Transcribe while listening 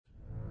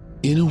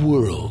In a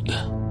world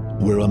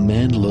where a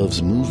man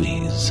loves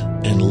movies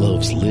and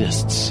loves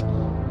lists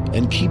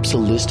and keeps a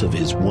list of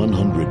his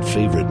 100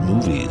 favorite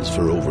movies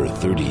for over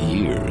 30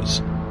 years,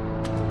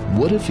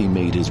 what if he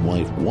made his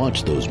wife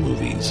watch those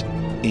movies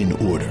in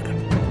order?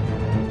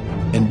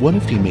 And what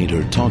if he made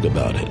her talk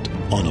about it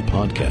on a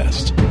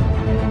podcast?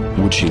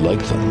 Would she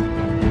like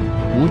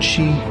them? Would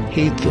she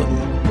hate them?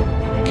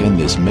 Can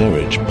this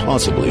marriage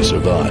possibly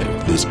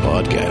survive this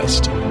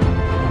podcast?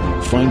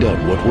 Find out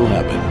what will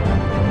happen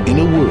in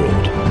a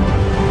world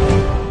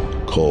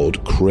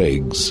called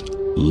Craig's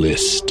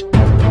List.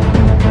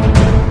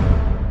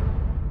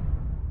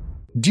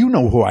 Do you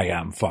know who I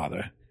am,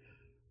 Father?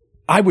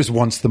 I was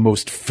once the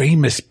most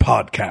famous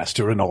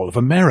podcaster in all of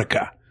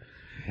America.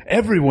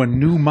 Everyone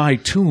knew my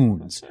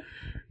tunes.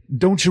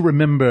 Don't you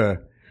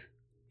remember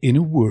In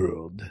a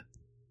World?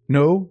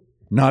 No?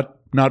 Not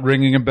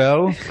ringing a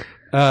bell?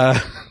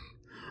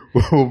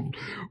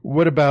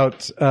 What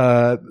about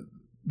The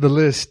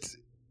List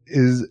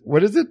is...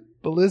 What is it?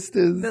 The List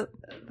is...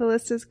 The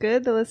list is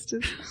good. The list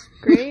is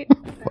great.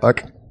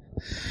 Fuck.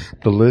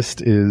 The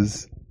List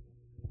is...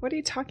 What are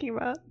you talking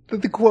about?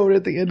 The quote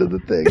at the end of the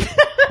thing.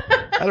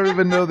 I don't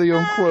even know the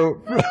own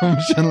quote from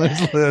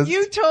Schindler's List.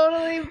 You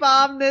totally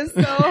bombed this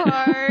so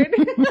hard.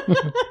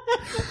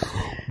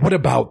 What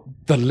about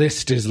The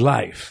List is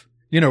Life?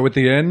 You know, at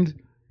the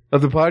end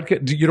of the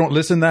podcast. You don't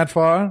listen that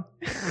far?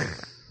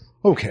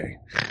 Okay.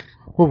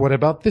 Well, what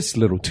about this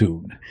little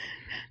tune?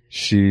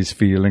 She's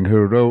feeling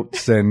her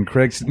oats and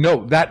Craig's...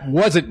 No, that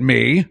wasn't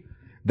me.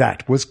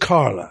 That was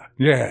Carla.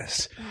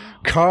 Yes.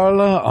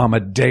 Carla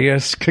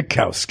Amadeus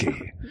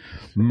Kukowski.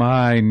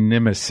 My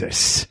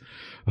nemesis.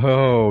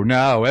 Oh,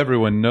 now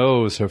everyone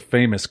knows her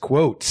famous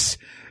quotes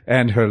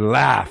and her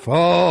laugh.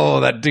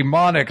 Oh, that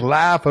demonic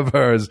laugh of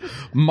hers,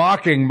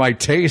 mocking my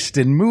taste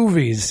in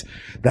movies.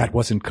 That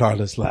wasn't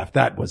Carla's laugh.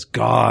 That was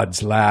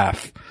God's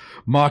laugh,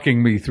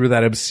 mocking me through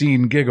that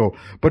obscene giggle.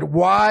 But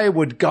why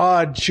would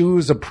God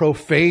choose a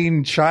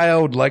profane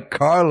child like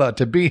Carla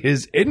to be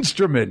his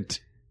instrument?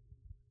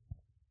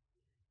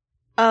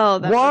 Oh,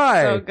 that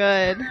Why? was so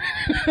good.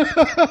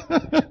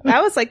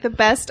 That was like the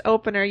best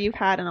opener you've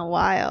had in a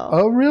while.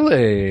 Oh,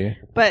 really?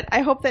 But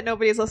I hope that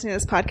nobody's listening to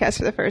this podcast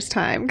for the first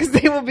time because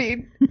they will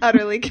be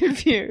utterly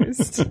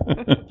confused.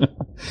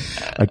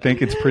 I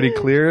think it's pretty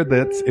clear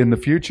that in the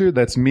future,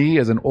 that's me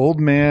as an old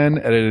man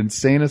at an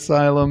insane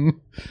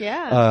asylum,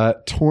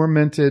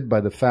 tormented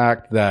by the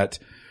fact that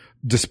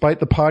despite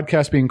the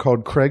podcast being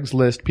called Craig's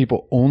List,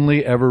 people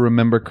only ever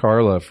remember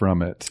Carla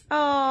from it.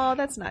 Oh,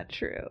 that's not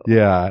true.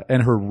 Yeah,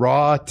 and her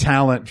raw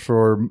talent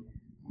for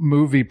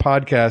movie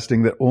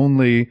podcasting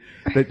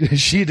that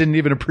she didn't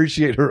even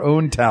appreciate her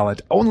own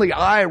talent. Only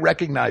I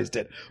recognized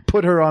it.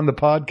 Put her on the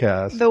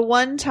podcast. The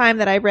one time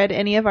that I read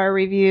any of our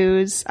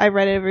reviews, I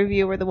read a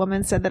review where the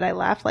woman said that I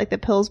laughed like the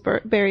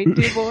Pillsbury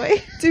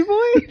Doughboy.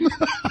 Doughboy?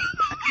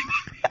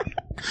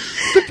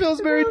 The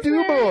Pillsbury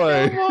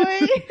Doughboy.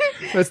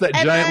 That's that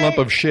giant lump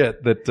of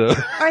shit that...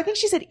 I think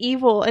she said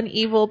an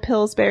evil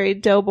Pillsbury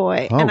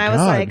Doughboy. Oh, and I was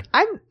God. like,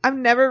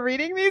 I'm never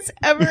reading these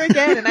ever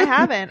again. And I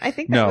haven't. I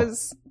think that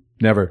was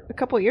never. a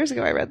couple years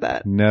ago I read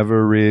that.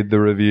 Never read the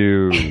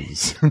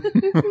reviews.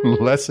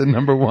 Lesson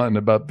number 1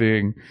 about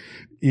being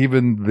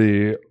even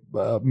the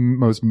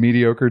most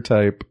mediocre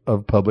type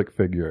of public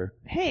figure.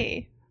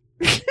 Hey.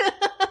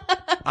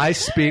 I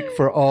speak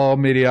for all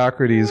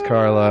mediocrities,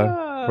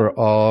 Carla. For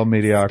all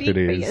mediocrities.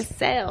 Speak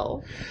for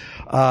yourself.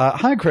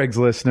 Hi, Craig's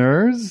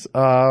listeners.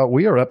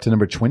 We are up to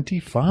number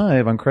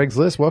 25 on Craig's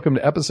List. Welcome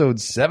to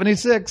episode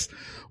 76.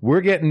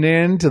 We're getting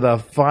into the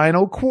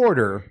final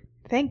quarter.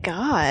 Thank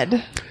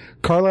God.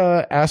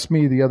 Carla asked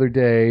me the other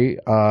day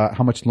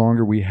how much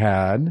longer we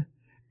had,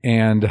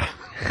 and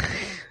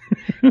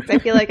I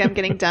feel like I'm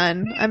getting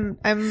done.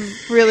 I'm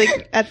really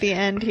at the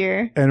end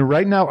here. And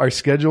right now our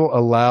schedule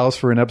allows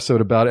for an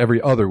episode about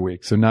every other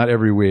week, so not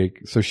every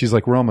week. So she's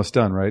like, we're almost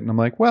done, right? And I'm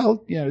like,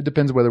 well, yeah, it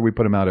depends whether we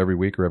put them out every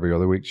week or every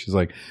other week. She's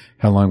like,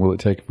 how long will it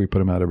take if we put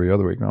them out every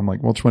other week? And I'm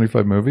like, well,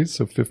 25 movies,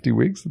 so 50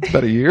 weeks. It's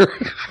about a year.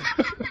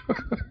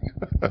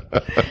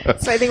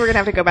 So I think we're going to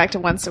have to go back to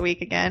once a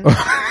week again.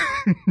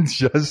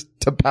 Just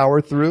to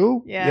power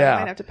through? Yeah, I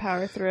might have to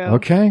power through.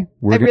 Okay.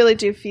 I really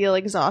do feel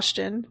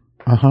exhaustion.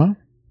 Uh-huh.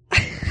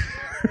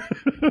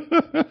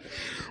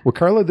 Well,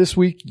 Carla, this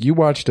week you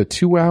watched a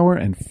 2-hour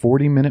and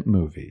 40-minute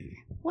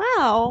movie.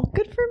 Wow,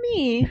 good for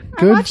me.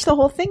 Good. I watched the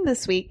whole thing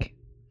this week.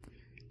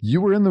 You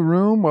were in the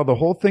room while the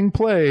whole thing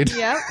played.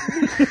 Yep.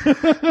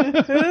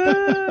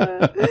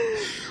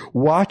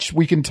 Watch,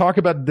 we can talk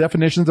about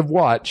definitions of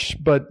watch,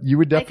 but you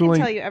would definitely... I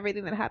can tell you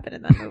everything that happened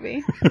in that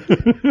movie.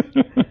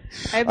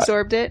 I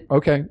absorbed it.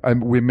 Okay.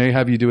 We may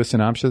have you do a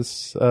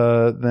synopsis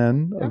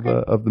then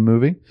of the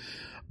movie.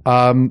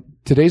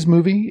 Today's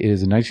movie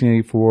is a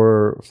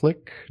 1984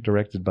 flick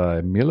directed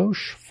by Milos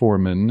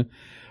Forman,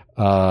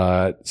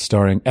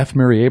 starring F.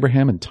 Murray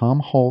Abraham and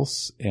Tom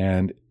Hulce,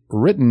 and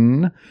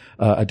written,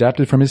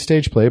 adapted from his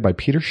stage play by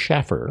Peter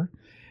Schaffer.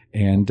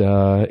 And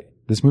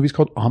this movie's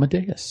called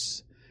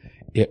Amadeus.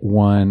 It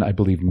won, I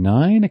believe,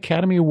 9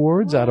 Academy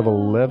Awards out of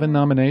 11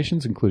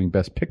 nominations, including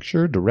Best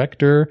Picture,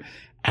 Director,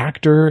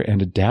 Actor,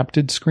 and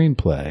Adapted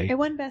Screenplay. It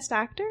won Best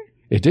Actor?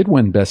 It did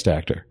win Best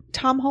Actor.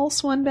 Tom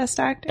Hulce won Best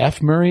Actor?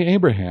 F. Murray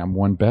Abraham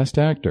won Best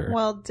Actor.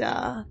 Well,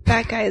 duh.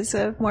 That guy's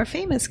a more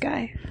famous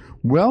guy.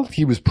 Well,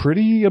 he was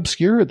pretty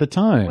obscure at the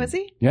time. Was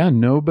he? Yeah,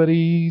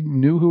 nobody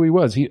knew who he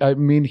was. He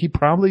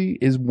probably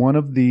is one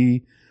of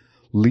the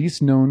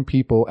least known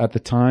people at the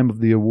time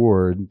of the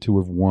award to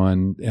have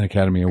won an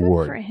Academy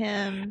Award. Good for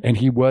him. And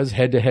he was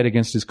head to head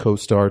against his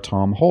co-star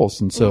Tom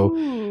Hulce. And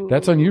so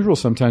that's unusual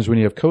sometimes when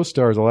you have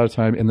co-stars. A lot of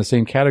time in the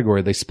same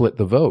category, they split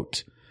the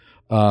vote.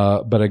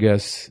 But I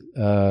guess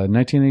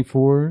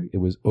 1984, it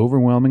was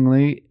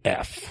overwhelmingly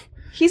F.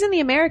 He's in The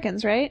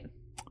Americans, right?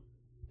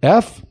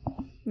 F?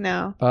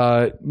 No.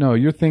 No,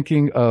 you're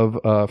thinking of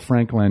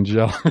Frank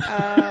Langella.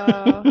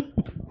 Oh,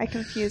 I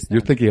confused them.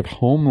 You're thinking of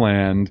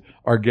Homeland.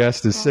 Our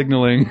guest is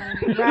signaling.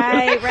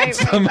 Right.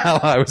 Somehow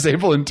I was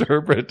able to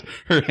interpret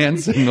her hand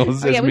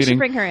signals as we meaning should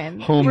bring her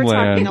in. Homeland. We're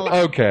talking a lot.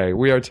 Okay,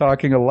 we are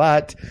talking a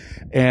lot,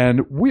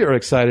 and we are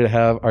excited to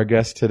have our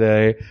guest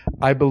today.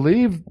 I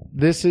believe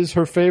this is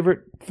her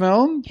favorite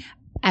film.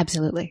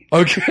 Absolutely.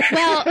 Okay.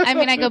 Well, I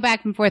mean, I go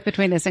back and forth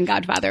between this and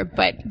Godfather,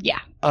 but yeah.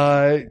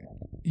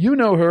 You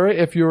know her,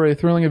 if you're a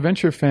Thrilling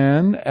Adventure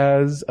fan,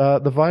 as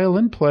the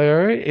violin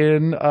player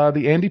in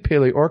the Andy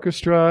Paley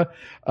Orchestra.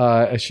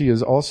 She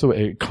is also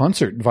a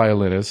concert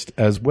violinist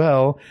as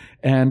well.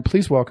 And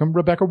please welcome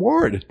Rebecca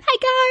Ward.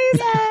 Hi,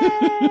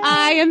 guys.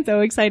 I am so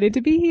excited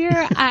to be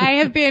here. I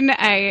have been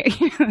a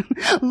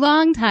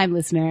long-time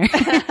listener.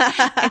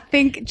 I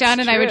think John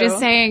and I were just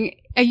saying,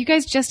 are you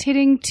guys just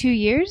hitting 2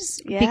 years?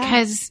 Yeah.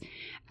 Because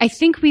I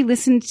think we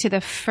listened to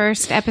the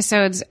first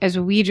episodes as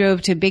we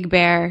drove to Big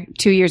Bear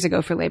 2 years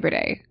ago for Labor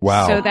Day.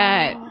 Wow. So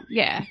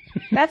yeah.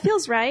 That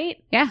feels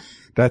right. Yeah.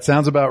 That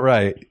sounds about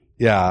right.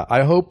 Yeah.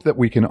 I hope that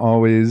we can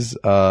always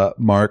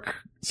mark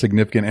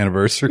significant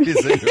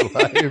anniversaries in your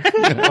life,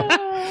 you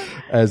know,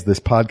 as this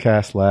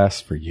podcast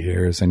lasts for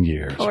years and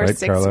years. Or right,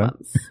 6 Carla?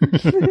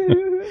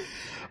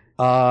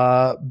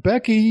 months.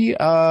 Becky,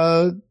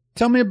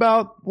 tell me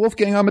about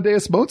Wolfgang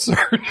Amadeus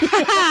Mozart.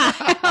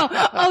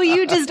 Oh,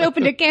 you just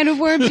opened a can of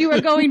worms you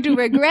are going to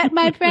regret,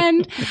 my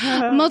friend.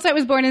 Mozart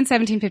was born in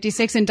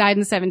 1756 and died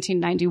in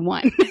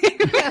 1791.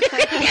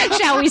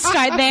 Shall we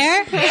start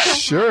there?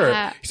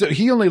 Sure. So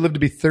he only lived to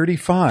be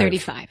 35.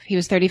 35. He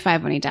was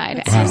 35 when he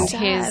died. That's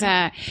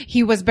And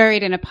he was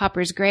buried in a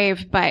pauper's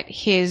grave, but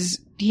he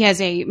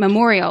has a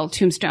memorial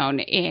tombstone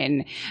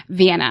in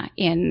Vienna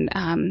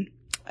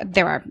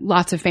there are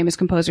lots of famous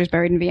composers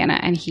buried in Vienna,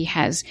 and he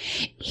has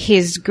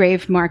his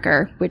grave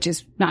marker, which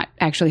is not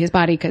actually his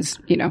body because,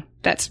 you know,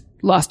 that's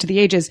lost to the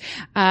ages,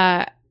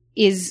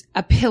 is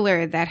a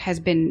pillar that has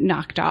been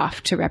knocked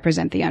off to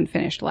represent the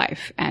unfinished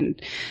life. And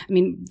I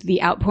mean,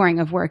 the outpouring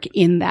of work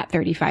in that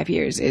 35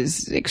 years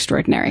is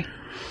extraordinary.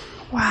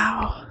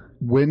 Wow.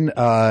 When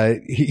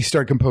he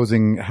started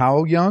composing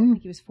how young?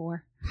 He was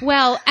 4.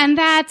 Well, and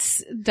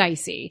that's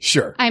dicey.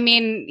 Sure. I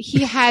mean,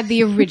 he had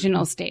the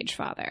original stage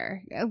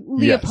father.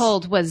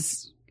 Leopold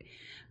was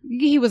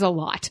a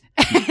lot.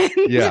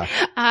 Yeah.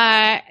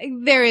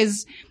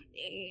 It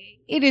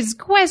is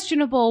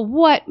questionable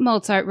what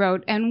Mozart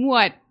wrote and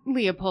what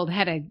Leopold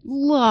had a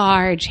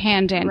large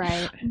hand in.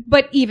 Right.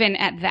 But even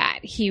at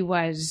that, it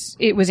was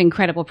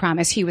incredible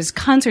promise. He was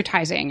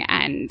concertizing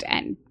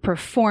and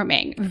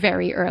performing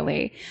very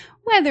early.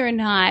 Whether or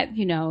not,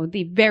 you know,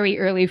 the very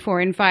early 4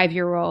 and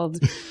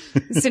 5-year-old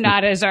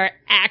sonatas are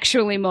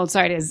actually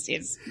Mozart is,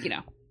 you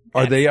know.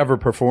 Are they ever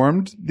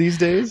performed these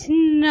days?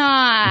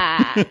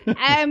 Nah.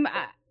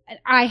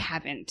 I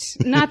haven't.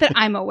 Not that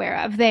I'm aware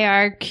of. They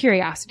are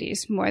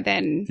curiosities more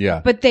than,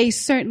 but they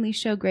certainly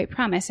show great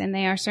promise, and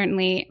they are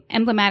certainly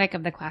emblematic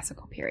of the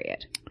classical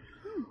period.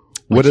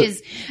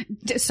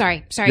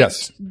 Sorry.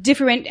 Yes.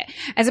 Different,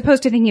 as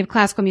opposed to thinking of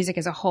classical music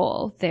as a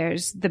whole.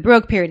 There's the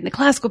Baroque period and the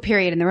classical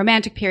period and the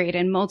Romantic period,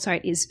 and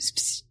Mozart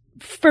is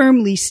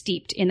firmly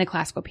steeped in the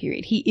classical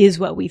period. He is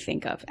what we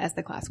think of as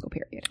the classical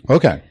period.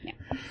 Okay. Yeah.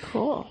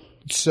 Cool.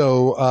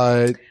 So,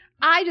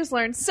 I just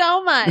learned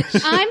so much.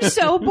 I'm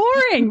so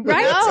boring,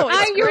 right? No,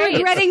 it's You're great.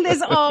 regretting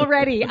this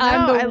already. No,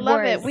 I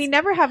love it. We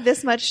never have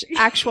this much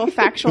actual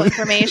factual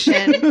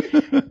information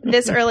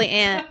this early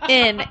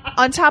in.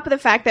 On top of the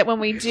fact that when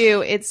we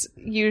do, it's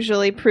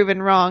usually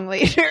proven wrong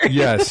later.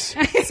 yes.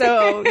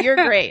 So you're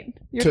great.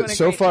 You're doing a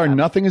So great far, job.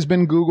 nothing has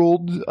been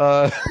Googled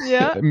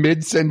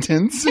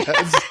mid-sentence.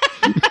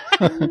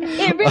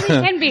 It really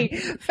can be.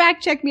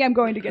 Fact check me, I'm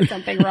going to get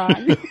something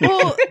wrong.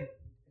 Well,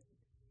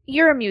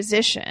 you're a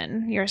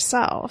musician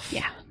yourself.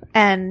 Yeah.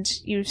 And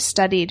you've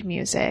studied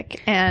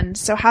music. And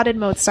so how did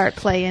Mozart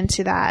play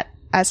into that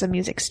as a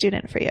music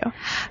student for you?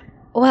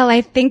 Well,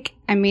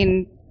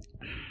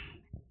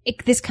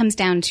 this comes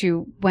down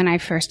to when I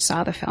first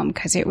saw the film,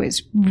 because it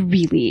was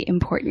really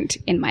important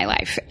in my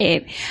life.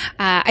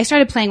 I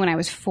started playing when I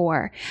was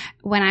 4.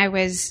 When I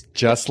was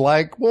Just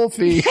like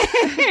Wolfie.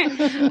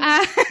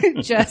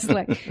 just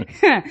like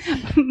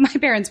my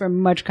parents were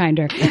much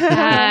kinder.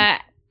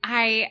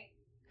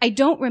 I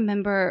don't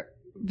remember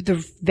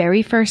the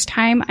very first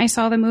time I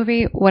saw the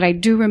movie. What I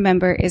do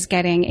remember is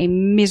getting a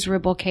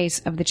miserable case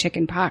of the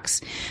chicken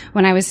pox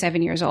when I was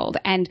 7 years old,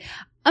 and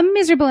a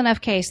miserable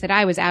enough case that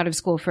I was out of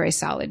school for a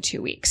solid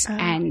 2 weeks.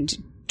 And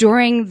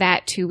during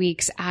that 2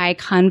 weeks, I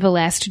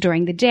convalesced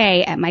during the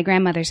day at my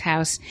grandmother's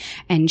house,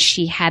 and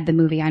she had the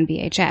movie on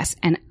VHS.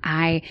 And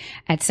I,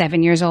 at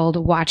 7 years old,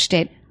 watched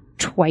it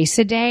twice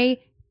a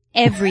day,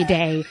 every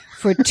day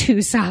for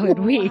 2 solid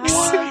weeks.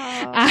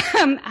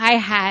 I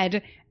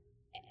had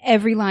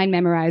every line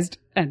memorized,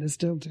 and I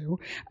still do.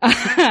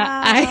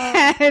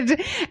 I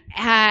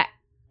had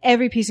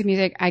every piece of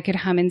music I could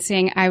hum and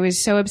sing. I was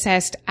so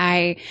obsessed.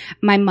 My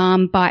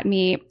mom bought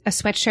me a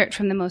sweatshirt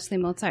from the Mostly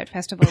Mozart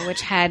Festival,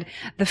 which had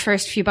the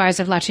first few bars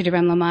of Laci di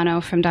Rem lo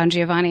Mano from Don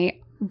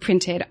Giovanni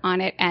printed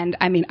on it. And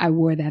I mean, I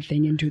wore that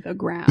thing into the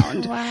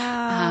ground.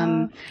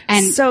 Wow.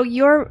 And so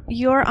your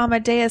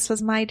Amadeus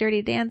was My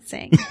Dirty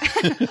Dancing.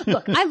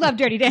 look, I love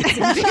Dirty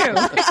Dancing too.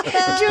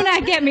 Do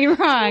not get me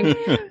wrong.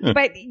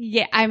 But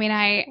yeah, I mean,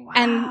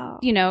 and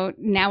you know,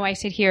 now I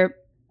sit here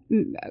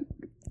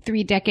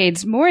 3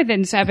 decades more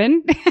than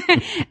 7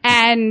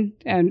 and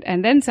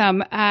then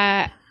some,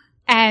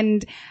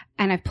 and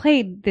I've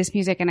played this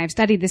music and I've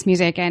studied this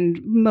music,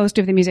 and most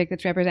of the music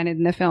that's represented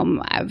in the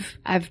film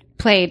I've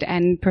played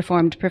and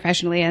performed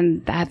professionally,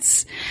 and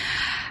that's,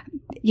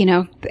 you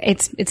know,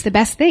 it's the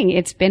best thing.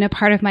 It's been a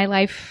part of my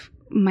life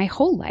my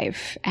whole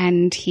life,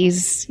 and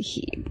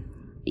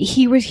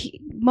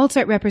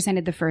Mozart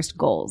represented the first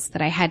goals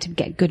that I had to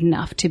get good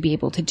enough to be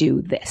able to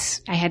do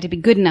this. I had to be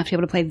good enough to be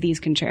able to play these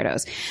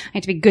concertos. I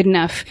had to be good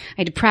enough.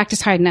 I had to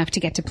practice hard enough to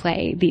get to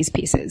play these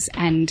pieces.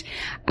 And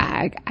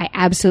I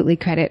absolutely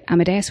credit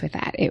Amadeus with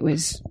that. It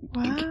was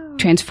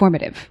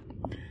transformative.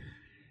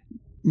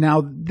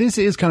 Now, this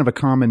is kind of a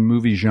common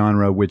movie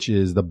genre, which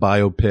is the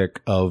biopic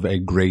of a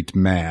great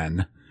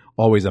man.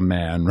 Always a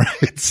man,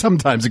 right?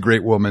 Sometimes a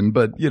great woman,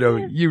 but, you know,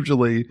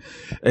 usually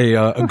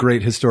a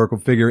great historical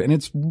figure. And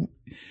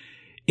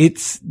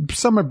it's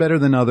some are better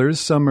than others.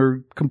 Some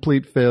are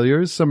complete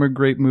failures. Some are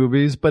great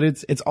movies, but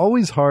it's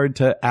always hard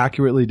to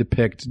accurately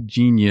depict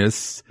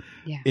genius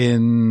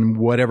in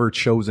whatever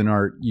chosen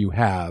art you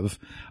have,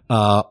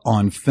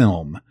 on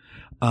film.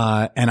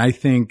 And I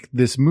think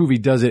this movie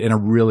does it in a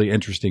really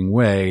interesting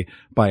way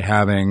by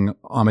having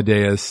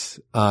Amadeus,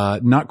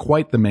 not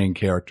quite the main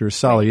character.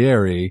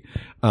 Salieri,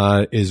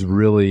 is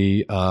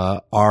really,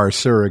 our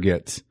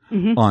surrogate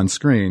on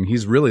screen.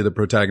 He's really the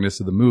protagonist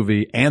of the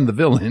movie and the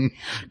villain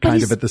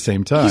kind of at the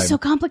same time. He's so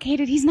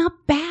complicated. He's not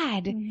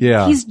bad.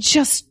 Yeah. He's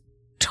just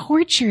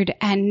tortured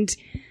and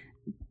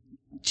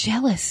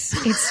jealous.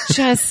 It's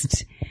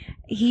just,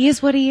 he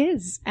is what he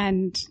is.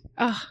 And,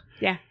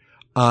 yeah.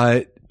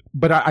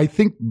 But I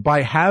think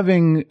by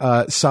having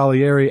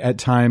Salieri at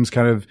times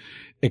kind of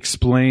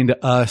explain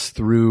to us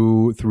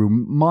through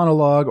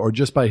monologue or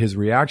just by his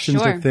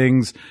reactions to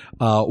things,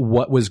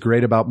 what was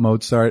great about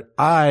Mozart,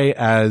 I,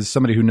 as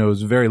somebody who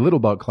knows very little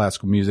about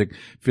classical music,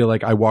 feel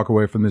like I walk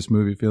away from this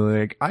movie feeling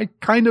like I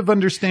kind of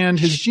understand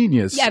his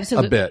genius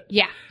a bit.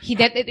 Yeah.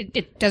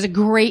 It does a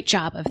great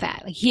job of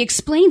that. Like, he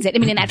explains it. I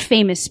mean, in that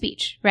famous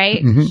speech,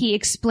 right? Mm-hmm. He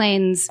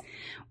explains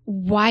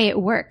why it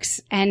works.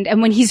 And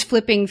when he's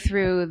flipping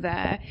through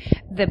the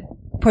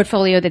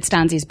portfolio that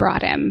Stanzi's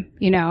brought him,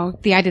 you know,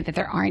 the idea that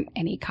there aren't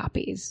any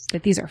copies,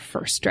 that these are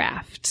first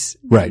drafts.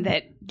 Right.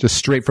 That just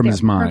straight from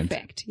his mind.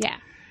 Perfect. Yeah.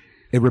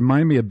 It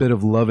reminded me a bit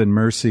of Love and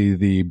Mercy,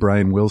 the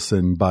Brian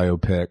Wilson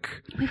biopic.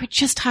 We were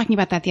just talking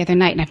about that the other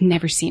night, and I've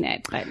never seen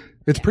it, but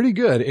it's pretty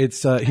good.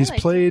 It's he's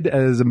played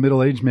as a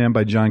middle-aged man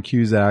by John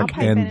Cusack,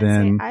 and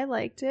then I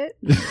liked it.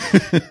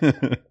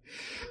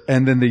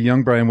 And then the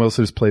young Brian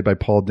Wilson is played by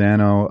Paul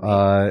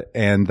Dano,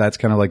 and that's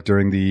kind of like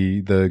during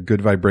the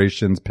Good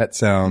Vibrations, Pet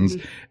Sounds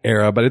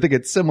era. But I think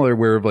it's similar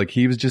where like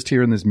he was just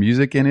hearing this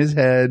music in his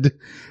head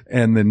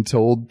and then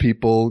told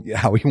people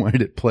how he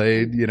wanted it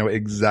played, you know,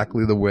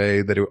 exactly the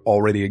way that it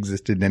already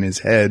existed in his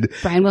head.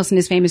 Brian Wilson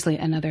is famously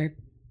another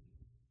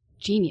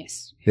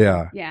genius.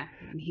 Yeah. Yeah.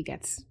 And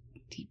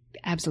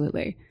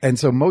absolutely. And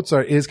so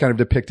Mozart is kind of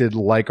depicted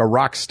like a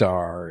rock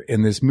star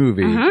in this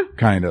movie,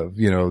 kind of,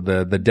 you know,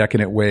 the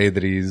decadent way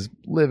that he's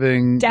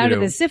living. Down to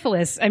the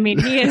syphilis. I mean,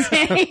 he is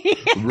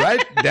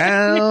right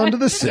down to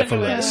the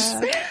syphilis.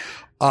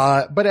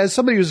 But as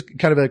somebody who's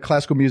kind of a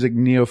classical music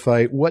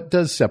neophyte, what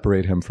does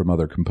separate him from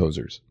other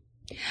composers?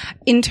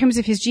 In terms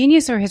of his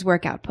genius or his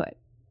work output?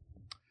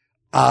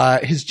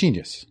 His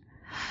genius.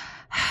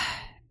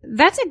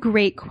 That's a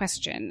great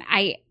question.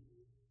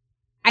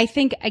 I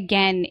think,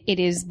 again, it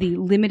is the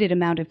limited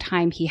amount of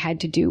time he had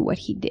to do what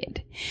he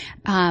did.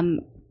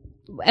 And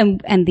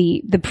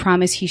the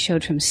promise he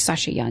showed from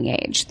such a young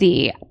age,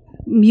 the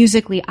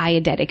musically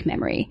eidetic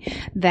memory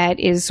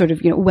that is sort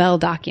of, you know, well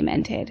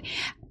documented.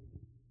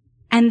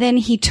 And then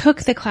he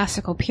took the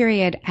classical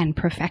period and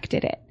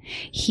perfected it.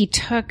 He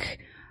took,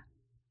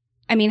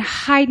 I mean,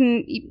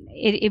 Haydn,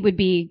 it would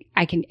be,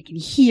 I can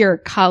hear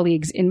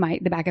colleagues in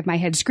the back of my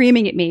head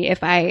screaming at me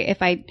if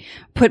I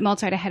put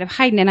Mozart ahead of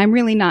Haydn, and I'm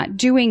really not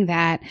doing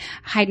that.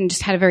 Haydn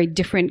just had a very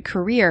different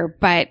career,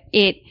 but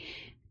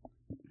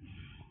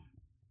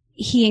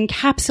he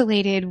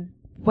encapsulated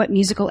what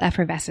musical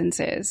effervescence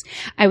is.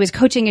 I was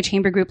coaching a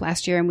chamber group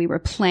last year and we were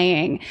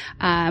playing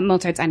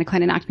Mozart's Eine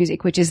kleine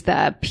Nachtmusik, which is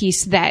the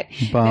piece that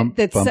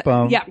that's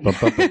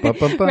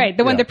right,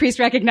 the one the priest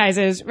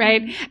recognizes,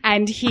 right?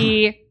 And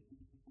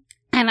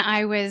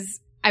I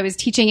was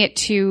teaching it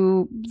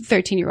to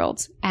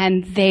 13-year-olds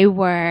and they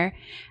were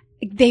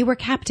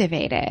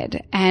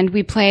captivated, and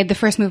we played the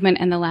first movement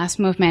and the last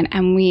movement,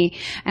 and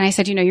I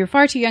said, you're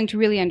far too young to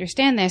really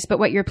understand this, but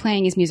what you're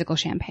playing is musical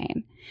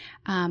champagne.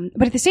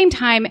 But at the same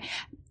time,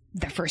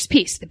 the first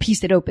piece, the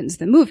piece that opens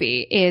the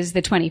movie, is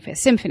the 25th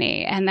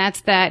Symphony, and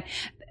that's that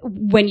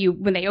when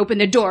they open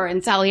the door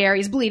and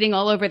Salieri's bleeding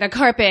all over the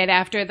carpet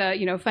after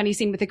the, funny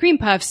scene with the cream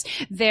puffs,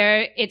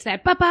 it's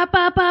that ba ba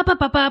ba ba ba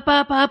ba ba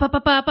ba ba ba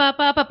ba ba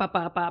ba ba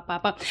ba ba ba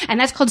ba, and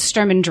that's called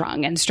Sturm und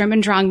Drang, and Sturm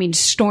und Drang means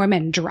storm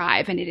and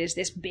drive, and it is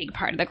this big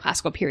part of the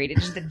classical period. It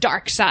is the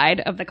dark side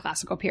of the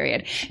classical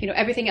period.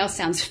 Everything else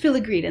sounds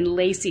filigreed and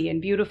lacy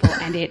and beautiful,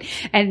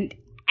 and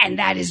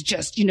that is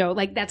just,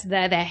 that's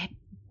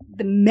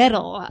the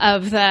metal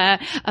of the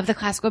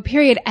classical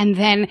period. And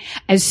then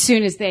as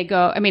soon as they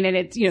go, and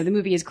it's, the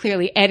movie is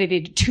clearly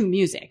edited to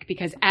music,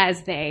 because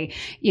as they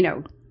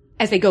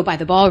go by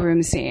the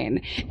ballroom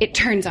scene, it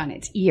turns on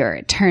its ear,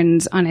 it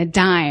turns on a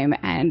dime,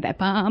 and that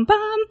bum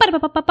bum ba ba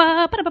ba ba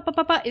ba ba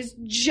ba ba is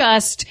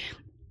just,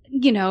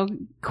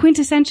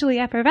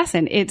 quintessentially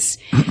effervescent.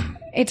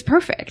 It's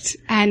perfect.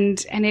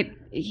 And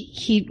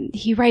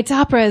he writes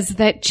operas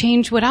that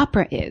change what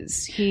opera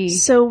is.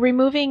 So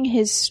removing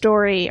his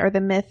story or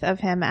the myth of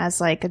him as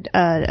like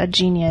a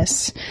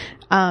genius,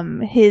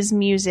 his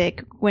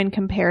music, when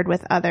compared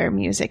with other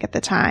music at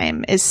the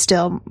time, is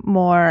still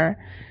more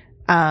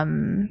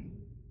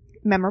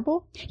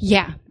memorable?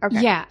 Yeah.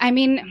 Okay. Yeah.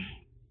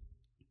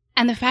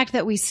 And the fact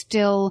that we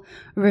still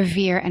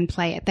revere and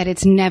play it, that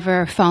it's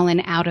never fallen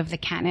out of the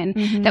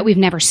canon, that we've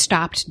never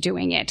stopped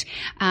doing it.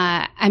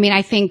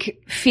 I think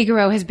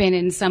Figaro has been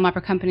in some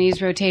opera companies'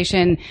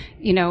 rotation,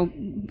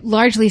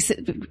 largely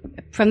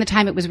from the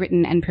time it was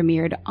written and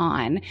premiered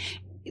on.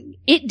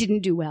 It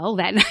didn't do well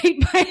that night,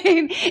 but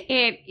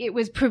it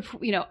was,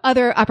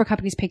 other opera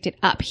companies picked it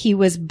up. He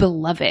was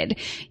beloved.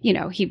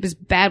 He was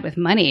bad with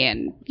money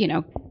and,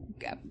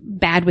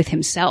 bad with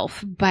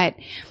himself, but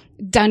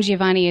Don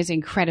Giovanni is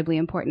incredibly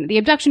important. The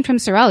Abduction from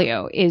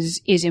Seraglio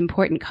is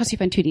important. Cosi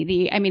fan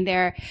tutti,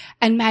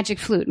 and Magic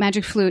Flute.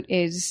 Magic Flute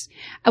is,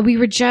 we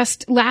were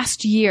just,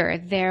 last year,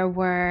 there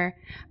were,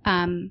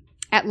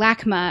 at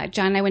LACMA,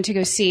 John and I went to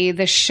go see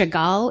the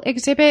Chagall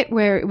exhibit,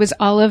 where it was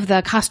all of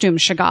the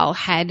costumes Chagall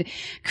had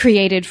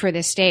created for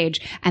this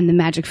stage, and the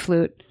Magic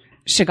Flute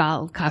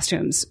Chagall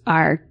costumes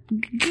are,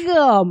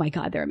 oh my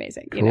God, they're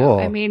amazing. Cool.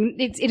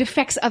 It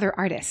affects other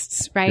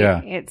artists, right?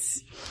 Yeah.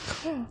 It's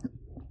cool.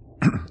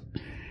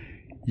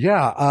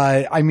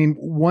 Yeah,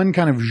 one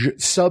kind of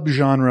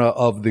subgenre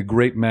of the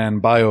great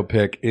man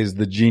biopic is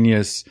the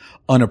genius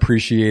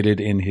unappreciated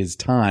in his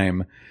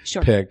time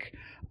pick.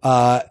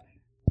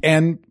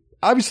 And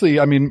obviously,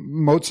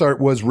 Mozart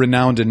was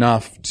renowned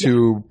enough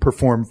to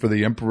perform for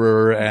the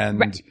emperor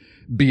and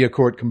be a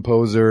court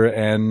composer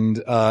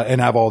and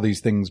have all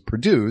these things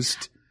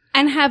produced.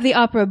 And have the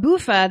opera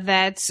buffa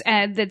that's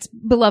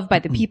beloved by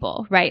the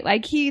people, right?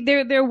 Like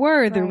there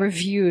were the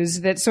reviews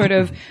that sort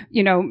of,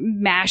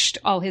 mashed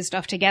all his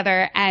stuff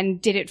together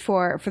and did it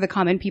for the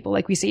common people,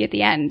 like we see at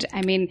the end.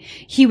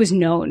 He was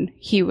known.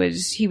 He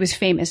was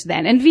famous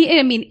then. And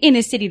in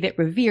a city that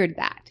revered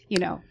that,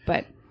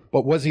 but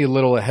was he a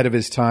little ahead of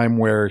his time,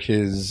 where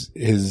his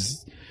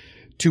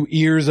to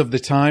ears of the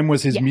time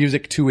was his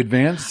music too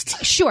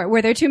advanced? Sure.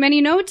 Were there too many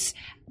notes?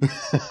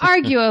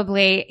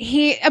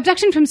 Arguably,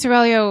 Abduction from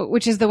Seraglio,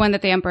 which is the one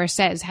that the emperor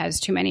says has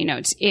too many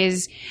notes,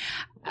 is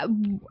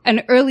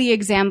an early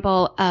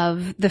example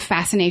of the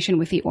fascination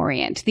with the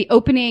Orient, the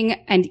opening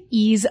and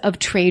ease of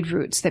trade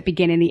routes that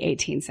begin in the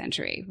 18th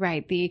century,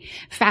 right? The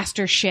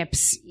faster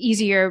ships,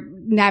 easier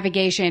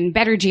navigation,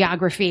 better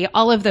geography,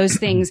 all of those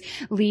things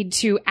lead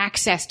to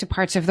access to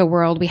parts of the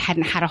world we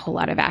hadn't had a whole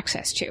lot of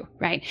access to,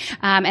 right?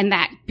 And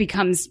that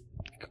becomes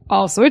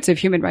all sorts of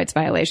human rights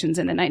violations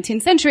in the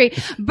 19th century,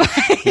 but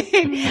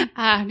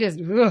just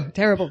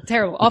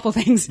terrible, awful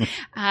things.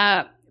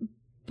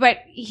 But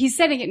he's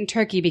setting it in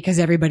Turkey because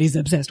everybody's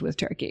obsessed with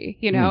Turkey.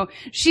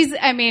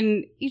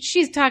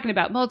 She's talking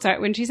about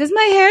Mozart when she says,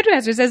 my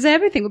hairdresser says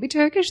everything will be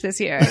Turkish this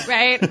year,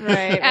 right?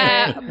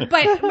 Right.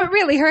 But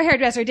really, her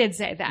hairdresser did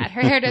say that.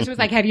 Her hairdresser was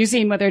like, have you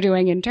seen what they're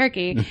doing in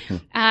Turkey?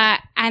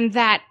 And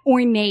that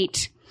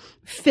ornate,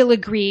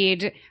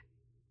 filigreed,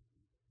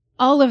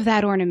 all of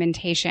that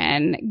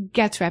ornamentation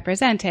gets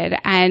represented.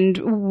 And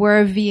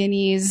were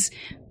Viennese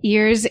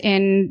ears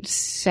in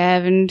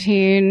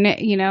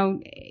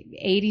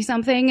 80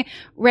 something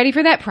ready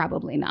for that?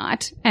 Probably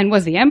not. And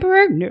was the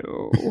emperor?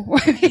 No.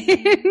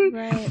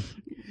 Right.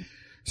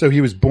 So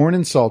he was born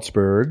in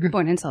Salzburg.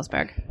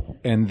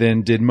 And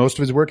then did most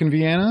of his work in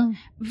Vienna?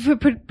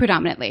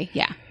 Predominantly,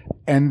 yeah.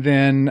 And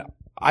then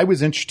I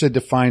was interested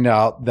to find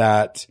out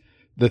that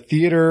the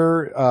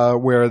theater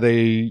where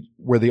they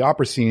where the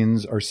opera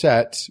scenes are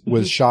set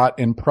was shot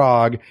in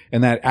Prague,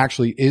 and that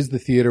actually is the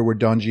theater where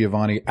Don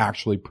Giovanni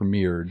actually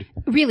premiered.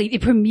 Really?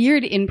 It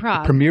premiered in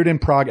Prague? Premiered in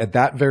Prague at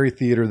that very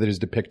theater that is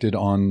depicted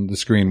on the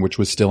screen, which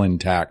was still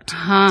intact.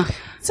 Huh.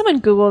 Someone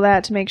Google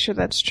that to make sure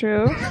that's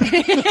true.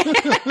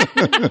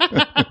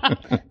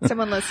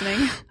 Someone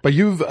listening. But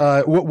you've,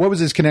 what was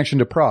his connection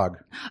to Prague?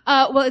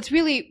 Well, it's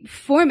really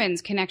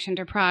Foreman's connection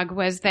to Prague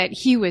was that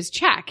he was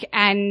Czech,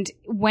 and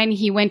when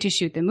he went to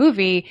shoot the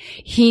movie,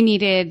 he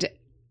needed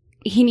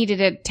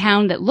a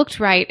town that looked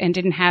right and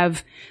didn't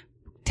have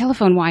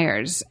telephone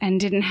wires and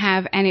didn't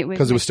have, and it was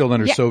Because it was still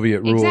under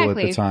Soviet rule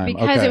exactly, at the time.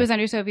 Because Okay. it was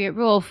under Soviet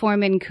rule,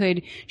 Foreman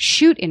could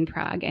shoot in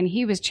Prague, and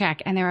he was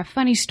Czech. And there are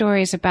funny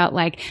stories about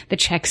like the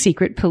Czech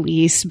secret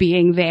police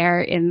being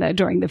there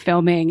during the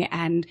filming,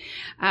 and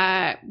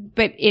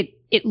but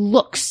it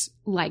looks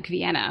like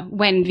Vienna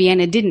when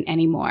Vienna didn't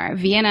anymore.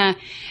 Vienna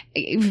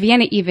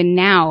even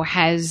now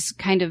has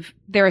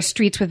there are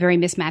streets with very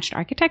mismatched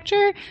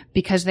architecture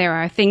because there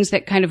are things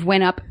that kind of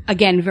went up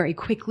again very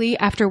quickly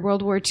after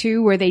World War II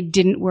where they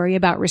didn't worry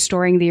about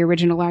restoring the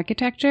original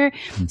architecture.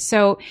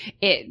 So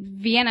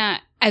Vienna,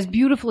 as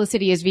beautiful a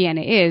city as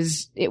Vienna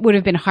is, it would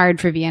have been hard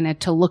for Vienna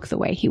to look the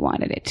way he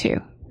wanted it to.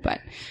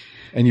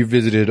 And you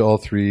visited all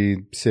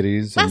three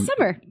cities? Last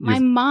summer, my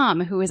mom,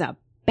 who is a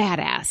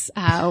badass,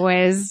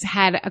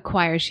 had a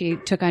choir she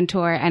took on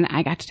tour, and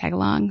I got to tag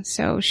along.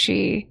 So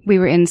we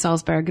were in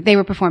Salzburg. They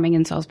were performing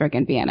in Salzburg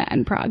and Vienna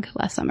and Prague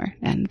last summer,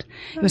 and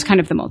it was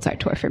kind of the Mozart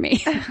tour for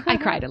me. I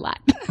cried a lot.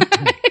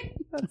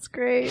 That's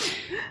great.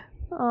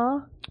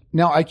 Aw.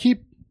 Now, I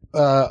keep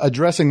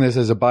addressing this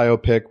as a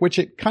biopic, which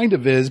it kind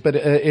of is, but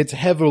it's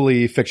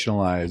heavily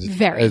fictionalized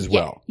as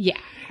well. Yeah.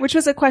 Which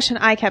was a question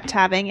I kept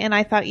having, and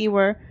I thought you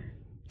were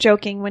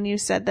joking when you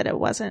said that it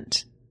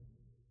wasn't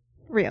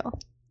real.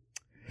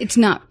 It's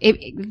not.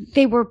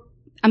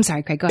 I'm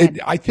sorry, Craig, go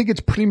ahead. I think it's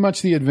pretty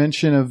much the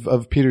invention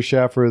of Peter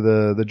Shaffer,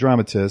 the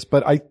dramatist.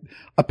 But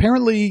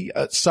apparently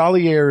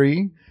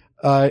Salieri,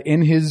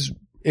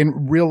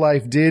 in real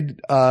life did,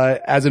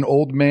 as an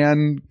old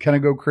man, kind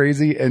of go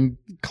crazy and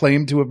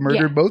claim to have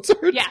murdered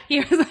Mozart. Yeah, he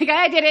was like,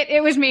 I did it.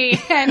 It was me.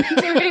 And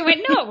everybody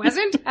went, no, it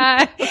wasn't. What?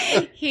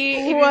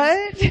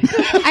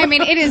 I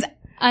mean, it is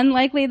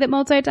unlikely that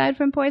Mozart died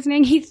from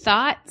poisoning. He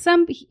thought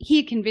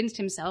he convinced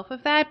himself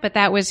of that, but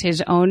that was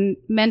his own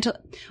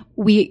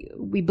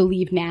we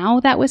believe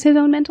now that was his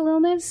own mental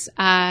illness.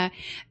 I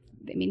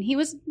mean, he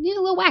was a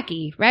little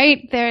wacky,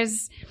 right?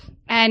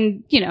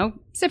 And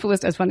syphilis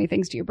does funny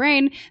things to your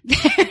brain.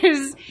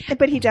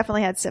 But he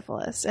definitely had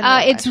syphilis.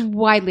 It's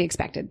widely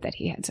expected that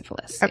he had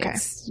syphilis. Okay.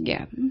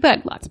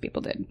 But lots of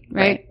people did,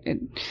 right?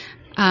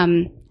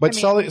 But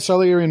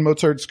Salieri and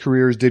Mozart's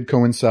careers did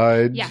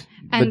coincide. Yeah.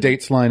 The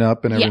dates line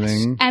up and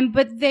everything. Yes.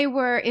 But they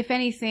were, if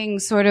anything,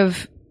 sort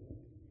of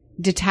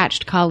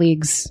detached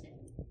colleagues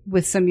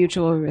with some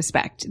mutual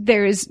respect.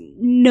 There is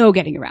no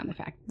getting around the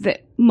fact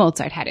that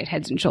Mozart had it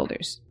heads and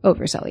shoulders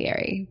over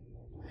Salieri.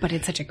 But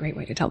it's such a great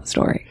way to tell the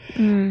story.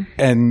 Mm.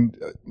 And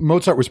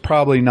Mozart was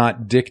probably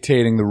not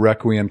dictating the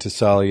Requiem to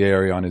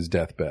Salieri on his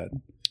deathbed.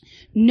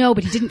 No,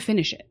 but he didn't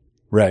finish it.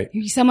 Right.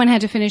 Someone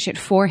had to finish it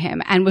for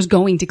him and was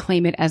going to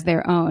claim it as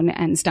their own,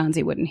 and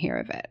Stanzi wouldn't hear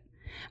of it.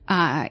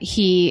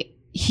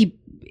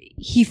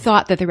 He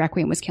thought that the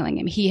Requiem was killing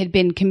him. He had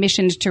been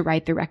commissioned to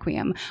write the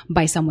Requiem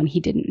by someone he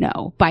didn't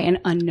know, by an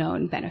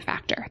unknown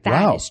benefactor.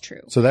 That is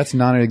true. So that's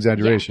not an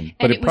exaggeration. Yeah.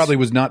 But it probably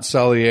was not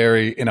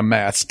Salieri in a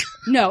mask.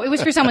 No, it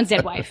was for someone's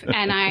dead wife.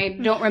 And I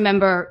don't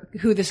remember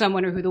who the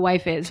someone or who the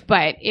wife is,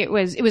 but it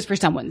was for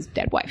someone's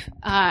dead wife.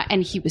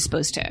 And he was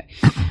supposed to,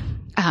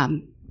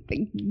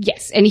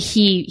 yes. And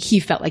he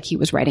felt like he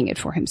was writing it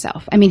for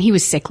himself. I mean, he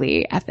was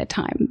sickly at the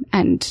time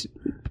and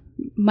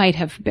might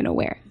have been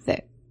aware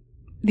that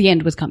the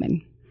end was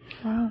coming.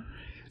 Wow.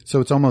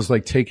 So it's almost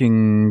like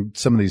taking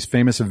some of these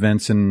famous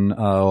events in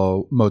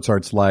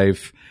Mozart's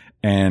life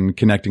and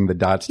connecting the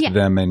dots to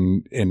them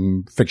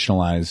in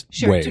fictionalized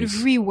ways. Sort of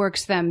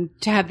reworks them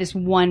to have this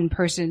one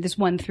person, this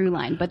one through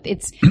line. But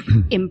it's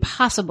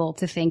impossible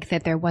to think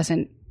that there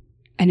wasn't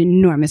an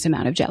enormous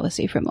amount of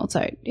jealousy for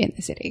Mozart in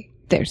the city.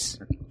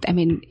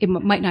 It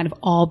might not have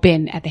all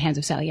been at the hands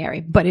of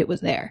Salieri, but it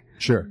was there.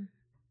 Sure.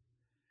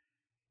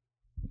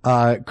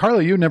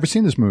 Carla, you've never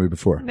seen this movie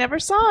before. Never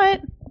saw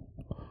it.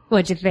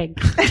 What'd you think?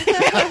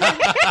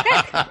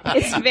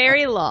 It's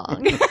very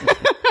long.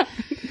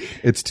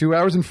 It's 2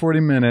 hours and 40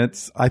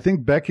 minutes. I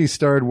think Becky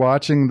started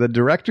watching the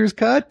director's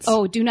cut.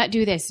 Oh, do not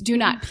do this. Do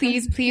not.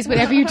 Please,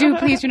 whatever you do,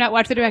 please do not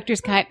watch the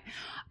director's cut.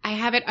 I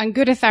have it on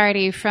good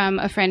authority from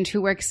a friend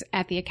who works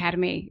at the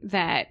Academy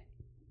that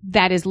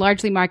is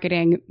largely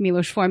marketing.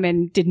 Milos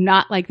Forman did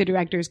not like the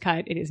director's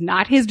cut. It is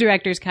not his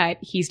director's cut.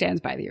 He stands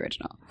by the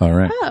original. All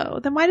right. Oh,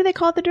 then why do they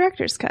call it the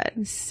director's cut?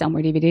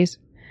 Somewhere DVDs.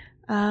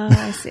 Oh,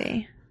 I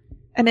see.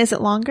 And is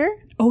it longer?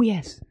 Oh,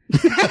 yes.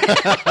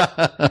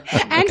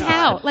 And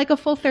how? Like a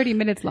full 30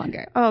 minutes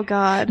longer. Oh,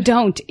 God.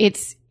 Don't. It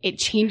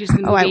changes the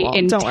movie I won't.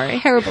 in Don't worry.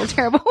 terrible,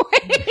 terrible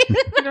ways.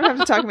 You don't have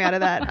to talk me out of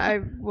that. I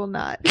will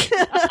not.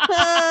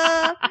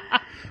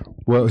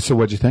 Well, so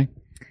what'd you think?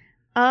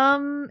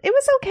 It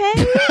was okay.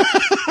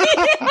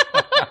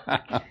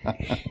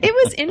 It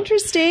was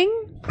interesting.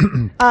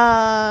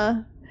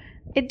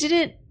 It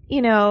didn't,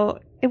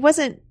 it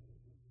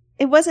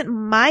wasn't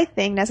my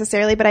thing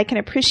necessarily, but I can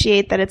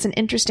appreciate that it's an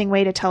interesting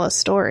way to tell a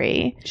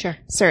story. Sure.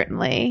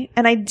 Certainly.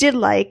 And I did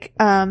like,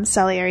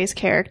 Salieri's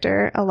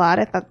character a lot.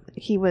 I thought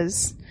he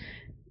was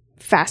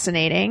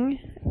fascinating.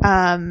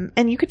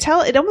 And you could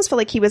tell, it almost felt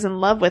like he was in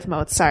love with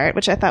Mozart,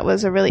 which I thought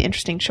was a really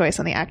interesting choice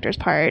on the actor's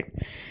part.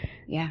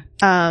 Yeah.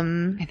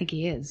 I think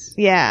he is.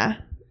 Yeah.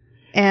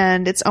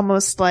 And it's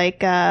almost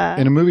like,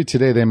 In a movie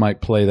today, they might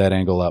play that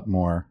angle up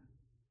more.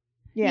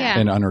 yeah.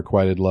 An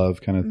unrequited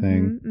love kind of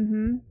thing.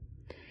 Mm-hmm.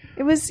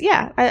 It was,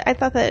 I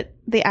thought that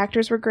the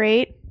actors were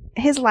great.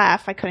 His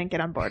laugh, I couldn't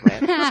get on board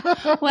with.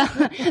 Well,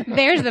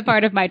 there's the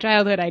part of my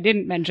childhood I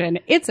didn't mention.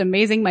 It's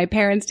amazing my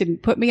parents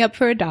didn't put me up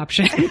for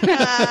adoption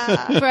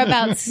for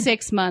about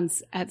 6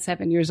 months at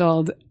 7 years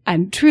old.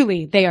 And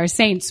truly, they are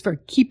saints for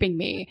keeping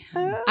me.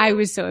 I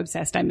was so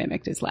obsessed I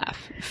mimicked his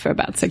laugh for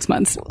about 6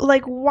 months.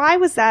 Like, why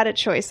was that a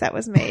choice that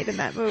was made in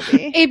that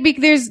movie?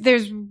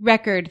 There's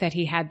record that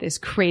he had this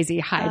crazy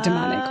high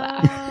demonic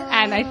laugh.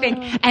 And I think,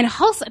 and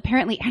Hulse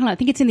apparently, I don't know, I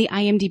think it's in the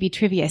IMDb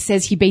trivia,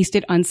 says he based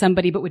it on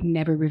somebody but would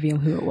never reveal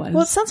who it was.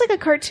 Well, it sounds like a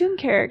cartoon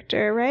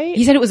character, right?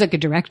 He said it was like a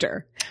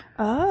director.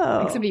 Oh.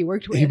 Like somebody he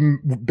worked with. He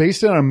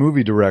based it on a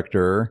movie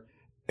director.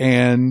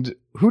 And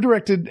who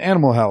directed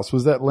Animal House?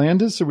 Was that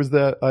Landis or was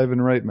that Ivan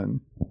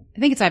Reitman? I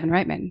think it's Ivan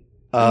Reitman.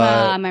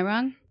 Am I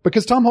wrong?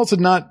 Because Tom Hulse had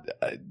not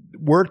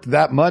worked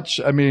that much.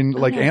 I mean,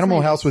 like it's Animal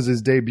Landis. House was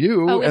his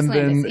debut, Oh, it's and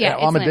Landis. then Yeah,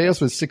 it's Amadeus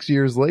Landis. was 6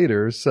 years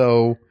later.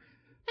 So,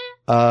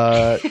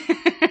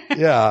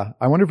 yeah,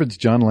 I wonder if it's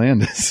John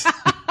Landis.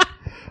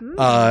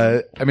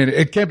 I mean,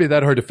 it can't be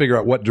that hard to figure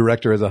out what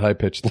director has a high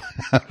pitched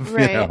laugh.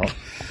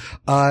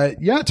 Right.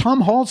 Yeah,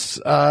 Tom Hulse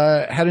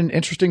had an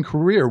interesting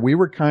career. We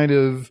were kind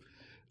of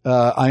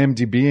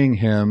IMDbing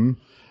him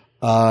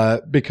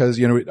because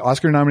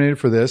Oscar nominated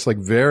for this, like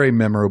very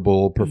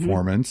memorable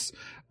performance.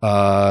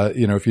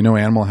 If you know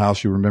Animal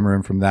House, you remember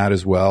him from that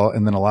as well.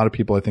 And then a lot of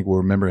people, I think, will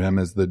remember him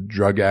as the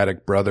drug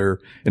addict brother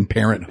in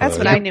Parenthood. That's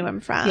what I knew him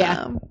from.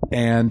 Yeah.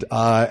 And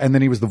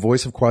then he was the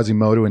voice of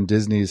Quasimodo in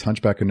Disney's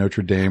Hunchback of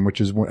Notre Dame,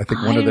 which is, I think,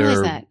 I didn't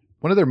realize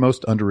one of their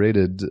most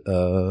underrated,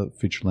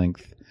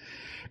 feature-length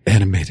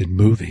animated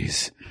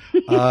movies.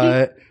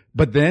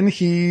 But then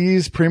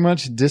he's pretty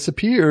much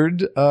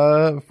disappeared,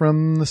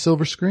 from the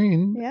silver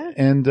screen. Yeah.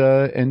 And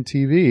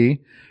TV.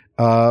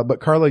 But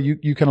Carla,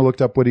 you kind of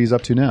looked up what he's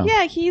up to now.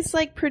 Yeah, he's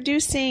like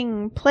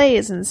producing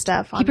plays and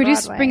stuff on He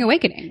produced Broadway. Spring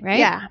Awakening, right?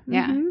 Yeah.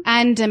 Yeah. Mhm.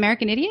 And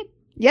American Idiot?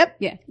 Yep.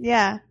 Yeah.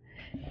 Yeah.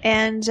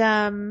 And,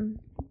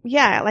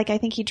 like I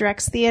think he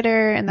directs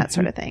theater and that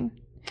sort of thing.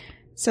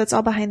 So it's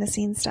all behind the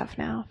scenes stuff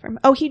now.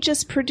 He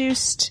just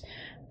produced,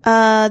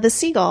 The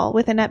Seagull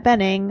with Annette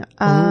Bening.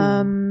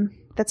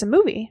 That's a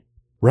movie,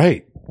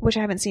 Right. which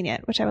I haven't seen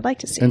yet, which I would like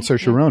to see. And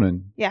Saoirse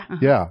Ronan. Yeah.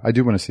 Yeah, I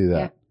do want to see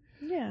that.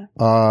 Yeah.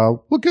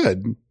 Well,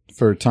 good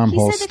for Tom He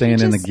Hulse said that staying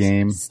he in the just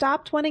game.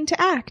 stopped wanting to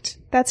act.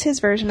 That's his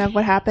version of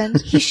what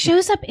happened. He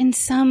shows up in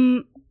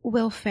some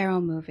Will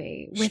Ferrell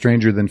movie. With,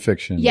 Stranger Than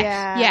Fiction.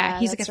 Yeah, yeah.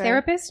 He's like a that's right.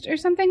 therapist or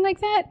something like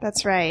that.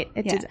 That's right.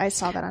 It Yeah. did. I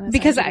saw that on his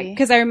Because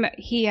IMDb. I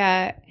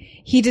remember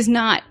he does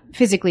not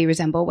physically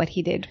resemble what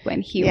he did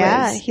when he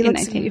was he in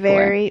looks 1984.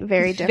 very,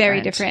 very different.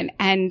 Very different.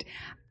 And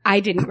I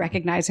didn't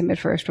recognize him at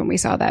first when we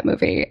saw that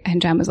movie.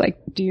 And John was like,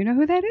 "Do you know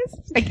who that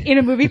is?" Like in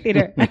a movie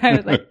theater. And I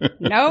was like,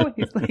 "No."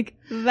 He's like,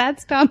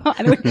 "That's Tom Hulse."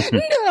 And I was like,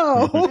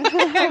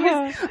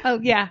 "No." Oh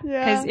yeah.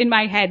 Because in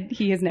my head,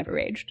 he has never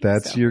aged.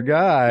 That's So, your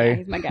guy. yeah,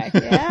 he's my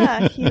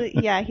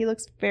guy. He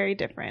looks very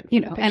different.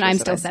 You from know, the and I'm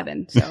pictures still that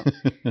I saw. 7.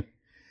 So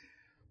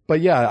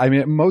But yeah, I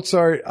mean,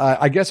 Mozart,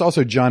 I guess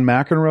also John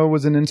McEnroe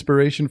was an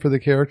inspiration for the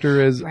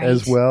character as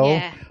well.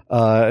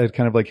 Yeah.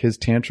 Kind of like his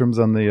tantrums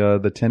on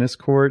the tennis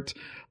court.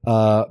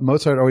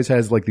 Mozart always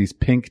has like these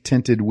pink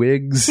tinted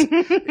wigs in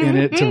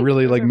it to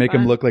really like make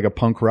him look like a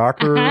punk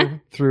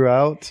rocker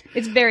throughout.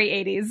 it's very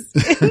 80s.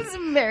 It's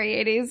very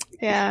 80s.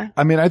 Yeah.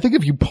 I mean, I think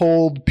if you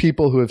polled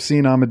people who have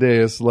seen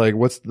Amadeus, like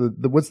what's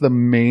the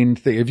main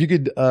thing? If you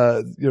could,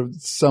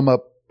 sum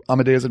up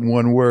Amadeus in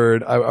one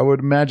word, I would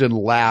imagine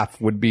laugh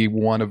would be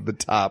one of the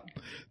top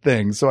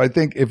things. So I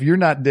think if you're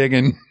not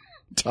digging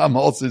Tom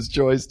Hulse's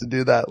choice to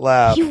do that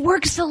laugh, He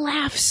works the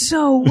laugh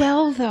so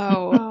well,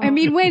 though. I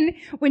mean,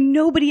 when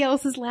nobody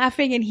else is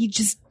laughing and he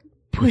just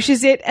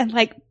pushes it and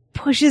like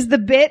pushes the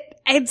bit,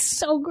 it's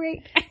so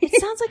great. It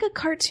sounds like a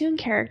cartoon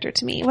character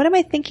to me. What am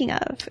I thinking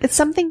of? It's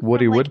something from,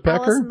 Woody like,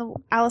 Woodpecker?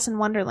 Alice in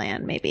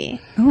Wonderland, maybe.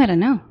 Oh, I don't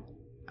know.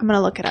 I'm going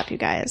to look it up, you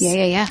guys.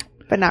 Yeah.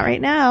 But not right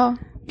now.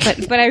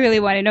 But I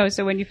really want to know.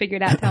 So when you figure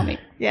it out, tell me.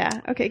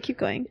 Yeah. Okay, keep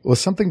going. well,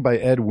 something by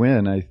Ed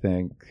Wynn, I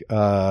think.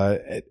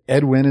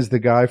 Ed Wynn is the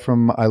guy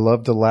from I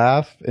Love to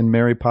Laugh in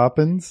Mary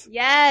Poppins.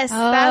 Yes,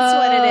 that's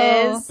what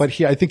it is. But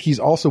I think he's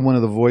also one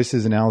of the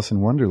voices in Alice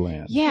in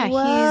Wonderland. Yeah,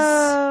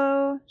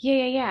 Whoa.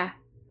 yeah.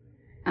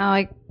 Oh,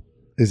 like,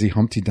 Is he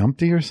Humpty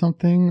Dumpty or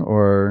something?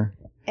 Or,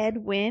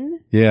 Ed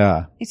Wynn?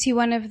 yeah. is he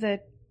one of the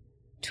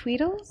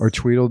Tweedles? Or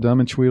Tweedledum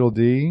and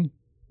Tweedledee?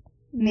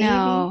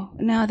 No,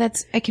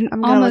 that's I can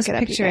I'm gonna almost look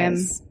it up, picture you him.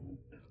 guys.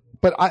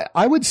 But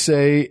I would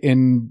say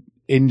in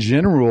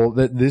general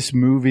that this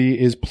movie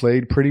is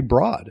played pretty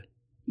broad.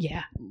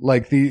 Yeah.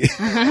 Like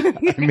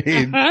I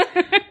mean,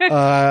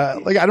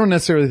 like I don't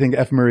necessarily think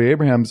F. Murray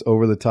Abraham's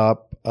over the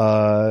top,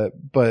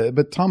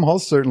 but Tom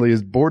Hulce certainly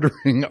is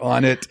bordering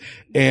on it,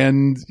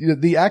 and you know,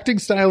 the acting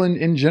style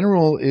in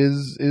general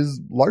is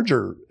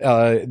larger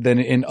than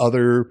in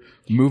other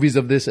movies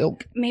of this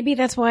ilk. Maybe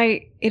that's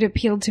why it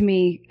appealed to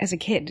me as a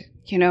kid.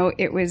 You know,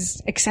 it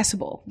was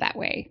accessible that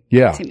way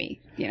Yeah. to me,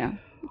 you know.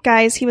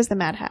 Guys, he was the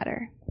Mad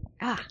Hatter.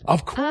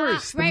 Of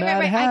course, the right, Mad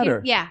right.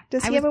 Hatter.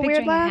 Does I he was have a weird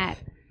picturing laugh? hat.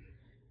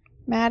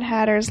 Mad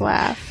Hatter's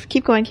laugh.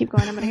 Keep going.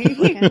 I'm going to hear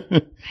you again.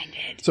 I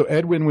did. So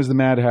Edwin was the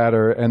Mad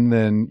Hatter, and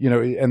then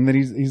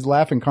he's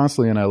laughing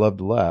constantly, and I love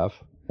to laugh.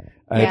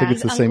 And I think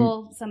it's the same.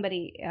 Uncle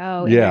somebody.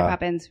 Oh, Yeah. Mary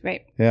Poppins,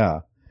 right? Yeah.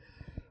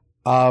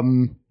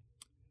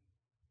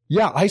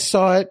 Yeah, I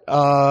saw it,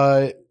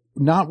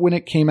 not when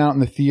it came out in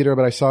the theater,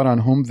 but I saw it on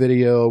home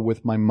video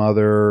with my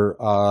mother,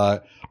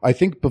 I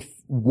think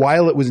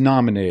while it was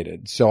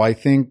nominated. So I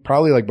think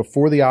probably like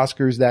before the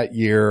Oscars that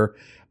year,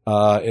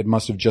 it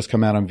must have just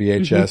come out on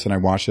VHS and I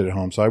watched it at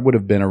home. So I would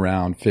have been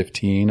around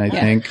 15, I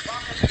think.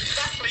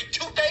 Exactly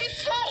 2 days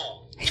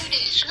slow. 2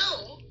 days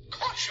slow? Of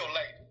course you're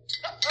late.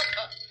 My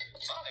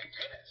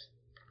goodness.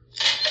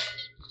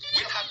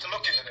 We'll have to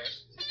look into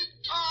this.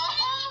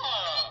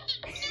 Aha!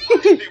 I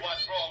see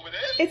what's wrong with it.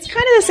 It's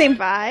kind of the same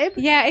vibe.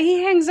 Yeah,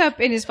 he hangs up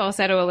in his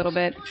falsetto a little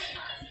bit.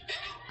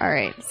 All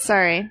right.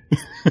 Sorry.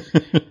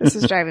 This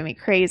is driving me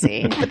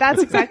crazy. But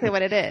that's exactly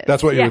what it is.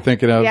 That's what you Yeah. were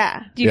thinking of?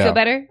 Yeah. Do you feel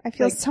better? I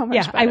feel so much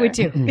Yeah, better. I would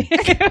too.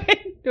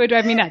 It would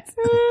drive me nuts.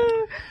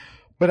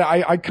 But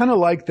I kind of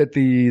like that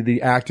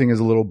the acting is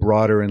a little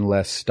broader and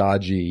less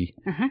stodgy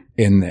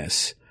in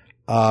this.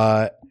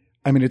 I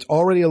mean, it's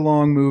already a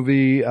long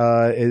movie.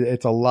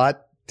 It's a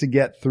lot to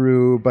get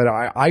through, but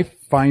I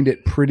find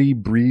it pretty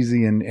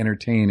breezy and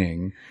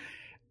entertaining.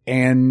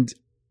 And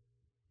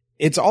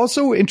it's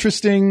also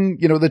interesting,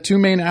 you know, the two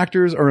main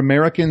actors are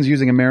Americans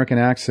using American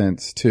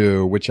accents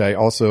too, which I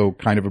also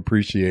kind of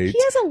appreciate. He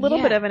has a little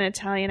Yeah. bit of an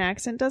Italian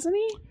accent, doesn't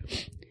he?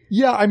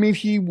 Yeah, I mean,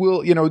 he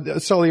will, you know,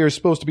 Salier is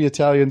supposed to be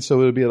Italian, so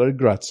it'll be like,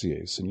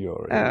 grazie,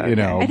 signore, Oh, you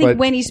know. I think but,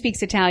 when he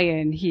speaks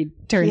Italian, he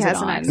turns He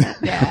has it an on. accent.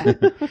 Yeah.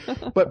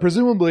 but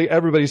presumably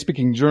everybody's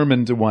speaking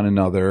German to one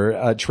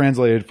another,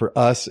 translated for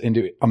us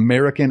into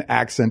American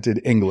accented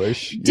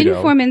English. you Didn't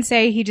know. Foreman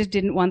say he just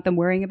didn't want them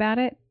worrying about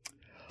it?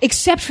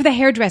 Except for the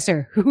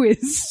hairdresser, who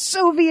is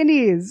so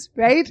Viennese,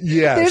 right?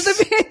 Yes. There's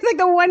like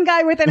the one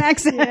guy with an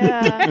accent.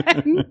 Yeah.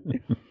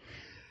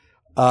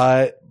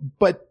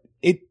 But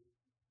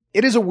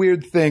it is a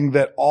weird thing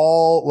that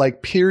all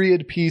like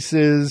period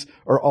pieces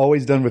are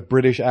always done with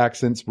British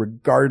accents,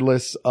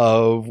 regardless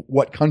of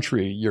what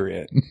country you're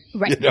in.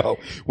 Right. You know,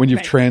 when you've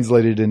Right.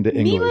 translated into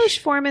Milos English.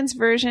 Forman's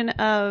version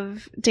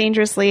of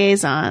Dangerous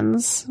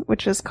Liaisons,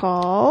 which was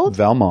called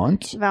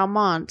Valmont.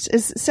 Valmont,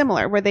 is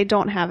similar, where they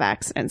don't have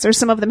accents, or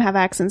some of them have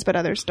accents, but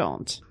others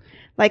don't.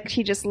 Like,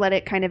 he just let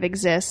it kind of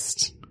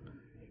exist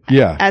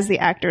Yeah. as the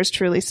actors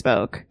truly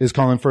spoke. Is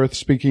Colin Firth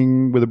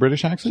speaking with a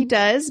British accent? He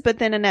does, but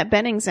then Annette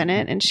Bening's in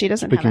it, and she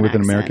doesn't Speaking have with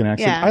an American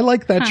accent. Yeah. I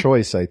like that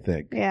choice, I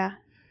think. Yeah.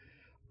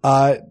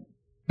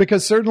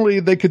 Because certainly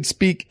they could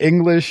speak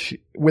English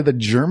with a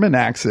German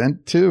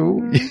accent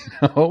too. You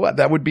know,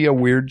 that would be a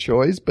weird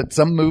choice, but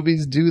some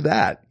movies do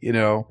that, you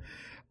know.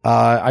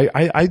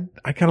 I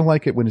kind of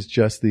like it when it's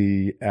just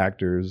the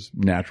actors'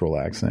 natural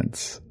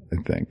accents, I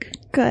think.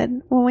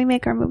 Good. When we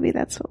make our movie,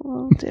 that's what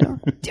we'll do.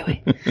 Do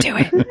it.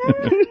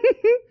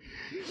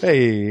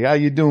 Hey, how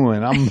you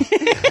doing?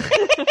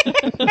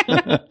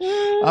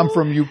 I'm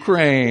from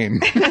Ukraine.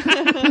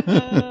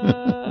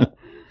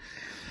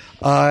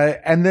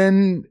 And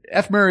then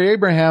F. Murray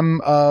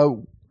Abraham,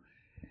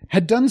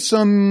 had done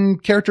some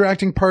character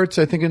acting parts,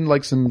 I think in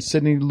like some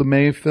Sidney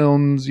Lumet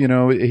films, you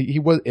know,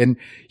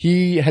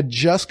 he had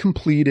just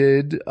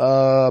completed,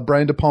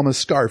 Brian De Palma's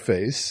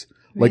Scarface.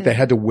 Like they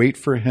had to wait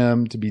for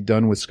him to be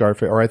done with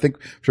Scarface, or I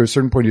think for a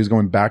certain point he was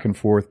going back and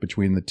forth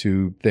between the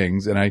two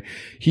things. And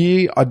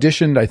he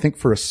auditioned, I think,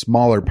 for a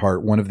smaller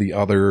part, one of the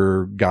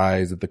other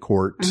guys at the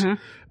court,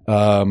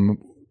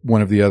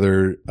 one of the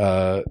other,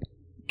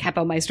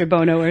 Kapellmeister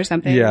Bono or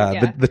something.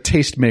 the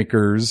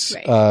tastemakers,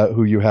 Right.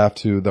 who you have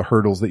to, the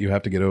hurdles that you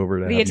have to get over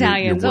to The have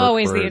Italians, your work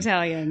always the heard.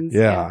 Italians.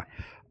 Yeah.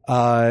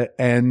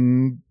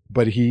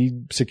 But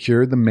he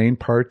secured the main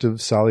part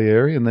of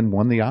Salieri and then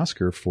won the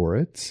Oscar for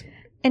it.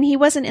 And he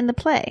wasn't in the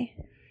play.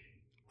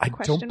 I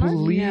Question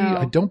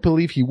mark? don't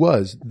believe he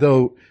was,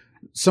 though.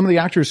 Some of the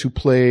actors who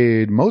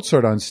played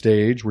Mozart on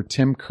stage were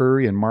Tim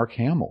Curry and Mark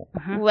Hamill.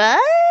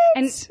 What?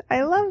 And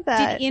I love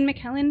that. Did Ian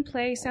McKellen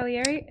play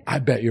Salieri? I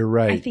bet you're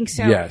right. I think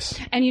so. Yes.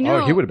 And you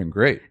know, he would have been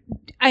great.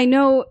 I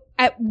know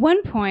at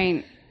one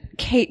point,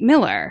 Kate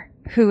Miller,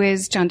 who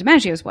is John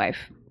DiMaggio's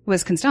wife,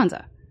 was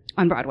Constanza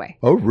on Broadway.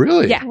 Oh,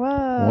 really? Yeah. Whoa.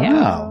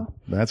 Wow.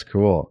 That's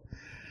cool.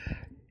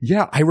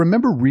 Yeah, I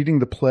remember reading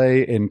the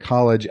play in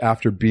college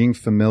after being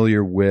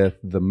familiar with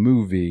the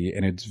movie,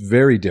 and it's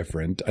very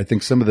different. I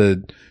think some of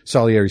the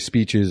Salieri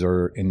speeches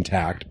are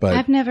intact, but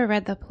I've never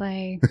read the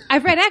play.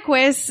 I've read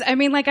Equus. I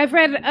mean, like, I've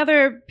read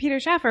other Peter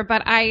Schaffer,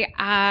 but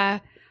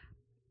I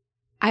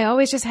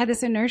always just had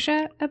this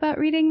inertia about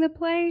reading the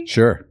play.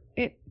 sure.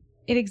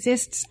 It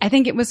exists. I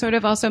think it was sort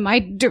of also my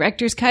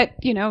director's cut,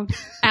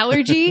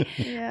 allergy.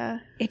 Yeah.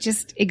 It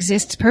just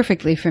exists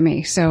perfectly for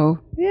me. So,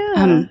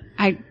 Yeah.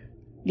 I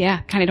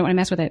kind of don't want to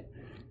mess with it.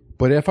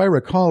 But if I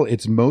recall,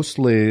 it's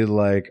mostly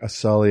like a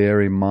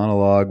Salieri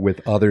monologue with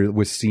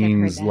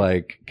scenes that.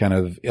 like kind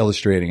of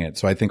illustrating it.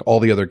 So I think all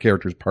the other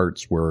characters'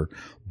 parts were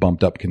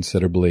bumped up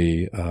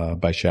considerably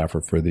by Schaffer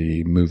for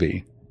the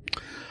movie.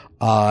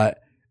 And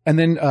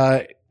then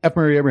F.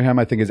 Murray Abraham,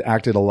 I think, has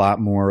acted a lot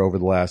more over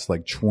the last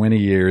 20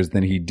 years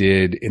than he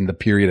did in the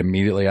period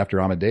immediately after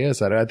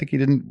Amadeus. I think he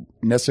didn't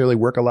necessarily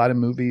work a lot in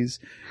movies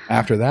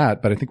after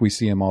that, but I think we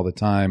see him all the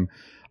time.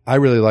 I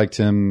really liked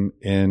him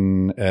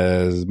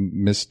as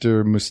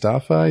Mr.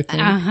 Mustafa, I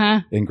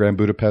think, in Grand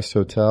Budapest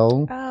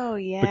Hotel. Oh,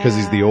 yeah. Because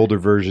he's the older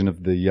version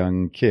of the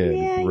young kid,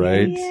 Yeah,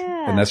 right?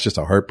 yeah. And that's just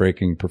a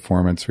heartbreaking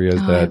performance where he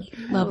has I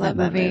love that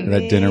movie.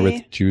 that dinner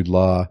with Jude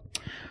Law.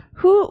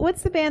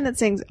 What's the band that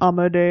sings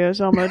Amadeus,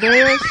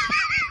 Amadeus?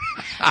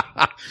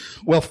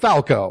 Well,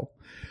 Falco.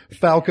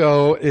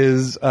 Falco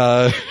is,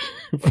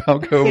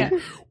 Falco, Yeah.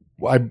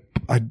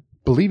 I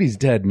believe he's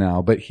dead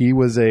now, but he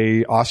was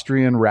a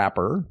Austrian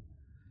rapper.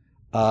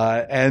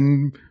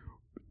 And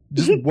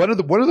just one of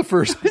the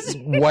first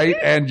white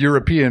and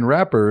European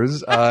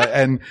rappers.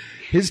 And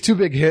his two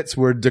big hits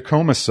were De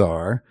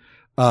Commissar,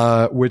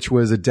 which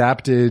was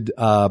adapted,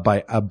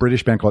 by a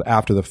British band called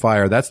After the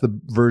Fire. That's the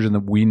version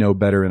that we know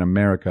better in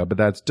America, but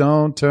that's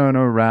Don't Turn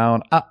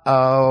Around.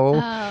 Oh. De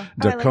I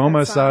like that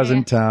Commissar's song,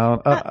 in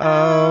town.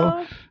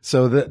 Uh-oh.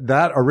 So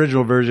that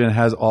original version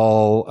has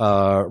all,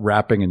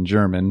 rapping in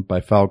German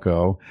by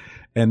Falco.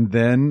 And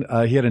then,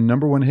 he had a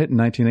number one hit in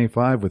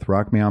 1985 with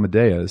Rock Me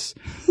Amadeus.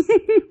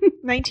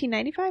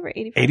 1995 or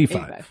 85?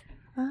 85.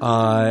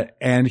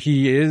 And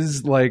he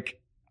is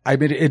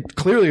it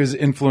clearly is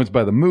influenced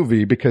by the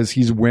movie because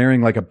he's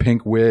wearing a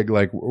pink wig,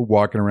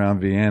 walking around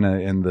Vienna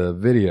in the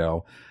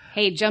video.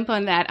 Hey, jump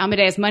on that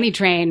Amadeus money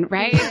train,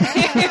 right?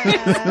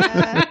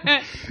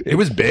 It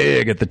was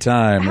big at the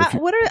time.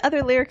 What are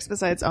other lyrics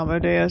besides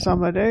Amadeus,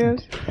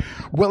 Amadeus?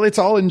 Well, it's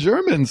all in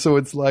German, so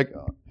it's like,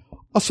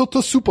 a sort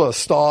of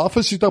superstar,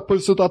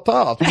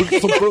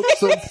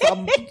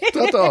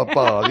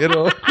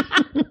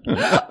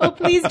 Oh,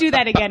 please do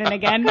that again and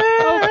again.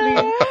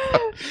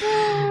 Oh,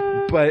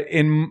 please. But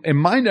in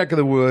my neck of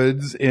the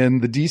woods, in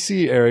the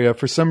DC area,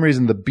 for some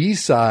reason, the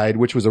B-side,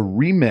 which was a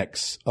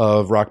remix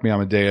of Rock Me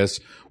Amadeus,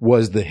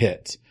 was the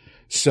hit.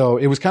 So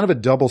it was kind of a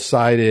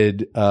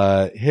double-sided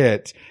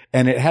hit,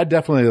 and it had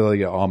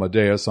definitely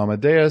Amadeus,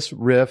 Amadeus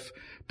riff,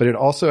 but it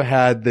also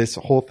had this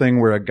whole thing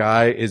where a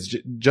guy is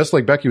just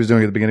like Becky was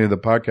doing at the beginning of the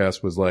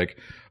podcast, was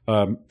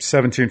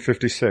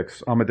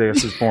 1756.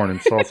 Amadeus is born in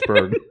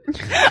Salzburg,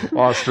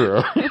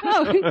 Austria.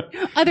 Oh,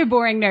 other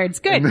boring nerds.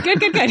 Good.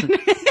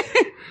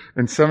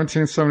 In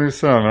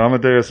 1777,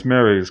 Amadeus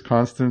marries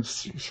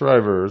Constance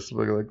Shriver, or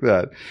something like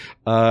that.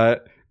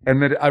 And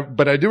then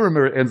but I do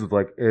remember it ends with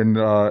in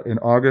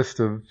August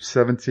of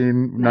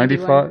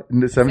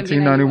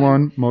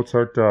 1791,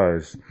 Mozart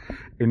dies.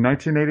 In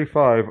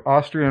 1985,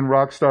 Austrian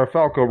rock star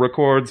Falco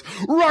records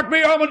Rock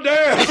Me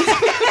Amadeus!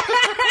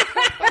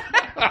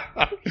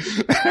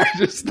 I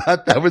just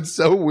thought that was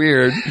so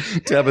weird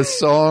to have a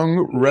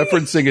song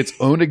referencing its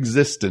own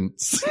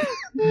existence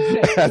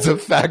as a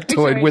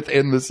factoid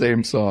within the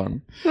same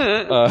song.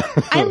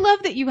 I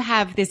love that you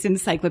have this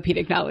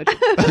encyclopedic knowledge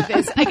of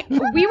this.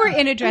 We were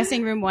in a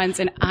dressing room once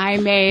and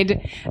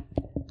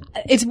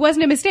it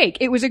wasn't a mistake.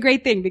 It was a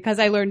great thing because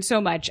I learned so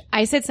much.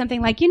 I said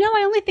something like,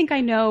 I only think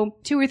I know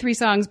 2 or 3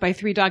 songs by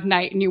Three Dog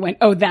Night. And you went,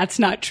 oh, that's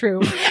not true.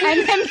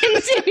 And then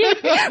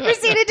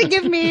proceeded to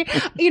give me,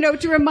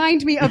 to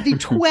remind me of the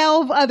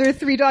 12 other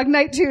Three Dog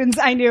Night tunes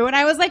I knew. And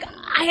I was like,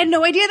 I had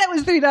no idea that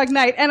was Three Dog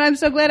Night. And I'm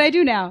so glad I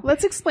do now.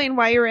 Let's explain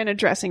why you were in a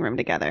dressing room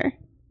together.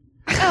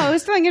 Oh, it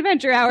was Thrilling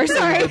Adventure Hour.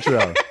 Sorry. Adventure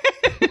Hour.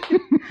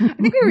 I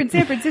think we were in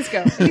San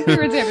Francisco.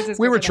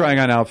 We were trying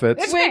on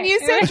outfits. When you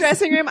said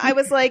dressing room, I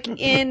was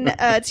in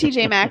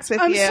TJ Maxx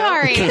with I'm you.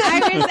 sorry.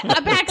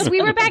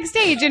 We were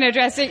backstage in a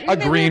dressing A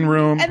green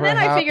room, And then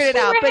I perhaps. figured it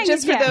out. But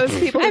just for those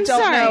people who I'm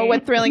don't sorry. know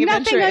what Thrilling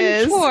Adventure Nothing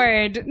is.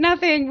 untoward.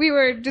 Nothing. We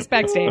were just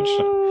backstage.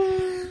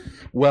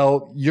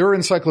 Well, your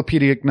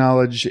encyclopedic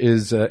knowledge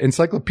is about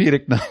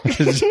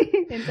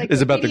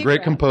the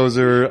great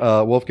composer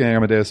Wolfgang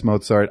Amadeus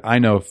Mozart. I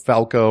know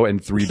Falco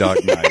and Three Dog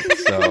Night,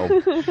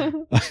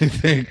 so I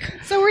think.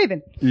 So we're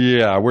even.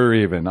 Yeah, we're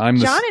even.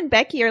 John and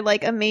Becky are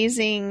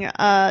amazing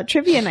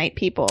trivia night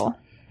people.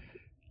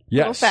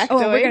 Yes. Little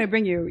factoid. Oh, we're going to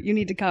bring you. You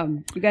need to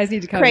come. You guys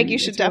need to come. Craig, you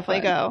It's should real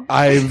definitely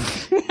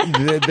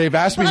fun. go. They've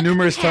asked me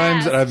numerous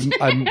times, and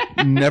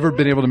I've never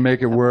been able to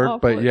make it work. Awful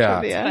But yeah,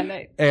 trivia. Fun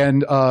night.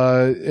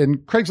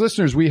 and Craig's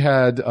listeners, we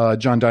had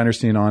John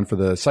Dinerstein on for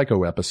the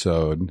Psycho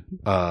episode,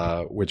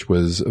 which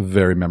was a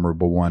very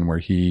memorable one where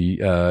he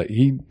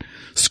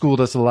schooled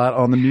us a lot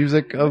on the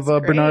music of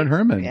Bernard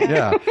Herrmann.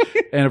 Yeah.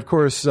 And of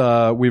course,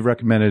 we've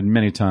recommended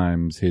many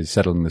times his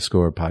Settling the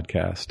Score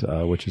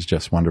podcast, which is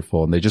just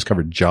wonderful. And they just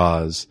covered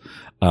Jaws,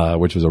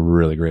 which was a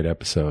really great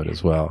episode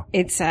as well.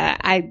 It's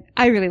I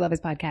really love his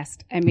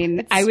podcast. I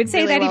mean, I would say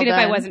really that well even if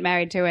I done. wasn't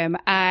married to him,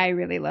 I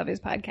really love his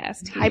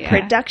podcast. High He,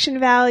 production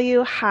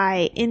value,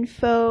 high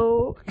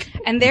info.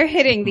 and they're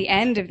hitting the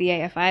end of the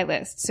AFI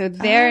list. So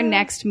their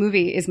next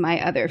movie is my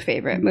other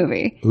favorite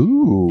movie.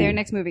 Ooh. Their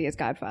next movie is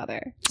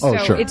Godfather. Oh,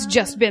 so sure. it's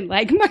just been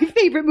like my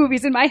favorite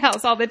movies in my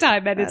house all the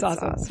time, and it's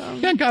That's awesome. awesome.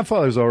 Yeah,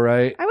 Godfather's all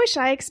right. I wish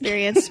I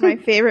experienced my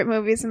favorite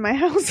movies in my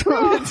house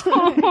all the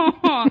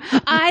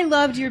time. I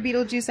loved your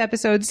Beetlejuice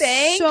episode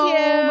Thank so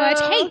you. much.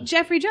 Hey,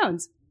 Jeffrey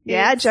Jones.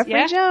 Yeah, Jeffrey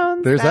Yeah.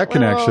 Jones. There's that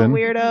little connection.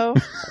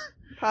 Weirdo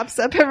pops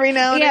up every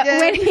now and Yeah, again.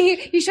 when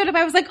he showed up,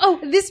 I was like, oh,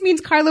 this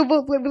means Carla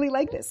will really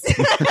like this.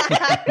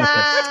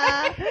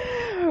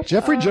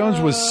 Jeffrey Jones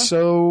was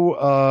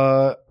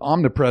so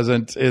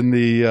omnipresent in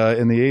the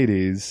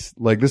 80s.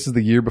 Like, this is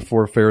the year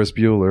before Ferris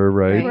Bueller,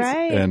 right?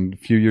 Right. And a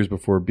few years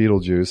before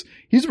Beetlejuice.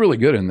 He's really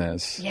good in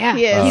this. Yeah,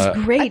 He is.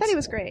 he's great. I thought he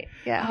was great.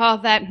 Yeah.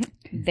 Oh,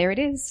 there it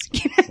is.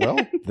 Well,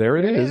 there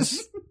it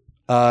is.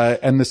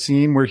 And the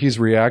scene where he's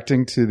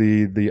reacting to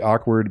the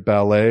awkward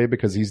ballet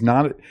because he's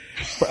not,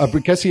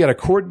 because he had a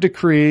court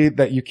decree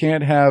that you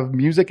can't have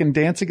music and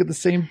dancing at the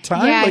same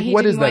time. Yeah, like, he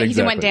what didn't is that want, exactly? He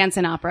didn't want dance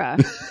and opera.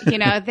 You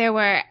know, there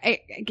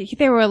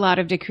were a lot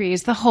of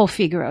decrees. The whole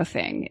Figaro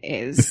thing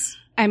is,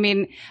 I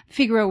mean,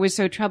 Figaro was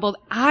so troubled.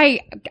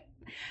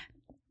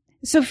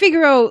 So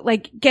Figaro,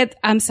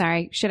 I'm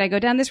sorry, should I go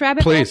down this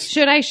rabbit hole? Please.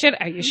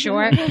 Are you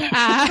sure?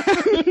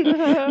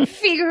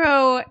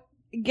 Figaro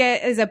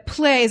is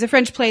a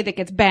French play that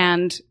gets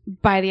banned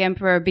by the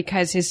emperor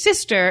because his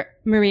sister,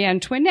 Marie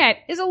Antoinette,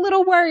 is a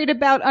little worried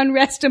about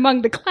unrest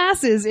among the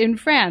classes in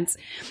France.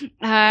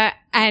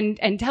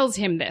 And tells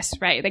him this,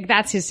 right? Like,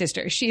 that's his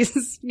sister.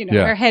 She's,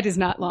 Yeah. her head is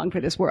not long for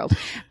this world.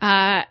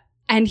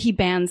 And he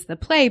bans the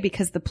play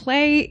because the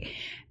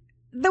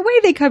way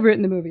they cover it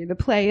in the movie, the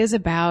play is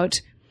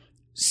about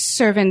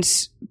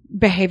servants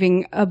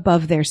behaving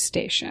above their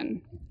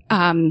station.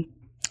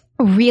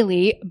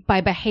 Really,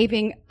 by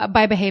behaving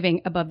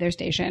above their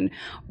station,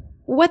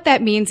 what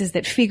that means is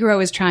that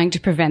Figaro is trying to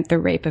prevent the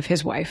rape of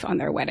his wife on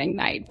their wedding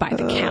night by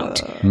the count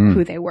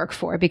who they work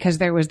for, because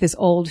there was this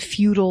old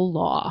feudal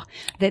law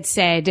that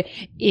said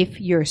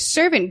if your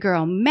servant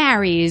girl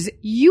marries,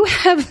 you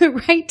have the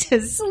right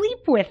to sleep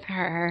with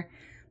her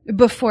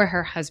before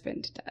her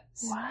husband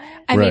does. What?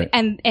 I mean,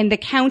 Right. and the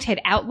count had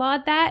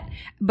outlawed that,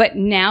 but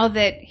now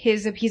that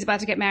he's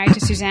about to get married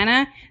to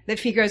Susanna, that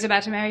Figaro's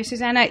about to marry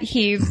Susanna,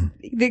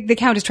 the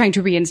count is trying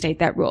to reinstate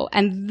that rule.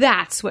 And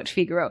that's what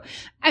Figaro,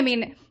 I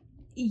mean,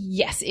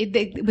 yes,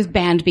 it was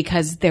banned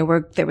because there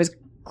was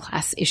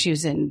class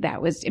issues, and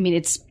that was, I mean,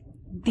 it's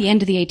the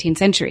end of the 18th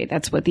century.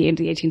 That's what the end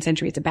of the 18th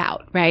century is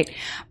about, right?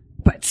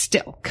 But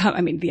still,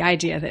 I mean, the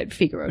idea that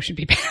Figaro should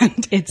be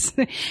banned, it's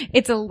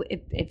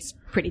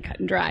pretty cut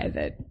and dry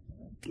that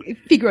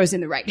Figaro's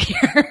in the right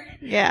here.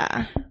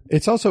 Yeah.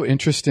 It's also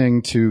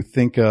interesting to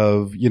think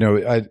of,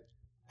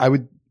 I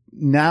would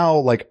now,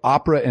 like,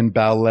 opera and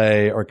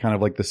ballet are kind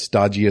of like the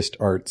stodgiest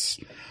arts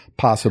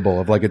possible,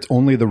 of like, it's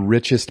only the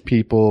richest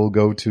people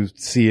go to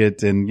see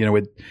it. And,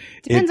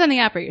 Depends on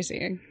the opera you're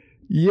seeing,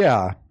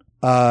 yeah.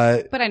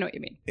 but I know what you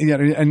mean. Yeah,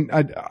 and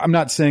I'm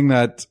not saying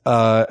that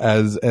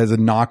as a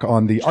knock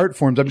on the art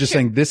forms. I'm just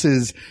saying this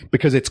is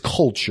because it's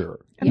culture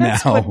And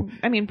that's now. what,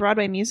 I mean,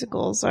 Broadway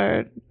musicals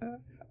are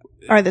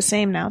the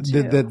same now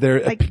too. That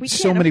there, Like, we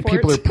so can't many afford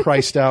people are to-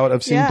 priced out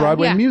of seeing Yeah.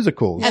 Broadway Yeah.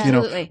 musicals,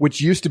 Absolutely.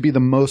 which used to be the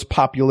most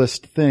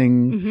populist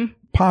thing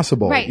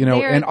possible, Right,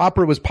 and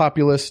opera was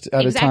populist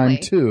at a time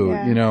Exactly. too,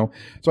 Yeah.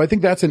 So I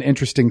think that's an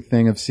interesting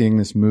thing of seeing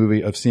this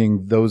movie, of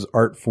seeing those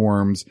art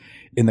forms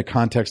in the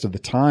context of the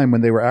time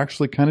when they were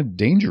actually kind of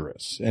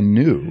dangerous and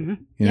new,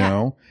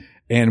 and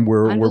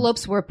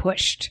Envelopes were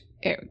pushed.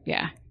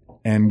 Yeah.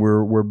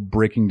 we're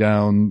breaking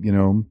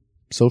down,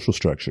 social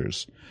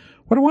structures.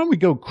 Why don't we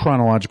go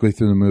chronologically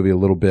through the movie a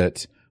little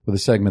bit with a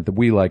segment that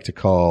we like to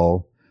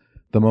call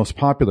the most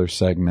popular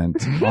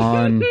segment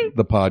on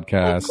the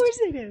podcast. Of course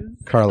it is.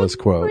 Carla's Of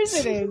quotes.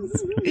 course it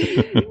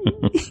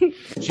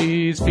is.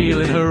 She's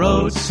feeling her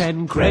oats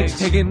and Craig's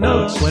taking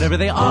notes. Whatever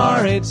they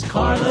are, it's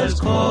Carla's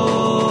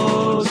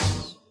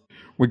quotes.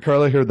 When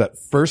Carla heard that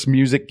first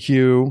music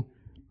cue,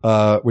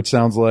 which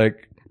sounds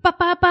like, Ba,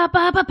 ba, ba,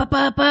 ba, ba, ba,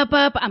 ba, ba,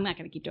 ba. I'm not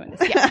going to keep doing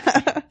this.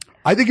 Yeah.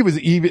 I think it was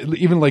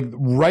even like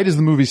right as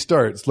the movie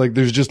starts, like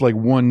there's just like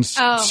one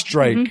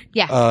strike.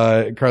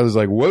 Yeah. Carla's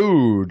like,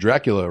 whoa,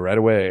 Dracula right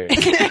away.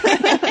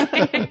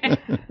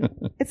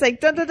 It's like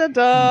dun dun dun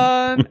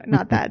dun.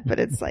 Not that, but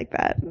it's like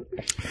that.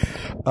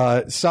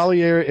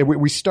 Salieri,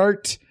 we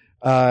start,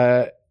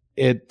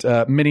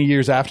 many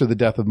years after the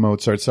death of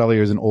Mozart,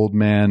 Salieri is an old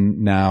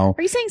man now.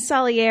 Are you saying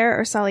Salieri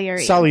or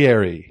Salieri?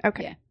 Salieri.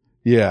 Okay.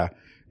 Yeah.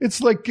 It's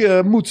like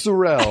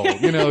mozzarella,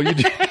 you know, you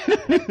do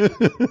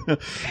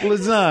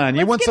lasagna.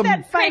 You want Get some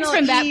that Frank's final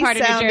from that E part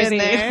of New sound in Jersey.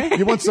 there.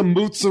 you want some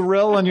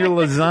mozzarella on your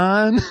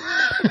lasagna?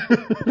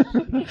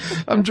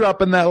 I'm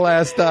dropping that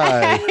last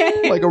I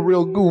like a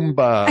real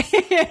Goomba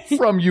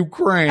from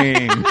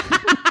Ukraine.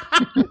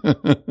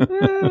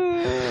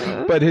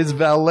 But his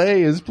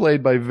valet is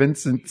played by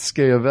Vincent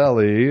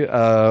Schiavelli,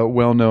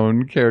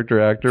 well-known character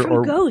actor.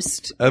 From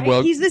Ghost. well-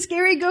 right? He's the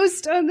scary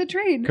ghost on the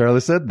train.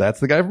 Carla said, that's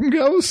the guy from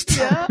Ghost.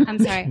 Yeah. I'm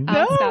sorry.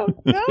 No, Stop.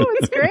 no,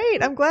 it's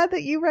great. I'm glad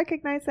that you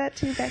recognize that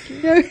too,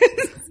 Becky.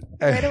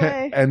 Right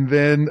away. And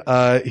then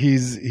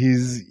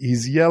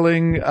he's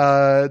yelling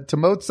to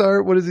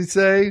Mozart. What does he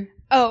say?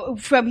 Oh,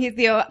 from his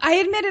I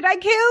admit it, I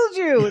killed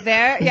you.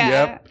 There, yeah,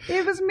 Yep.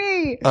 it was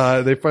me.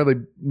 They finally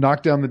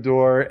knock down the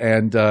door,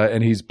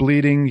 and he's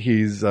bleeding.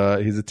 He's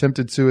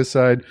attempted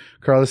suicide.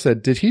 Carla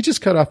said, "Did he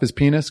just cut off his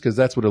penis? Because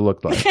that's what it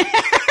looked like."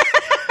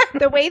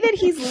 The way that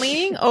he's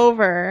leaning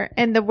over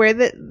and where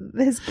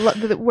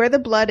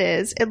the blood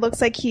is, it looks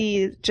like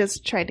he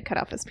just tried to cut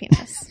off his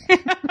penis.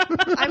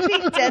 I'm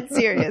being dead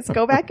serious.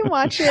 Go back and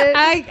watch it.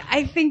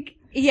 I think,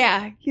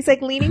 yeah, He's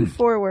like leaning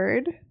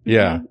forward.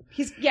 Yeah.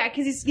 because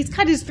he's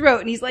cut his throat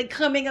and he's like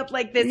coming up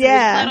like this. Yeah.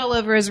 And there's blood all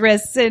over his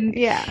wrists, and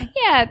Yeah.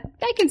 yeah,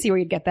 I can see where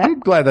you'd get that. I'm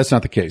glad that's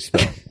not the case, though.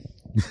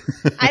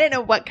 I didn't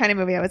know what kind of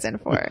movie I was in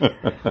for.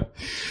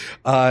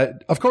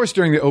 Of course,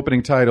 during the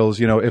opening titles,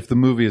 you know, if the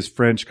movie is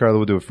French, Carla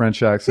will do a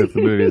French accent. If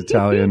the movie is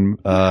Italian,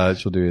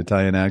 she'll do an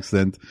Italian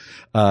accent.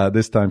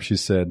 This time she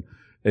said,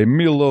 a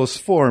Milos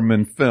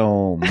Forman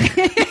film.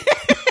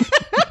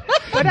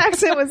 What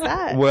accent was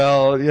that?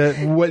 Well,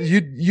 yeah, what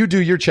you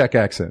do your Czech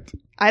accent.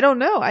 I don't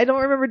know. I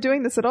don't remember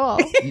doing this at all.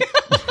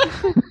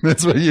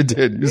 That's what you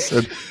did. You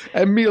said,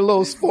 a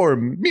Milos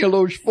Forman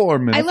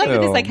I love that this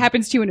film. like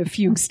happens to you in a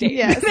fugue state.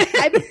 Yes.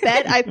 I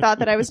bet I thought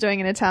that I was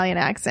doing an Italian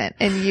accent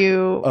and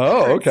you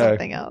Oh, heard okay.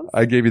 something else.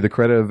 I gave you the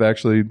credit of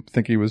actually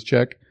thinking he was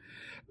Czech.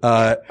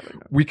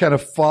 We kind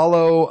of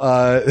follow,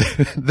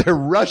 they're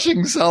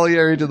rushing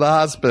Salieri to the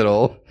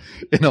hospital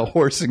in a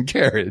horse and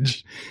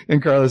carriage.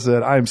 And Carla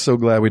said, I'm so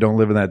glad we don't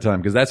live in that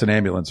time because that's an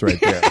ambulance right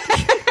there.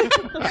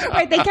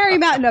 Right, they carry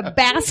him out in a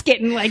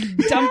basket and like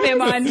dump him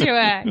onto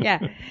yeah.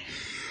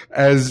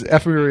 As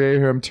Efemiri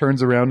Ahern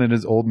turns around in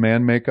his old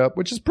man makeup,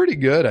 which is pretty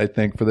good, I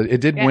think, it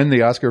did win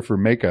the Oscar for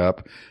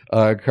makeup.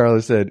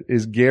 Carla said,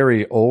 is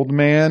Gary old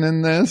man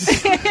in this?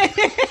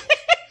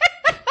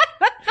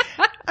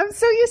 I'm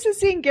so used to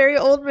seeing Gary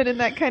Oldman in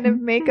that kind of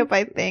makeup,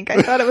 I think.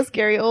 I thought it was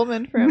Gary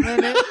Oldman for a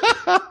minute.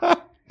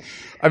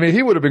 I mean,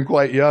 he would have been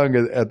quite young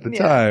at the Yeah.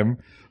 time.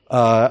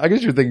 I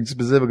guess you're thinking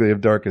specifically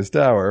of Darkest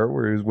Hour,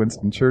 where he was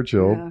Winston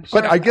Churchill. Yeah,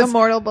 But I guess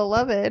Immortal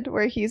Beloved,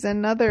 where he's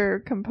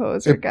another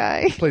composer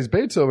guy. plays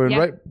Beethoven, Yeah.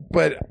 right?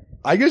 But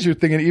I guess you're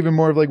thinking even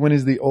more of like when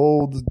he's the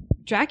old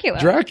Dracula.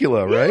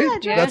 Dracula, right?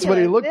 Dracula. That's what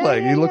he looked Yeah,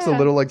 like. yeah, He looks a yeah.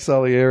 little like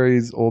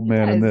Salieri's old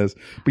man in does.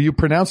 this. But you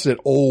pronounced it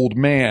old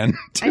man.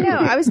 I know.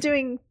 I was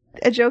doing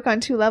a joke on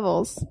 2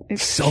 levels.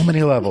 So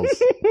many levels.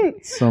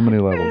 So many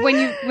levels.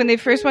 When they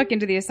first walk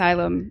into the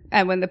asylum,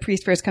 and when the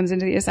priest first comes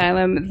into the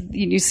asylum,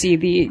 you see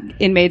the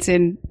inmates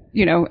in,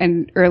 you know,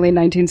 an early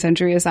 19th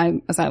century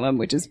asylum,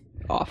 which is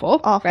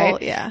awful. Awful,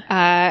 right?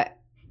 yeah.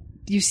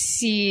 You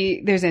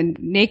see there's a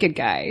naked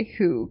guy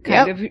who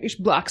kind of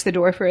blocks the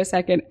door for a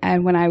second.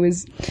 And when I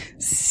was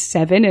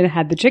 7 and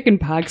had the chicken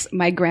pox,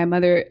 my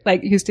grandmother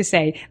like used to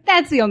say,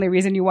 that's the only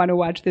reason you want to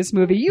watch this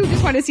movie. You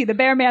just want to see the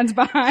bare man's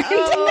behind.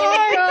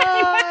 Oh,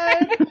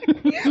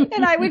 God.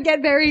 And I would get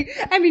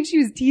she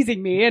was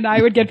teasing me and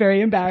I would get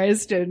very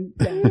embarrassed and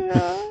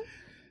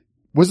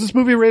Was this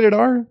movie rated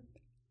R?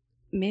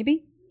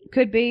 maybe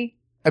could be.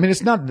 I mean,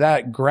 it's not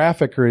that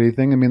graphic or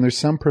anything. I mean, there's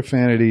some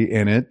profanity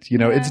in it. You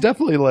know, Yeah. it's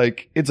definitely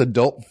like, it's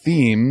adult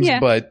themes, Yeah.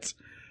 but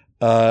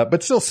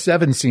still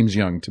 7 seems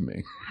young to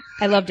me.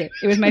 I loved it.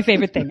 It was my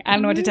favorite thing. I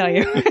don't know what to tell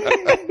you.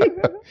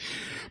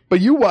 But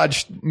you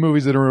watched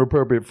movies that are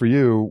appropriate for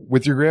you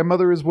with your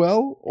grandmother as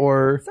well,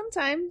 or?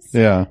 Sometimes.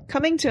 Yeah.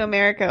 Coming to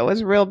America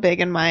was real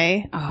big in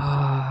my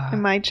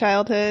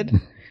childhood,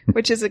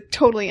 which is a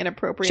totally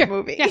inappropriate Sure.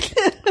 movie.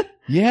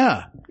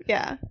 Yeah.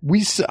 Yeah.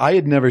 I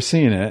had never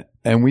seen it,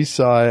 and we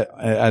saw it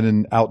at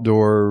an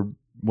outdoor,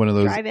 one of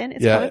those. Drive-in.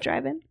 It's yeah, called a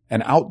drive-in.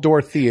 an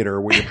outdoor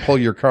theater where you pull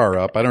your car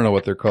up. I don't know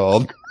what they're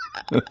called.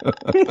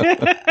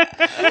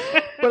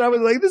 But I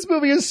was like, this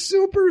movie is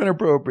super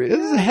inappropriate.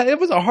 It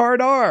was a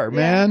hard R,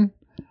 man.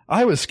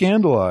 I was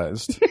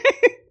scandalized.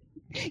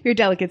 Your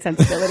delicate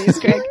sensibilities,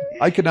 Greg.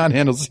 I could not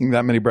handle seeing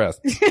that many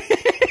breasts.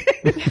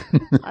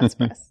 Lots of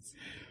breasts.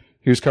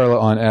 Here's Carla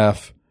on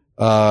F.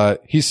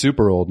 He's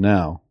super old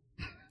now.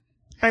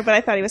 Right, but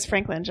I thought he was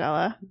Frank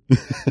Langella.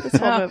 This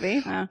whole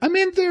movie. I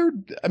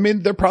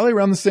mean, they're probably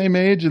around the same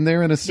age, and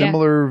they're in a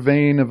similar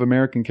vein of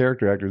American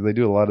character actors. They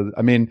do a lot of,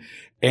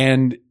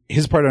 and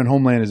his part on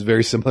Homeland is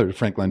very similar to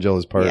Frank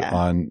Langella's part Yeah.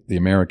 on The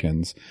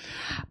Americans.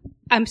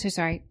 I'm so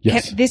sorry.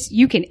 Yes.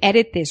 You can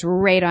edit this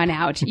right on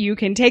out. You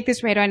can take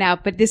this right on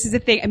out. But this is the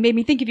thing. It made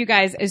me think of you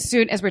guys as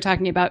soon as we're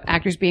talking about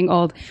actors being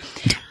old.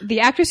 The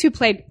actress who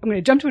played, I'm going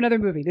to jump to another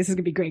movie. This is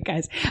going to be great,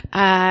 guys.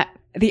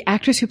 The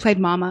actress who played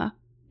Mama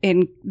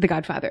in The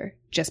Godfather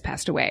just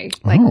passed away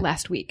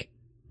last week.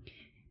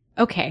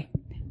 Okay.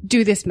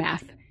 Do this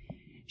math.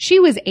 She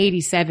was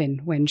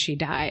 87 when she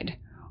died,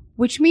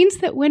 which means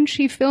that when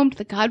she filmed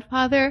The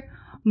Godfather,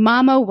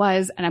 Mama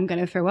was, and I'm going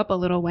to throw up a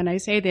little when I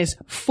say this,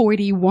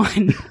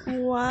 41.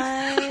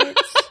 What?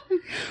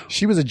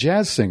 She was a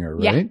jazz singer,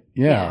 right?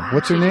 Yeah.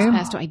 What's her name?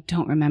 Passed away. I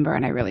don't remember,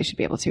 and I really should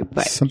be able to,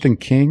 but Something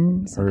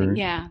King? Or,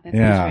 yeah, that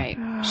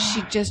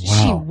sounds right.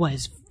 She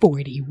was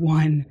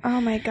 41.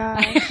 Oh my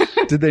gosh.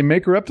 Did they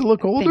make her up to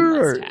look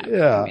older? must have.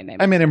 Yeah.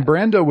 I mean, and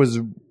Brando was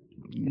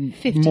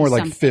 50 more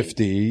like something.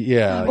 50.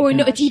 Yeah. Or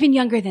no, it's even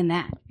younger than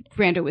that.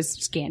 Brando was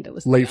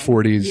scandalous. Late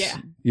 40s. Yeah.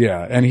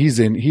 Yeah. And he's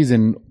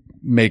in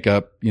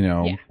makeup,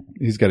 Yeah.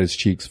 He's got his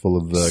cheeks full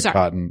of the Sorry.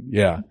 cotton.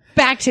 Yeah.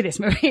 Back to this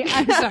movie.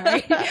 I'm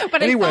sorry.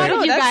 But Anyway. I thought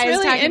of you that's guys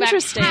really talking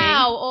interesting. about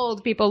how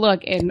old people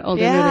look in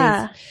older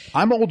Yeah. movies.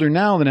 I'm older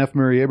now than F.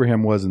 Murray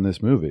Abraham was in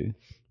this movie.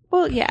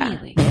 Well, yeah.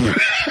 Really?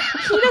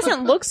 He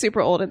doesn't look super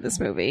old in this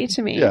movie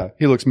to me. Yeah.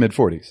 He looks mid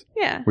 40s,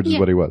 Yeah. which is Yeah.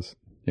 what he was.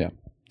 Yeah.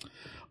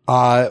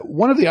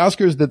 One of the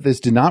Oscars that this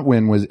did not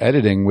win was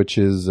editing, which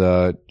is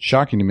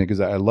shocking to me because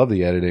I love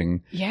the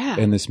editing Yeah.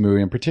 in this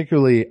movie, and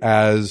particularly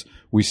as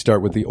we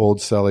start with the old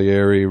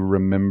Salieri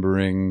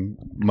remembering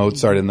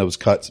Mozart and those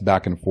cuts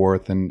back and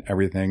forth and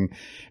everything.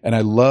 And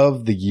I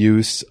love the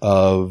use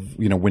of,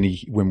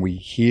 when we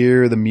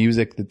hear the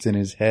music that's in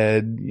his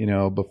head,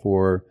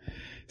 before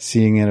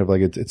seeing it, of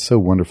like, it's so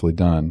wonderfully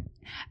done.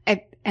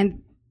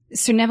 And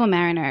Sir Neville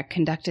Marriner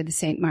conducted the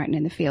St. Martin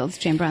in the Fields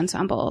Chamber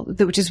Ensemble,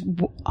 which is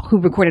who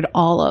recorded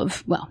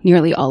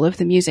nearly all of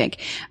the music.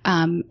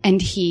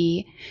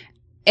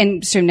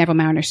 And Sir Neville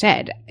Marriner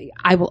said,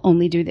 I will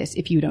only do this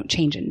if you don't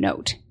change a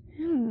note.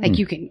 Like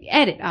you can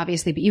edit,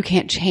 obviously, but you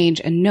can't change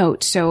a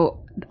note.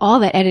 So all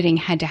that editing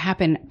had to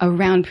happen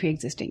around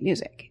pre-existing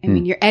music. I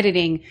mean, you're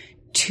editing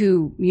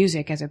to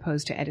music as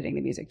opposed to editing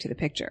the music to the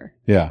picture,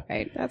 Yeah.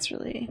 right? That's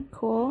really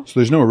cool. So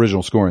there's no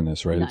original score in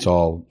this, right? None. It's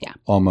all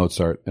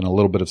Mozart and a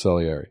little bit of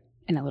Salieri.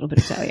 And a little bit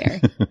of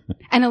Salieri.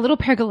 And a little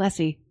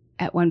Pergolesi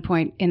at one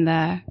point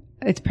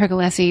it's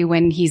Pergolesi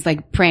when he's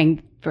like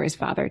praying for his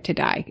father to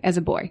die as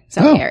a boy.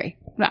 Salieri.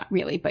 Not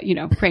really, but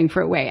praying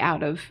for a way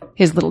out of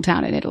his little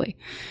town in Italy.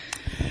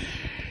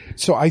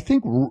 So I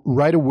think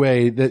right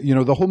away that,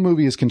 the whole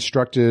movie is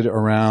constructed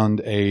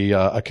around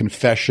a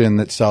confession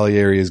that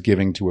Salieri is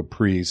giving to a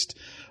priest,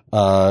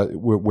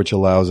 which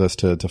allows us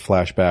to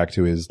flash back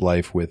to his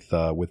life with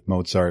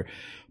Mozart.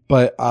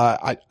 But,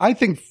 I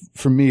think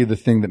for me, the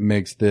thing that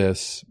makes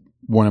this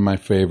one of my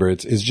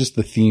favorites is just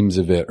the themes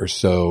of it are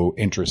so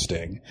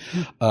interesting.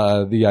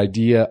 The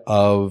idea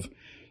of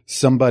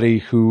somebody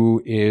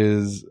who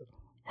is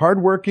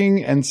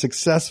hardworking and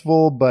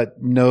successful, but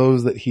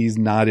knows that he's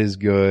not as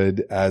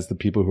good as the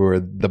people who are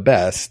the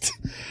best,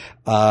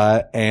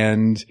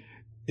 and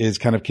is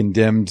kind of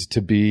condemned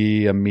to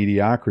be a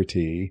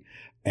mediocrity.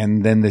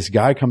 And then this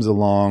guy comes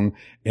along,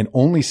 and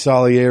only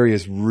Salieri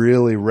is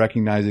really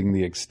recognizing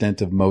the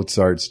extent of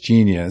Mozart's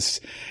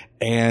genius.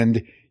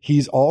 And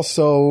he's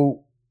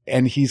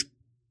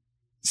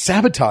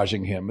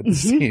sabotaging him at the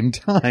same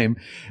time.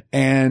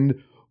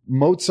 And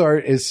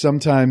Mozart is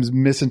sometimes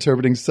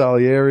misinterpreting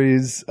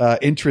Salieri's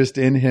interest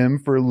in him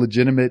for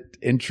legitimate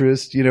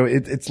interest.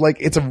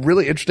 It's a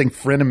really interesting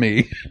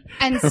frenemy.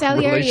 And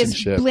Salieri is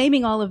relationship.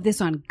 blaming all of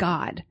this on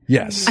God.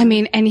 Yes. I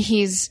mean, and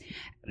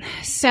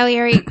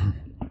Salieri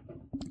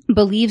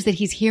believes that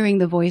he's hearing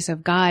the voice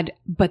of God,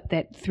 but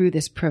that through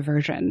this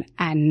perversion,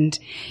 and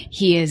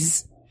he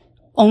has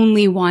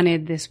only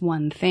wanted this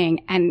one thing.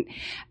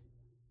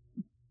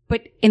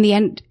 But in the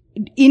end,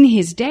 in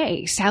his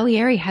day,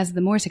 Salieri has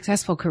the more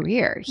successful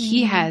career.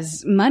 He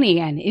has money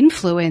and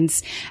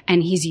influence,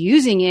 and he's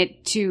using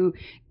it to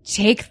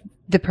take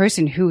the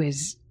person who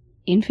is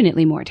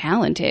infinitely more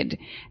talented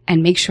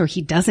and make sure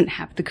he doesn't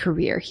have the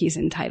career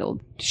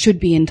should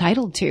be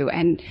entitled to.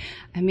 And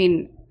I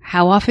mean,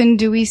 how often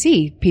do we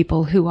see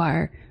people who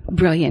are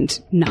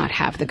brilliant not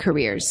have the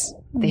careers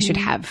they should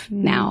have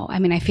now? I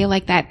mean, I feel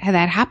like that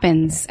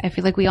happens. I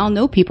feel like we all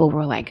know people who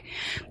are like,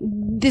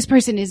 this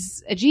person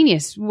is a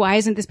genius. Why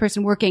isn't this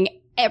person working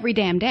every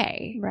damn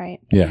day?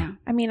 Right. Yeah.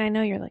 I mean, I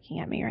know you're looking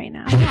at me right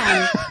now.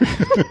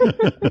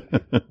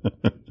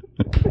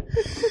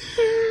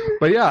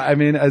 But yeah, I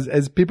mean,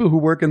 as people who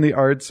work in the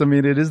arts, I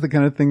mean, it is the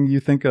kind of thing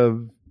you think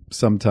of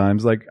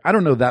sometimes. Like, I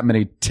don't know that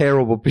many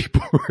terrible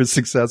people who are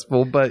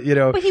successful, but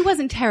But he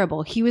wasn't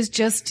terrible. He was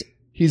just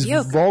he's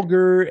mediocre.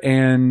 vulgar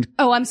and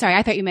Oh, I'm sorry.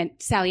 I thought you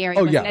meant Salieri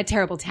wasn't a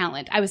terrible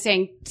talent. I was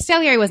saying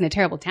Salieri wasn't a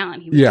terrible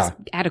talent. He was just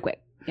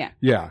adequate. Yeah.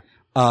 yeah.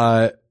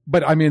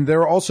 But I mean, there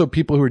are also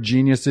people who are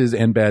geniuses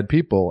and bad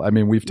people. I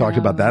mean, we've talked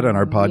about that on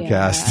our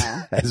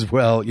podcast as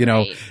well,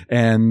 Right.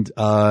 and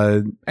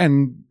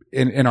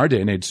in our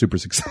day and age, super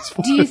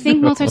successful. Do you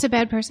think Mozart's a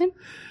bad person?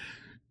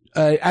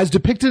 as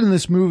depicted in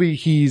this movie,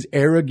 he's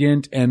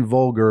arrogant and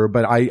vulgar,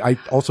 but I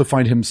also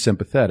find him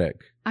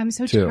sympathetic. I'm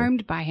so too.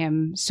 charmed by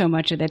him so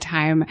much of the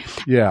time.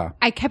 Yeah.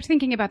 I kept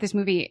thinking about this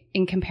movie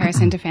in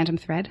comparison to Phantom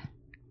Thread.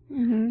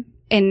 Mm-hmm.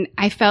 And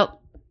I felt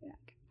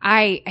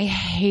I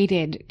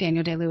hated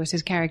Daniel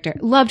Day-Lewis's character.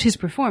 Loved his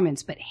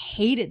performance, but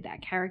hated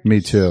that character.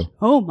 Me too.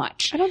 So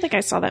much. I don't think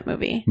I saw that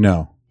movie.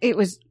 No. It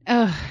was,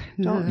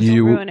 Don't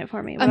You- ruin it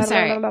for me. I'm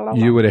sorry.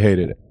 You would have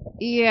hated it.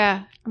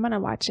 yeah. I'm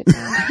gonna watch it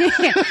now.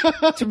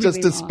 It's really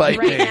Just to long. spite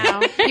right me. now.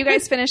 You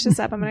guys finish this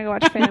up. I'm gonna go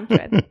watch Phantom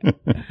Thread.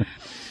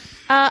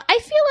 I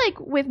feel like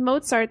with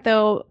Mozart,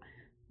 though,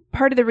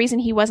 part of the reason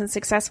he wasn't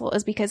successful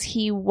is because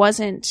he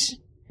wasn't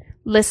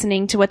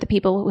listening to what the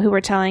people who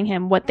were telling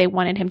him what they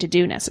wanted him to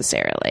do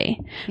necessarily.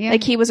 Yeah.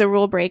 Like, he was a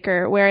rule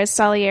breaker, whereas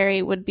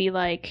Salieri would be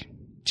like,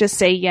 just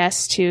say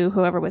yes to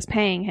whoever was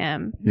paying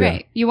him. Yeah.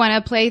 Right. You want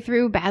to play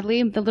through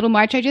badly the little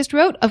march I just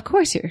wrote? Of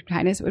course, Your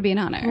Highness. It would be an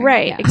honor.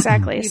 Right, Yeah.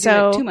 exactly. You do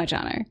So it too much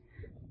honor.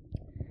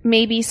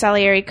 maybe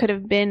Salieri could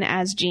have been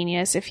as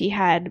genius if he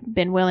had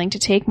been willing to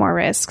take more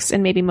risks,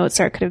 and maybe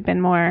Mozart could have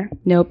been more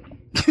Nope.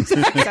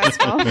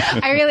 successful.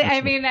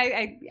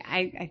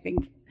 I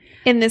think,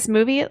 In this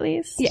movie, at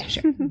least. yeah,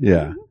 sure.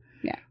 Yeah.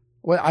 Yeah.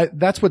 Well,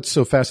 that's what's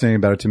so fascinating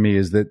about it to me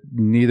is that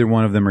neither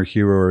one of them are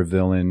hero or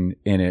villain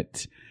in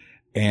it.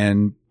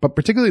 But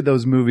particularly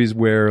those movies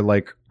where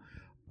like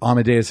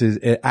Amadeus is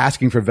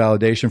asking for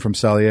validation from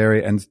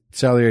Salieri, and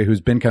Salieri, who's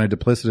been kind of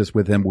duplicitous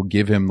with him, will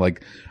give him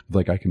like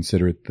I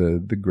consider it the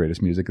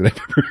greatest music that I've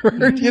ever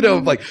heard. You know,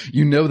 like,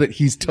 you know that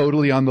he's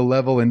totally on the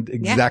level and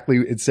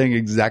it's saying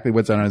exactly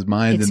what's on his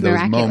mind It's in those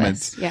miraculous.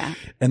 moments. Yeah.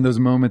 And those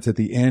moments at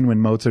the end when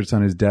Mozart's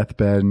on his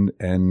deathbed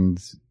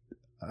and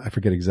I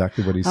forget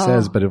exactly what he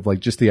says, but of like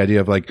just the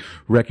idea of like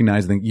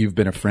recognizing that you've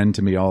been a friend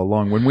to me all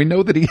along when we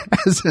know that he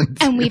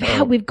hasn't. And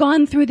we've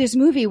gone through this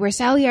movie where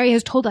Salieri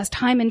has told us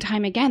time and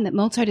time again that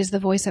Mozart is the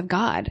voice of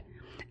God.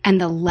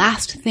 And the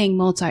last thing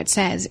Mozart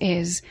says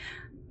is,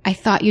 I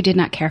thought you did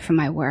not care for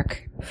my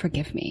work.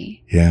 Forgive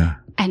me. Yeah.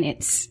 And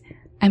it's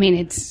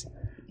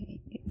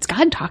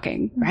God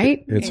talking,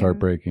 right? It's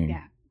heartbreaking.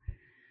 Yeah.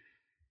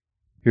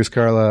 Here's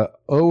Carla.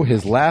 Oh,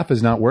 his laugh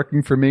is not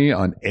working for me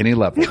on any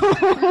level.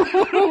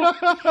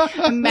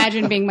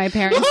 Imagine being my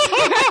parents.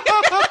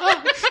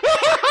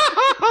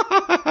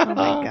 Oh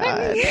my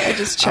god! I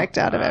just checked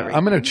out of everything.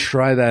 I'm going to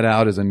try that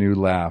out as a new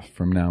laugh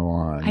from now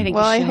on. I think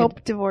Well, you I should.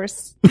 hope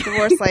divorce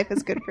life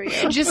is good for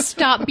you. Just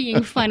stop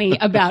being funny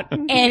about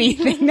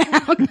anything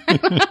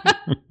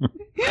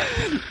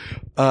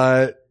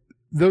now.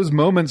 Those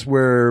moments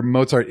where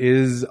Mozart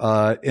is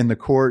in the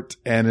court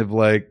and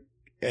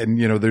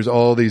you know, there's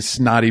all these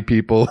snotty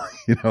people,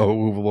 you know,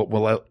 who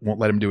won't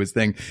let him do his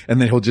thing.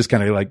 And then he'll just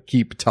kind of like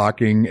keep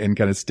talking and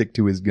kind of stick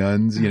to his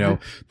guns. You know,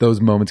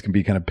 those moments can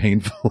be kind of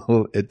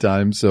painful at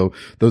times. So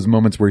those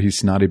moments where he's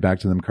snotty back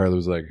to them, Carla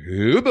was like,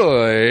 oh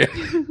boy.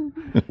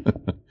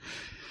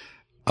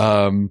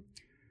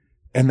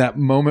 And that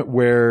moment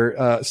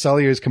where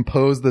Salieri's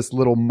composed this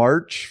little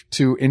march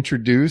to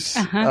introduce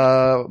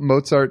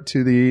Mozart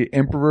to the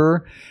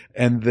emperor,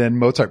 and then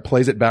Mozart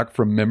plays it back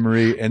from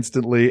memory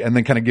instantly and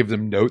then kind of gives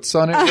him notes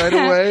on it right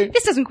away.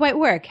 This doesn't quite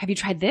work. Have you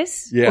tried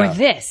this? Yeah. Or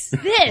this?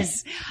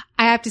 This?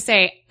 I have to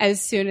say, as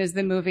soon as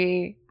the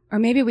movie, or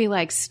maybe we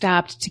like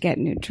stopped to get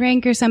a new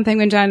drink or something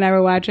when John and I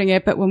were watching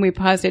it, but when we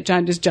paused it,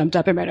 John just jumped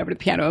up and ran over to the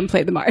piano and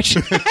played the march.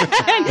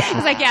 I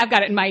was like, yeah, I've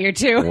got it in my ear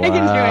too. I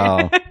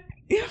Wow. can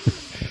do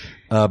it.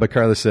 But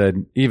Carla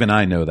said, even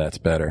I know that's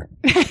better.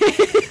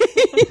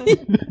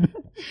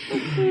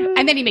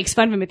 And then he makes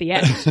fun of him at the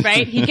end,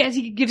 right? He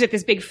gives it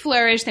this big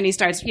flourish, then he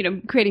starts, you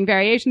know, creating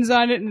variations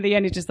on it, and at the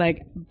end he's just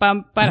like,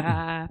 bum,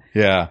 ba-da,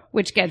 Yeah.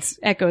 which gets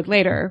echoed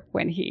later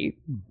when he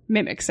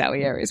mimics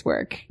Salieri's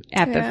work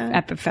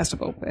at the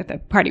festival, at the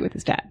party with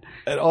his dad.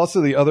 And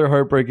also the other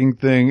heartbreaking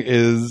thing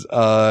is,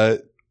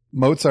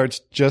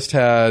 Mozart's just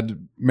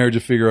had Marriage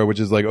of Figaro, which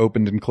is like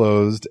opened and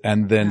closed.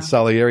 And then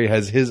Salieri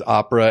has his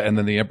opera. And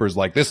then the emperor's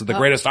like, this is the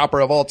greatest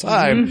opera of all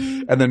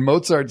time. And then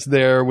Mozart's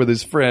there with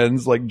his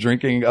friends, like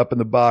drinking up in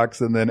the box.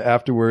 And then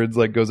afterwards,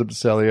 like goes up to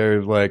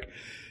Salieri, like,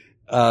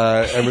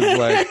 and was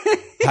like,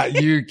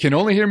 you can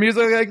only hear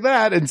music like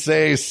that and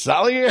say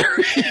Salieri.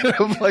 You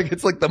know, like,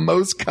 it's like the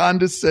most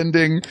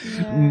condescending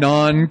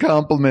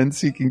non-compliments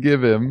he can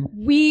give him.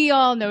 We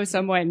all know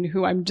someone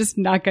who I'm just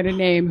not going to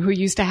name who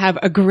used to have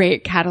a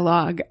great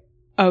catalog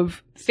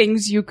of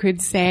things you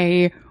could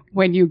say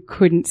when you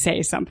couldn't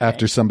say something.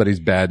 After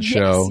somebody's bad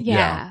show. Yes,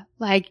 yeah.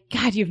 Like,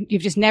 God,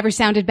 you've just never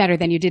sounded better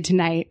than you did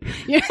tonight.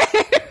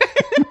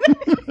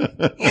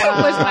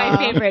 Was my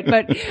favorite,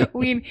 but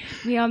we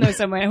all know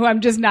someone who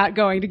I'm just not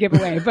going to give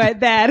away, but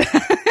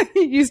that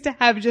used to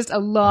have just a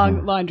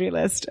long laundry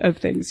list of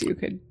things you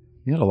could.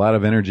 You had a lot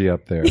of energy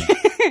up there.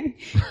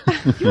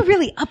 You were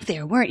really up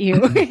there, weren't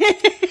you?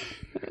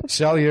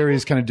 Salieri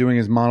is kind of doing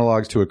his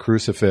monologues to a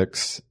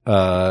crucifix,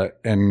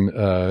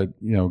 and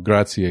you know,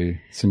 grazie,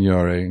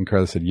 signore. And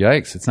Carla said,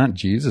 yikes, it's not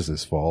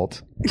Jesus'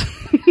 fault.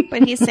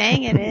 But he's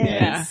saying it is.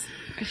 Yeah.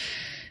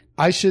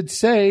 I should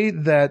say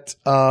that,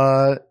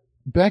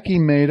 Becky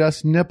made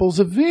us nipples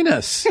of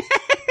Venus.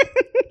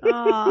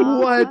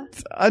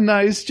 What a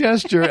nice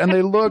gesture. And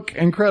they look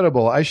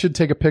incredible. I should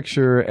take a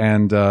picture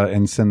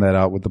and send that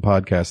out with the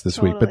podcast this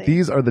week. But Totally.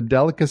 these are the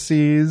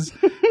delicacies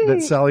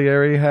that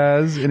Salieri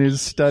has in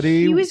his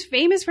study. He was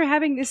famous for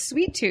having this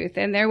sweet tooth,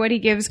 and they're what he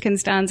gives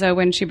Constanza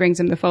when she brings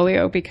him the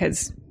folio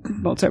because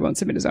Mozart won't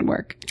submit his own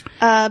work.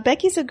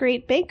 Becky's a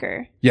great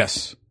baker.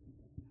 Yes.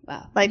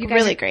 Wow. Like, You guys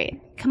really are-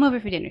 great. Come over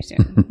for dinner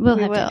soon. We'll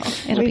We have will. dinner.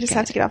 It'll We be just good.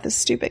 have to get off this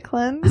stupid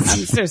cleanse.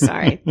 I'm so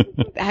sorry.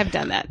 I've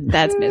done that.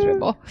 That's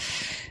miserable.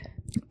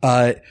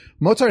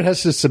 Mozart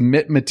has to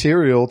submit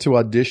material to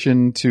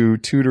audition to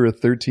tutor a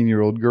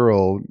 13-year-old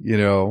girl,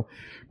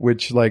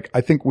 which like,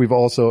 I think we've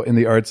also in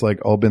the arts,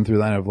 like all been through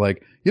that of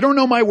like, you don't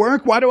know my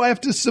work? Why do I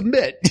have to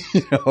submit?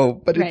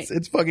 But Right.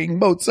 it's fucking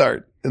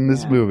Mozart in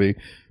this movie,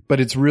 but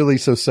it's really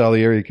so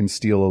Salieri can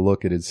steal a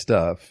look at his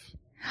stuff.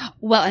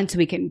 Well, and so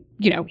we can,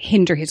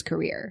 hinder his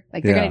career.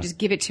 Like they're Yeah. going to just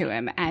give it to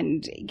him,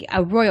 and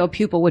a royal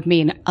pupil would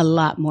mean a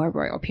lot more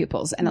royal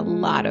pupils and a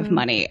lot of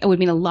money. It would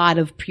mean a lot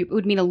of it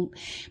would mean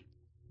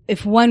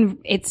if one,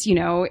 it's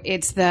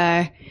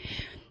the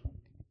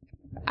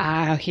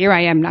here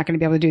I am not going to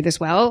be able to do this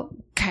well.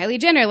 Kylie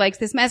Jenner likes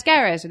this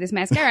mascara, so this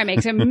mascara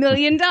makes $1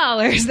 million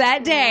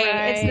that day.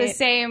 Right. It's the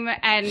same,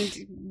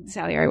 and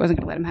Salieri wasn't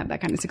going to let him have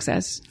that kind of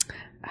success.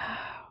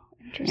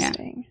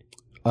 Interesting.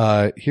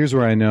 Here's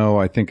where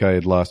I think I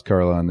had lost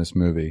Carla on this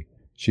movie.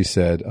 She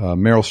said,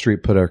 Meryl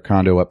Streep put her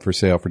condo up for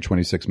sale for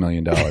 $26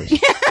 million.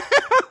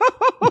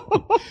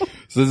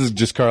 So this is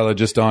just Carla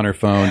just on her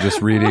phone,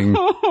 just reading,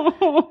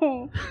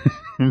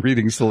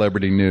 reading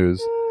celebrity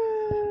news.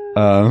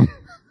 I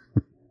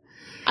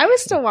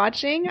was still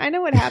watching. I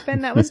know what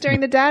happened. That was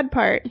during the dad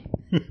part.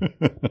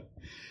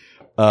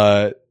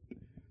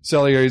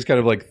 Salieri's kind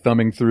of like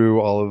thumbing through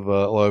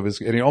all of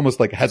his, and he almost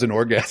like has an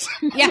orgasm.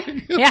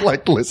 Yeah.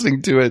 Like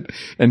listening to it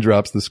and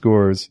drops the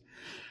scores.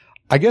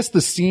 I guess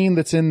the scene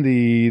that's in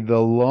the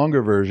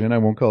longer version, I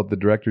won't call it the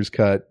director's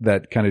cut,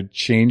 that kind of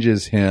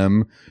changes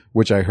him,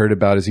 which I heard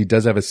about, is he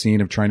does have a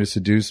scene of trying to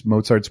seduce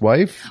Mozart's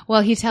wife.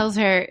 Well, he tells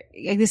her,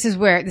 this is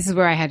where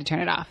I had to turn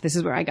it off. This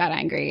is where I got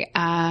angry.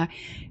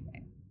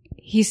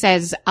 He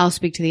says, I'll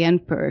speak to the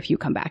emperor if you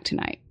come back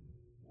tonight.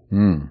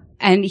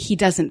 And he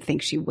doesn't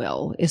think she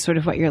will, is sort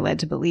of what you're led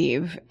to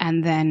believe.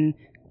 And then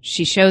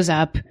she shows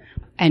up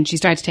and she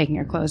starts taking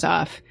her clothes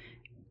off,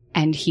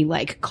 and he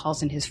like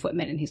calls in his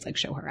footman and he's like,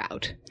 show her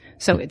out.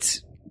 So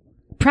it's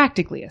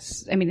practically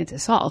it's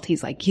assault.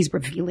 He's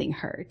revealing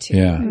her to,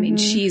 Yeah. I mean,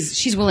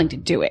 she's willing to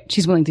do it.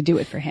 She's willing to do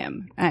it for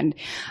him. And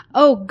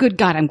oh, good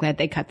God, I'm glad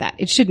they cut that.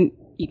 It shouldn't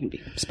even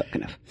be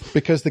spoken of.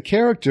 Because the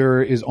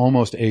character is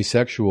almost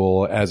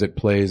asexual as it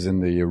plays in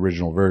the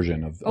original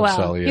version of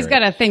Salieri. He's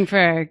got a thing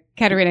for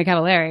Caterina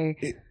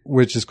Cavallari.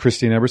 Which is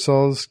Christine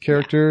Ebersol's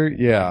character.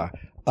 Yeah.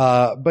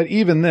 But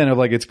even then,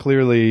 like, it's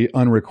clearly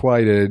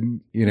unrequited,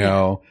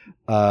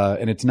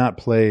 and it's not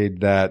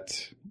played that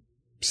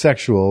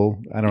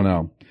sexual. I don't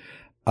know.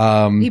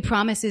 He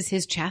promises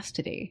his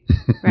chastity,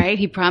 right?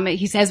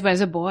 He says,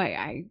 as a boy,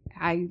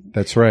 I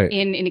That's right.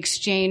 in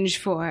exchange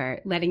for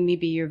letting me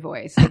be your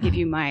voice, I give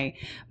you my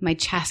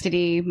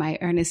chastity, my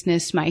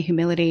earnestness, my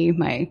humility,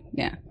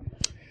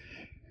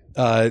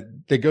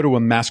 They go to a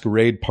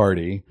masquerade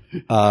party.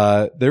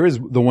 There is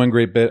the one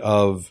great bit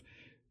of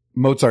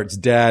Mozart's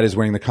dad is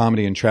wearing the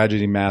comedy and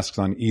tragedy masks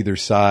on either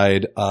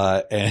side,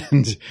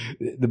 and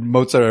the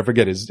Mozart, I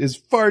forget, is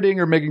farting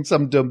or making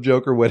some dumb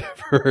joke or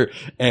whatever,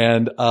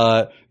 and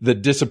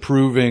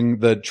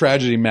the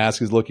tragedy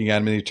mask is looking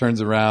at him, and he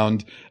turns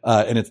around,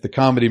 and it's the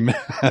comedy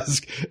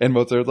mask, and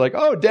Mozart's like,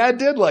 oh, Dad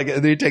did like it,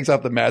 and then he takes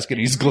off the mask and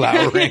he's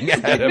glowering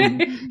at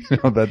him.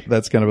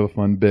 That's kind of a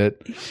fun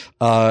bit.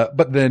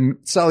 But then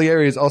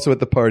Salieri is also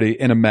at the party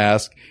in a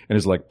mask and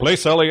is like, play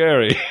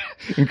Salieri.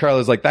 And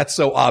Carla's like, that's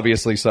so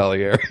obviously Salieri.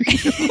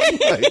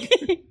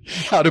 Like,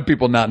 how do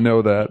people not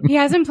know that? He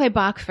has him play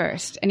Bach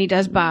first, and he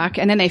does Bach,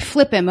 and then they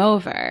flip him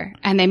over,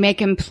 and they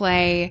make him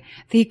play,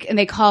 and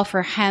they call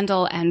for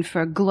Handel and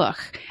for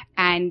Gluck.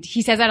 And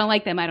he says, I don't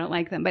like them,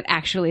 but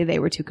actually they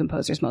were two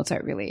composers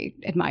Mozart really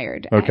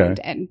admired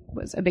and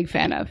was a big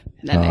fan of.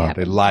 And then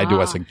They lied to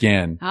us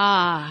again.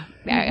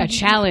 A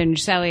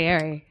challenge,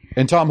 Salieri.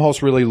 And Tom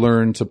Hulse really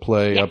learned to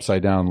play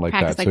upside down like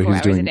Practice that. like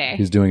 4 so hours a day.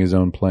 he's doing his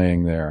own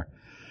playing there.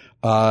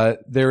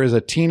 There is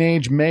a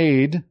teenage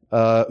maid,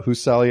 who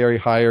Salieri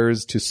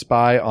hires to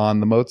spy on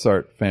the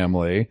Mozart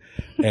family.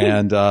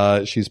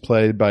 And, she's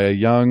played by a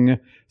young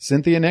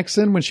Cynthia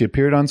Nixon. When she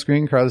appeared on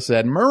screen, Carla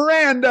said,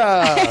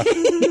 Miranda!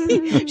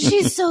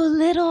 She's so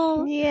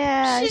little.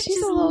 Yeah, she's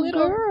just a little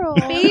girl.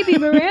 Baby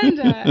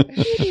Miranda.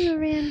 Baby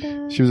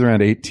Miranda. She was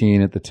around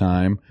 18 at the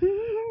time.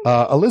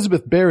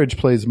 Elizabeth Berridge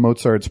plays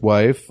Mozart's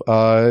wife.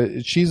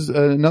 She's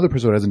another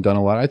person who hasn't done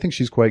a lot. I think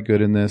she's quite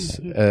good in this,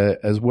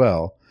 as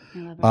well.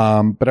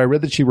 But I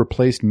read that she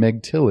replaced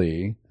Meg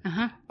Tilly.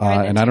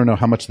 And I don't know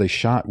how much they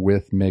shot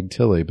with Meg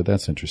Tilly, but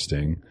that's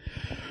interesting.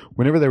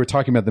 Whenever they were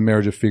talking about the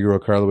marriage of Figaro,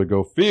 Carla would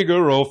go,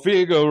 Figaro,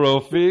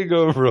 Figaro,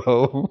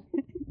 Figaro.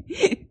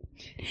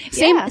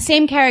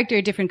 Same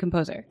character, different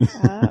composer.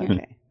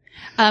 Okay.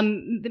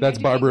 That's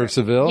Barber of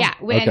Seville? Yeah,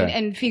 Okay.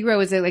 and Figaro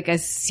is like a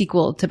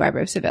sequel to Barber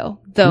of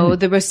Seville, though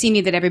the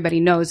Rossini that everybody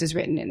knows is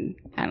written in,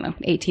 I don't know,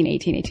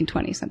 1818,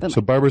 1820, something So like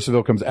that. Barber of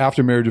Seville comes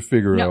after Marriage of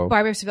Figaro. No,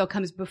 Barber of Seville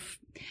comes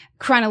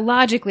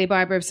chronologically,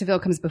 Barber of Seville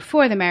comes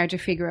before The Marriage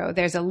of Figaro.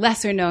 There's a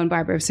lesser known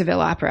Barber of Seville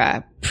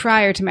opera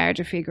prior to Marriage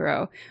of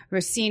Figaro.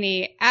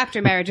 Rossini,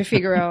 after Marriage of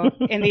Figaro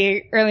in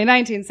the early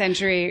 19th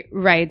century,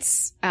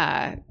 writes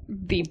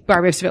the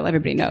Barber of Seville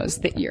everybody knows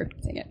that you're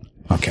seeing it.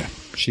 Okay.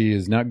 She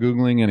is not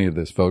Googling any of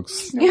this,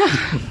 folks. Yeah.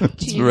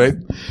 It's right.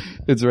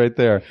 It's right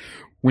there.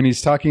 When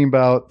he's talking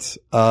about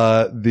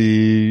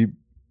the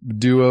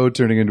duo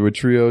turning into a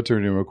trio,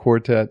 turning into a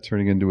quartet,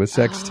 turning into a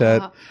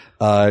sextet,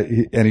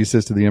 and he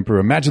says to the emperor,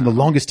 imagine the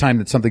longest time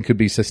that something could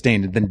be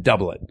sustained and then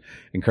double it.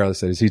 And Carla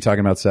said, is he talking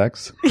about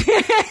sex?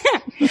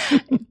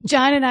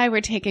 John and I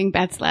were taking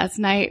bets last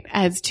night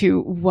as to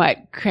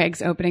what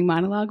Craig's opening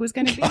monologue was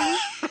going to be.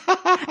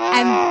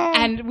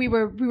 and we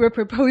were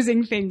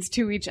proposing things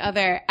to each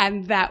other,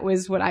 and that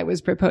was what I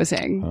was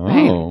proposing.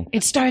 Oh. Right?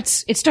 It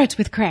starts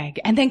with Craig,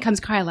 and then comes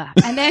Carla,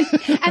 and they're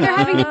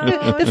having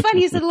the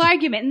funniest little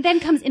argument, and then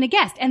comes in a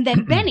guest, and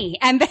then Benny,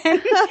 and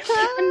then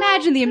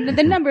imagine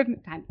the number of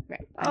times.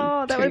 Right,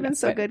 Oh, that would have been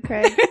so good,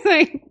 Craig.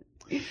 Like,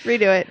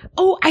 Redo it.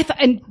 oh, I thought,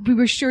 and we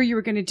were sure you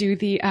were going to do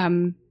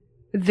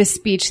the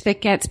speech that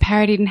gets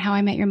parodied in How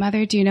I Met Your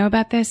Mother. Do you know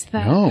about this?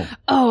 No.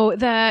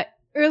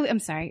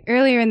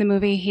 Earlier in the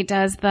movie, he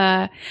does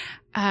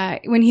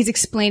when he's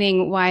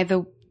explaining why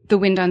the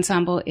wind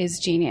ensemble is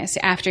genius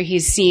after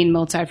he's seen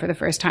Mozart for the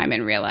first time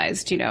and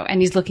realized,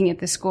 and he's looking at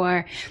the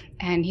score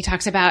and he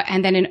talks about,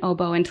 and then an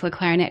oboe until a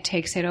clarinet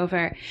takes it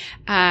over.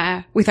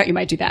 We thought you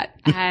might do that.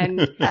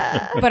 And,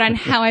 but on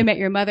How I Met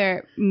Your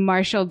Mother,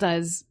 Marshall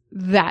does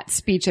that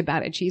speech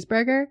about a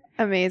cheeseburger.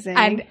 Amazing.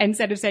 And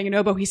instead of saying an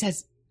oboe, he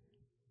says,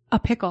 a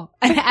pickle.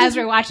 And as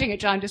we're watching it,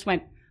 John just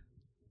went,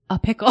 a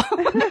pickle.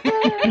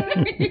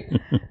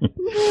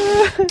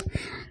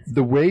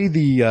 The way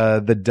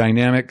the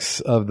dynamics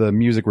of the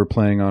music we're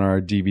playing on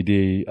our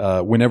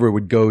DVD, whenever it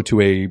would go to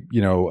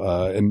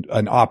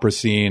an opera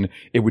scene,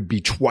 it would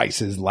be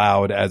twice as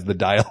loud as the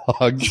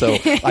dialogue. So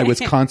I was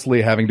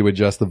constantly having to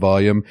adjust the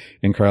volume.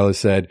 And Carla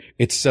said,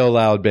 "It's so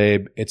loud,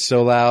 babe. It's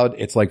so loud.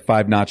 It's like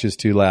 5 notches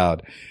too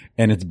loud."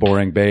 And it's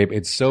boring, babe.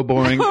 It's so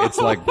boring. It's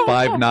like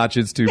 5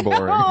 notches too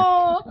boring.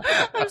 Oh,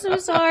 I'm so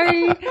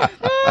sorry.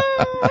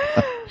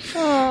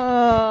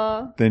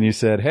 Then you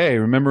said, "Hey,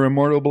 remember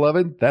Immortal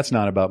Beloved? That's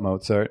not about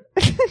Mozart."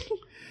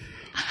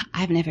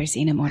 I've never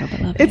seen Immortal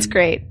Beloved. It's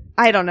great.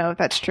 I don't know if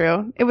that's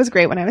true. It was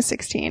great when I was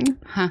 16.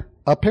 Huh.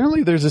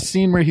 Apparently there's a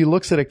scene where he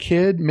looks at a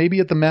kid, maybe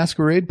at the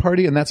masquerade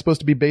party, and that's supposed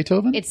to be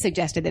Beethoven? It's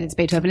suggested that it's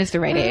Beethoven. It's the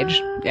right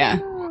age. Yeah.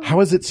 How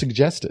is it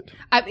suggested?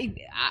 I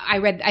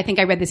think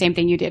I read the same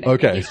thing you did.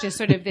 Okay. It's just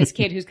sort of this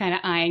kid who's kind of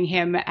eyeing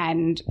him,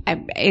 and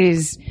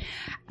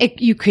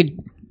you could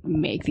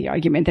make the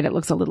argument that it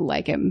looks a little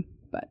like him,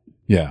 but.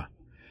 Yeah.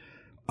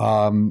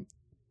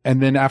 And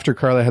then after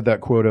Carla had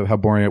that quote of how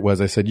boring it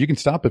was, I said, "You can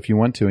stop if you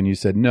want to." And you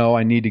said, "No,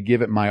 I need to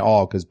give it my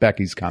all because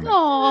Becky's coming."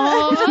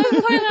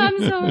 Oh, I'm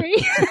sorry.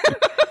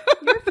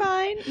 You're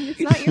fine. It's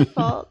not your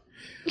fault.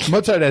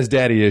 Mozart has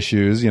daddy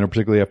issues,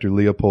 particularly after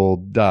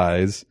Leopold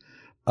dies.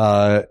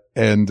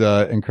 And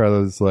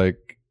Carla's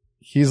like,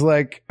 he's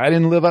like, "I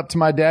didn't live up to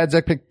my dad's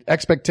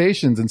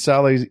expectations." And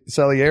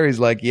Salieri's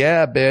like,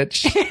 "Yeah,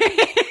 bitch."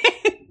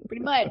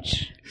 Pretty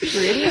much.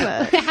 Pretty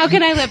much. How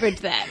can I leverage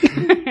that?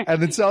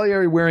 And then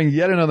Salieri wearing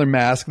yet another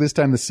mask, this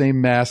time the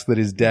same mask that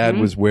his dad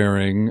was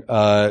wearing,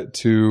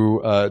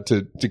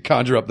 to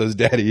conjure up those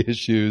daddy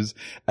issues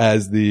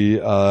as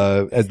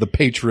the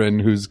patron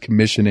who's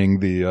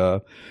commissioning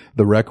the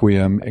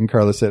Requiem. And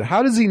Carla said,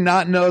 "How does he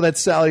not know that's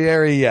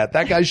Salieri yet?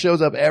 That guy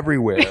shows up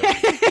everywhere."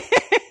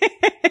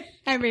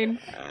 I mean,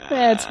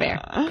 that's fair.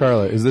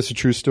 Carla, is this a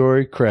true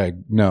story?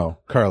 Craig, no.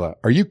 Carla,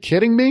 are you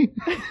kidding me?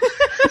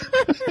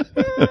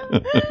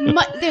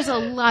 There's a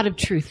lot of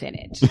truth in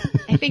it.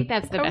 I think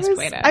that's the best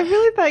way to. I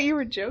really thought you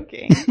were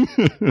joking.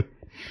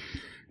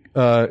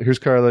 Here's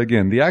Carla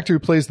again. The actor who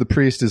plays the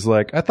priest is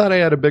like, "I thought I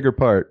had a bigger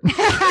part."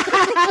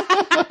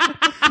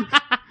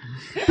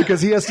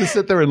 Because he has to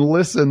sit there and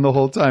listen the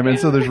whole time. And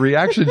so there's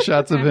reaction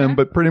shots of him,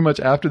 but pretty much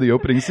after the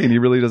opening scene, he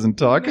really doesn't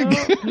talk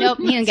again. Nope,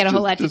 he didn't get a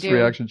whole lot to Just do.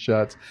 reaction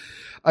shots.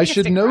 I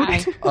should to note,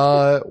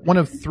 one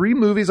of 3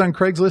 movies on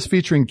Craigslist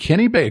featuring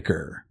Kenny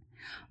Baker.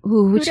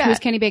 Ooh, who's dat?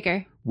 Kenny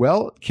Baker?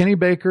 Well, Kenny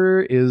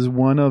Baker is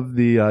one of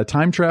the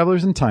time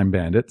travelers in Time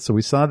Bandit, so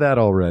we saw that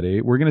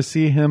already. We're going to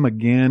see him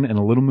again in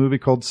a little movie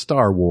called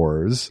Star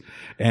Wars,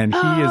 and he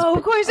is.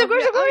 Of course.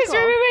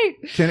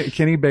 Right.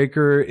 Kenny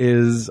Baker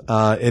is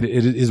it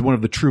is one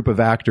of the troupe of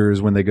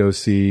actors when they go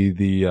see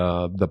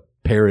the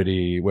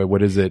parody.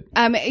 What is it?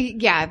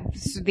 Yeah,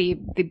 the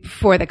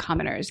For the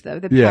Commoners,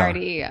 the Yeah.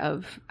 parody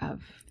of.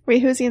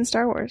 Wait, who's he in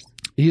Star Wars?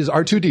 He's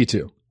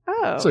R2-D2.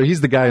 Oh. So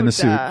he's the guy in the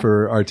suit duh.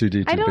 for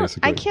R2-D2,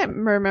 basically. I can't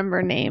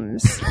remember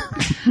names.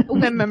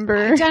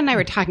 Remember. John and I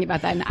were talking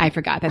about that, and I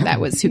forgot that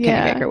was who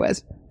Yeah. Kenny Baker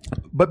was.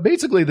 But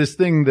basically there's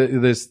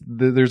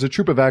a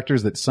troupe of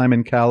actors that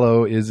Simon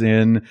Callow is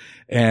in,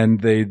 and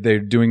they're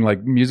doing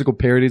like musical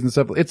parodies and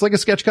stuff. It's like a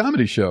sketch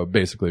comedy show,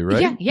 basically,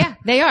 right? Yeah,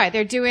 they are.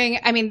 They're doing,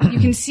 I mean, you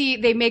can see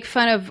they make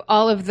fun of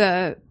all of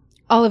the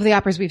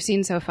operas we've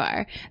seen so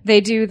far.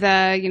 They do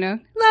the,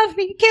 love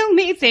me, kill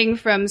me thing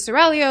from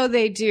Seraglio.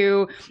 They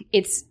do,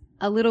 it's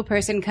a little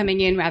person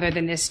coming in rather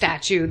than this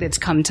statue that's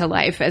come to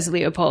life as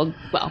Leopold,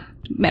 well,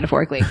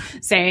 metaphorically,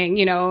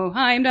 saying,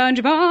 I'm Don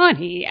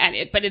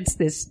Giovanni, but it's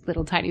this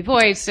little tiny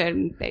voice,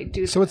 and they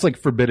do. So it's like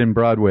Forbidden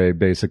Broadway,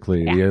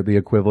 basically, the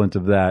equivalent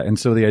of that. And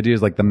so the idea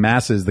is like the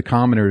masses, the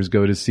commoners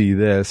go to see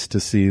this, to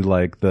see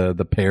like the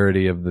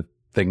parody of the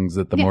things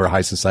that the more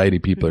high society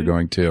people are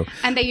going to.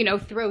 And they,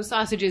 throw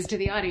sausages to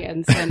the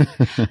audience.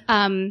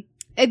 And,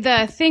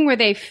 the thing where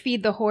they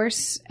feed the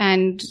horse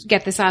and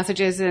get the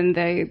sausages and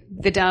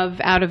the dove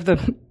out of the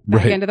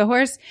back end of the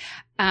horse,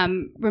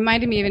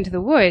 reminded me of Into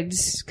the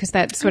Woods, because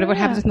that's sort of what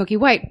happens with Milky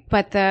White.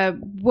 But the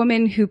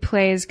woman who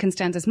plays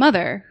Constanza's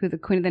mother, who the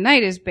Queen of the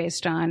Night is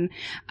based on,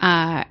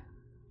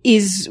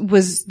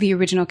 was the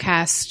original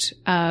cast.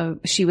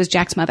 She was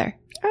Jack's mother.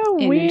 Oh,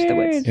 in weird. Into the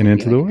Woods. In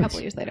Into the Woods. A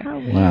couple years later. How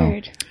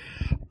weird.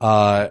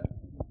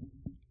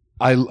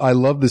 I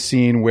love the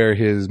scene where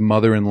his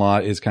mother-in-law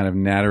is kind of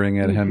nattering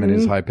at him in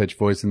his high-pitched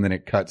voice, and then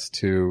it cuts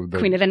to the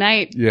Queen of the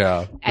Night.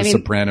 Yeah, the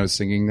soprano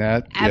singing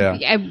that.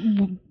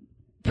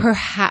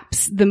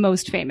 Perhaps the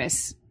most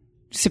famous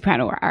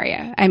soprano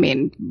aria. I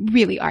mean,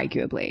 really,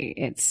 arguably,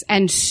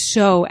 and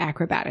so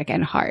acrobatic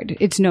and hard.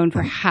 It's known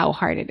for how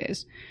hard it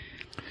is.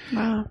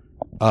 Wow.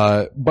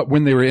 But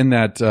when they were in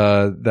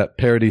that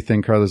parody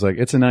thing, Carla's like,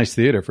 it's a nice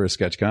theater for a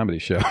sketch comedy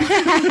show.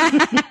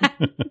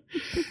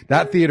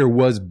 That theater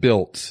was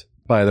built,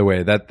 by the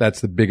way.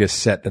 That's the biggest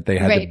set that they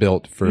had to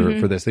build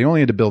for this. They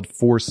only had to build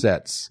 4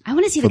 sets. I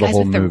want to see the guys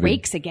with the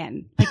rakes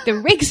again. Like the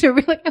rakes are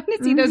really, I want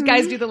to see those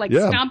guys do the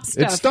stomp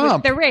stuff. It's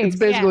stomp. With the rakes. It's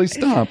basically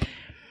stomp.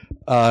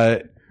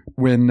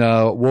 When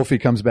Wolfie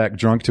comes back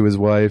drunk to his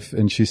wife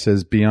and she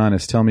says, be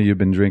honest, tell me you've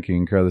been drinking.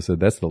 And Carla said,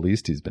 that's the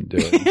least he's been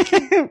doing.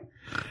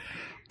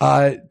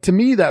 To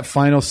me, that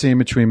final scene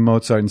between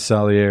Mozart and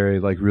Salieri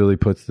really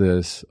puts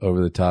this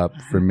over the top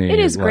for me. It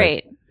is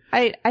great.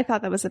 I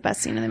thought that was the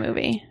best scene in the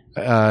movie.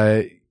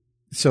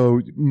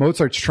 So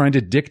Mozart's trying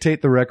to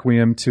dictate the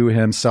Requiem to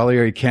him.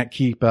 Salieri can't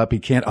keep up. He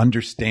can't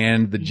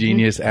understand the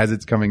genius as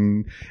it's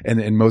coming.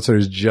 And Mozart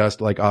is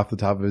just off the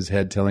top of his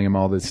head telling him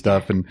all this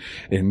stuff. And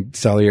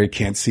Salieri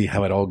can't see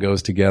how it all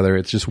goes together.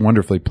 It's just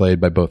wonderfully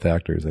played by both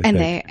actors, I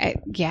think.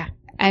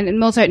 And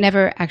Mozart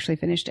never actually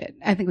finished it.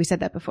 I think we said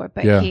that before,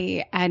 but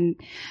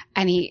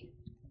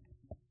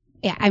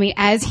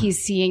as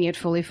he's seeing it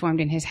fully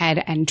formed in his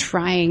head and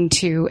trying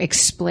to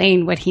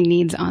explain what he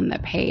needs on the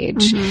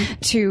page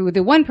to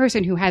the one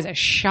person who has a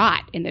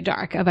shot in the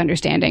dark of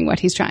understanding what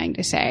he's trying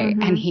to say.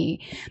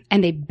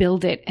 And they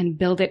build it, and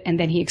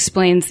then he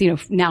explains,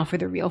 now for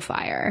the real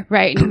fire,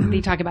 right? And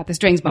they talk about the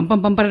strings, bum,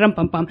 bum, bum, ba-da-dum,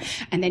 bum, bum.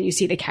 And then you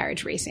see the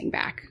carriage racing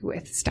back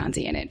with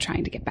Stanzi in it,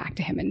 trying to get back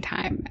to him in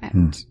time.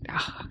 And,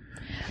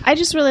 I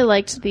just really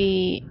liked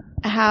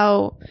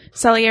how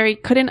Salieri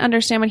couldn't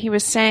understand what he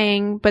was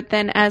saying, but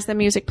then as the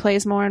music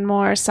plays more and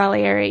more,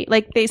 Salieri,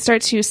 they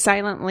start to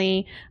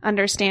silently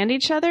understand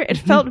each other. It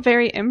felt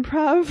very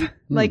improv,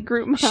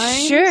 group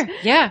mind. Sure,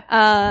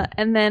 yeah.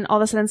 And then all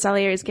of a sudden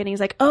Salieri's he's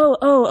like,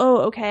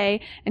 oh,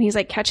 okay. And he's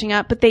catching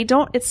up, but they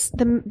don't,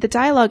 the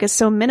dialogue is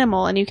so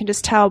minimal, and you can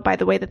just tell by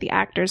the way that the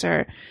actors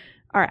are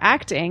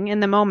acting in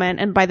the moment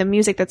and by the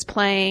music that's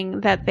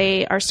playing that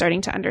they are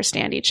starting to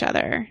understand each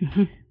other.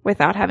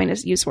 Without having to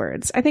use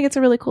words. I think it's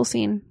a really cool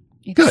scene.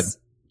 Good.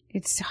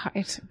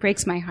 It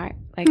breaks my heart.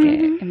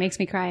 It makes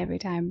me cry every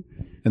time.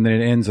 And then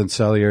it ends on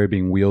Salieri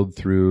being wheeled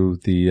through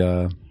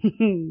the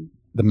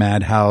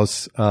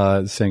madhouse,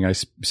 saying, I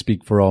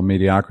speak for all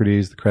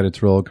mediocrities. The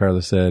credits roll.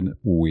 Carla said,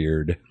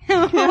 weird.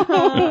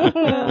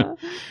 Carla,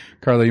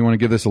 you want to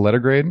give this a letter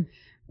grade?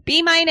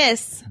 B-. B-. What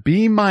does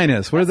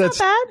that? Not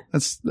bad.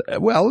 That's,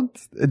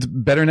 it's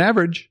better than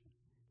average.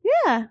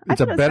 Yeah.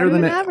 It's better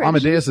than average.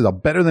 Amadeus is a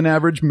better than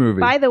average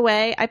movie. By the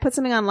way, I put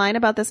something online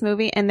about this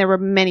movie, and there were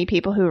many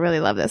people who really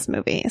love this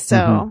movie.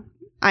 So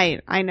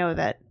I know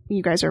that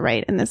you guys are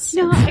right in this.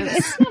 No,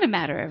 it's not a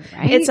matter of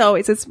right.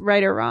 It's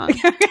right or wrong.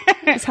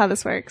 That's how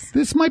this works.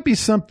 This might be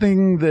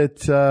something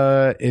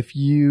that if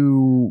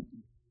you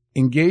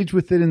engage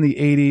with it in the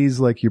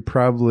 80s, you're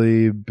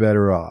probably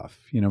better off.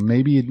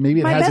 Maybe it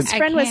hasn't. My best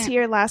friend was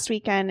here last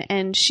weekend,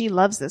 and she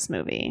loves this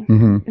movie.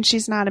 And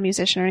she's not a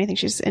musician or anything.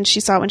 She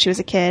saw it when she was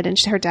a kid, and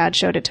her dad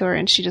showed it to her,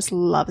 and she just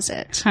loves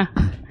it.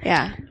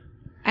 Yeah.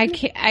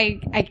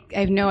 I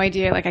have no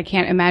idea. I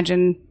can't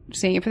imagine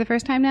seeing it for the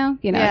first time now.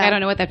 I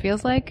don't know what that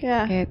feels like.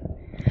 Yeah.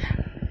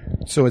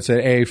 So it's an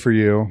A for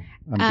you,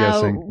 I'm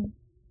guessing.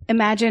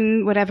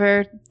 Imagine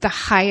whatever the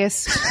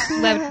highest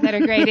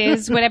letter grade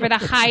is, whatever the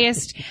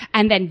highest,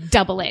 and then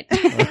double it.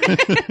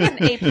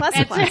 An A++.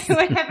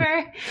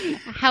 Whatever.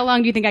 How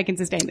long do you think I can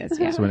sustain this?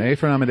 Yeah. So an A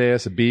for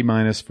Amadeus, a B-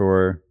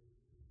 for...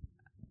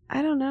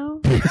 I don't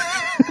know.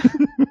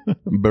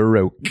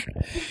 Baroque.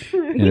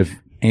 And if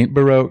ain't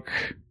Baroque,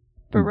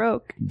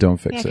 Baroque. Don't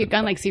fix Yeah, if it. you'd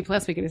gone like C+, we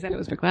could have said it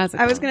was for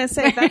classical. I was going to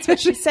say that's what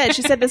she said.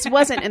 She said this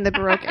wasn't in the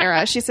Baroque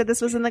era. She said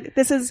this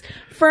is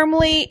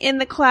firmly in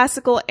the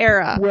classical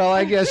era. Well,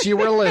 I guess you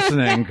were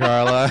listening,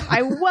 Carla.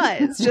 I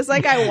was, just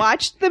like I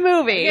watched the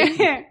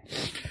movie.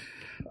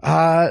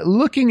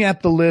 Looking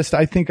at the list,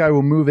 I think I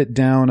will move it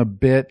down a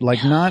bit,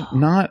 like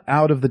not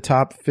out of the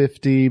top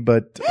 50,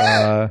 but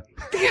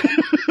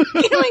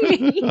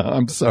Killing me.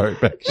 I'm sorry,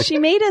 Becky. She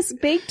made us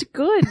baked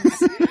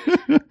goods.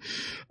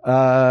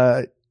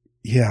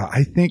 Yeah,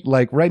 I think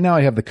like right now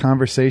I have The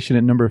Conversation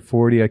at number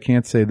 40. I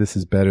can't say this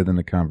is better than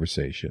The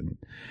Conversation.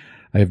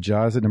 I have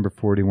Jaws at number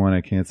 41.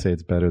 I can't say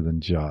it's better than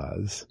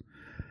Jaws.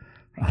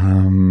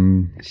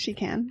 She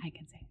can. I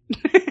can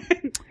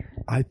say.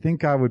 I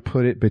think I would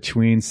put it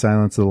between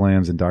Silence of the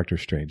Lambs and Doctor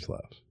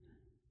Strangelove.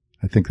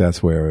 I think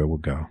that's where it will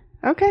go.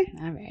 Okay.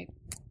 All right.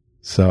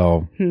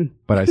 So,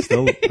 but I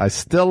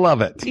still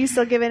love it. Do you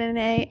still give it an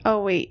A?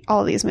 Oh wait,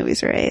 all these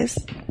movies are A's.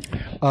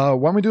 Why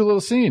don't we do a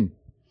little scene?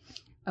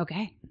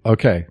 Okay.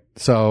 Okay.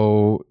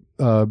 So,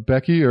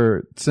 Becky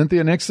or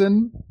Cynthia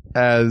Nixon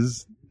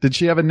did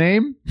she have a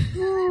name?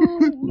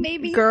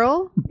 Maybe.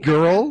 Girl?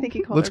 Girl? I think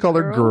he called Let's her call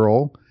her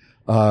Girl.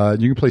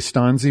 You can play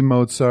Stanzi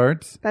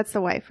Mozart. That's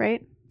the wife,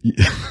 right?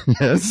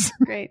 Yes.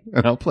 Great.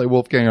 And I'll play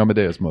Wolfgang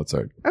Amadeus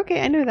Mozart.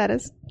 Okay, I know who that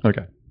is.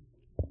 Okay.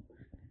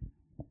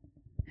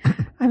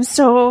 I'm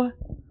so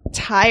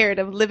tired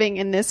of living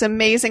in this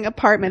amazing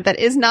apartment that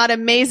is not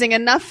amazing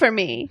enough for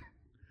me.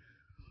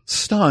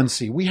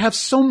 Stanzi, we have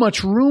so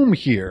much room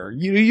here.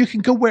 You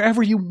can go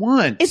wherever you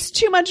want. It's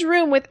too much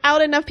room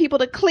without enough people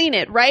to clean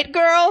it, right,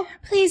 girl?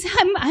 Please,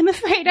 I'm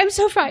afraid. I'm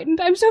so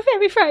frightened. I'm so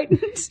very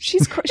frightened. She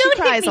Don't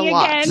cries hit me a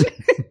lot. again.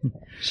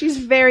 She's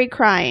very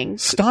crying.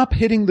 Stop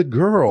hitting the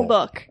girl.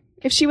 Look,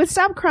 if she would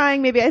stop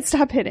crying, maybe I'd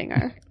stop hitting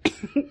her.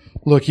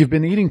 Look, you've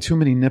been eating too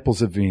many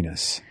nipples of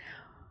Venus.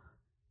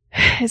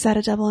 Is that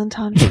a double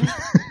entendre?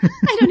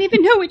 I don't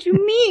even know what you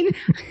mean.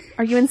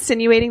 Are you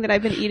insinuating that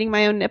I've been eating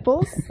my own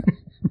nipples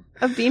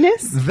of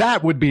Venus?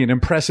 That would be an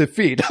impressive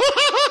feat.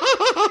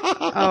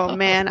 Oh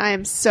man, I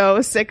am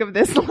so sick of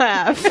this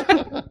laugh.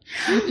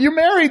 You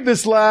married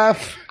this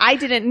laugh. I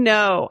didn't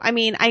know. I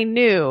mean, I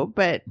knew,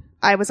 but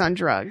I was on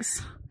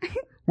drugs.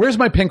 Where's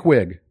my pink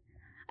wig?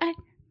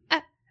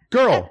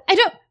 Girl. I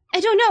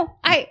don't know.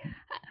 I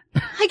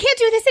can't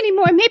do this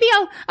anymore. Maybe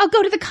I'll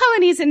go to the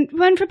colonies and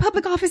run for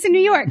public office in New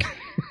York.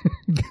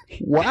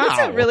 Wow. That's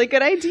a really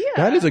good idea.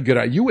 That is a good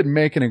idea. You would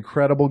make an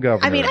incredible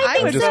governor. I mean, I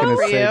I'm would just so going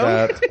to for say you.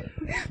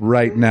 that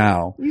right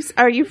now.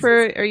 Are you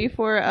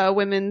for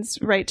women's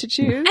right to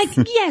choose?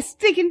 Yes,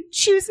 they can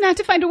choose not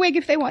to find a wig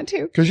if they want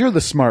to. Because you're the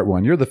smart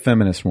one. You're the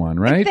feminist one,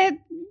 right?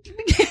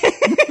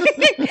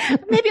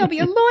 Maybe I'll be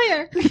a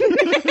lawyer.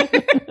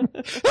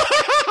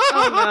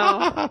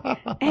 Oh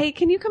no. Hey,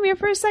 can you come here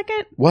for a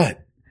second?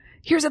 What?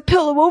 Here's a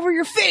pillow over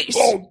your face.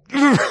 Oh,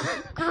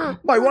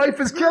 my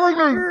wife is killing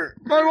me.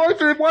 My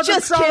wife wants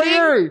Just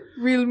Salieri. kidding.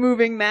 Real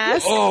moving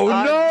mask. Oh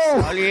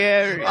no.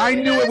 Salieri. I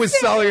knew it was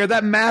Salieri.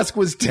 That mask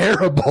was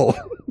terrible.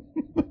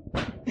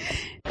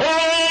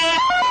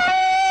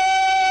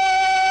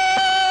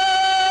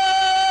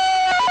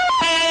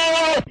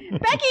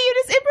 Becky, you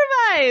just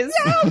improvised.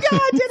 Oh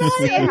God, did I?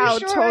 See how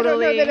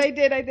totally I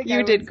did. I think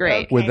you did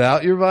great. Okay.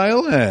 Without your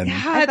violin.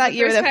 I thought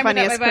you were the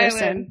funniest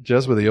person.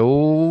 Just with the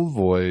old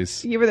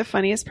voice. You were the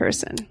funniest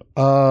person.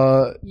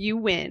 You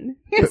win.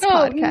 No, This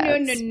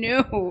podcast.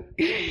 no.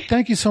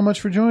 Thank you so much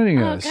for joining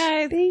Oh, us.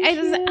 guys, Thank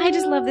I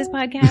just love this you.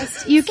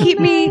 podcast. You So keep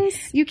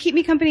nice.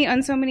 me company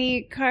on so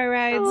many car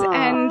rides, Aw.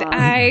 and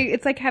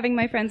it's like having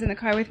my friends in the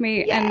car with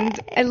me, and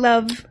I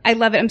love it.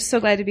 I'm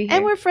so glad to be here.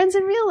 And we're friends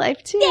in real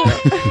life too.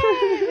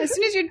 As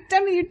soon as you're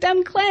done with your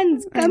dumb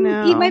cleanse, I come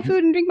know. eat my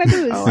food and drink my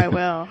booze. Oh, I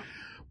will.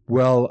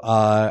 Well,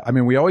 I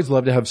mean, we always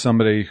love to have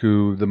somebody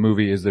who the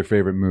movie is their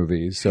favorite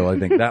movie. So I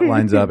think that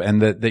lines up,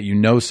 and that you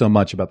know so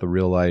much about the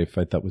real life.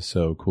 I thought was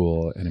so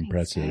cool and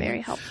impressive.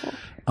 Very helpful.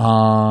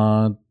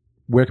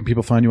 Where can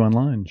people find you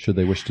online, should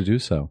they wish to do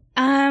so?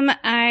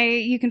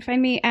 You can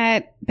find me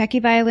at Becky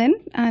Violin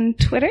on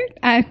Twitter.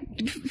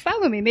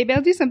 Follow me. Maybe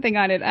I'll do something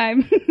on it.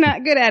 I'm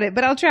not good at it,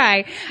 but I'll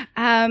try.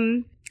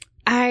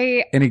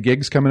 Any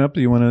gigs coming up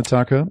that you want to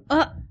talk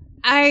about?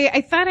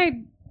 I thought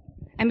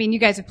I mean, you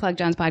guys have plugged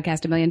John's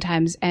podcast a million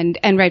times, and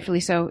rightfully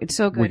so. It's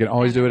so good. We can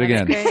always do it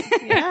again. Great.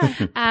 Yeah.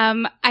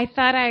 I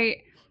thought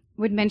I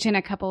would mention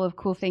a couple of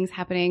cool things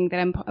happening that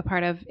I'm a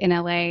part of in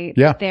LA.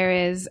 Yeah. There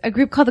is a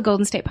group called the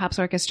Golden State Pops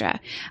Orchestra.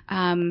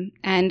 And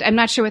I'm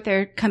not sure what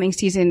their coming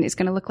season is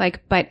going to look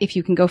like, but if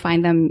you can go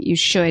find them, you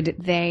should.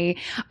 They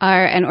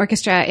are an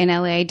orchestra in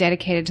LA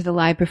dedicated to the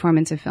live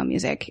performance of film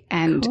music.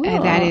 And Cool.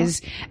 that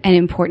is an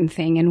important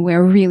thing, and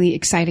where really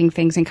exciting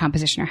things in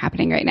composition are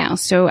happening right now.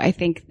 So I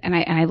think, and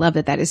I love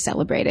that is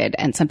celebrated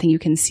and something you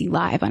can see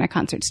live on a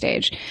concert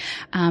stage.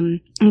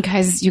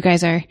 Because you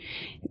guys are,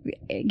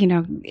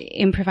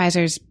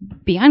 improvisers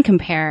beyond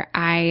compare.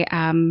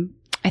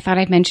 I thought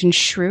I'd mention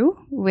Shrew,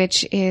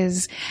 which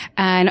is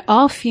an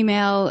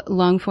all-female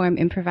long-form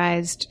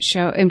improvised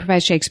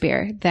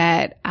Shakespeare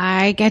that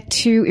I get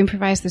to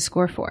improvise the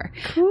score for.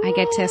 Cool. I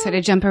get to sort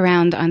of jump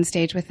around on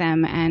stage with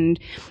them, and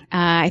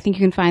I think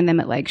you can find them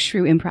at like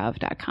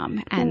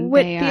shrewimprov.com. And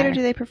What theater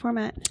do they perform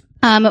at?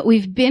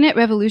 We've been at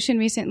Revolution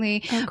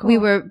recently. Oh, cool. We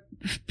were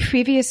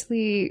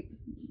previously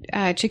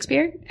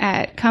Shakespeare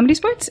at Comedy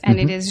Sports, and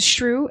it is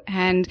Shrew,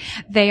 and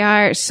they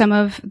are some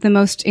of the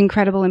most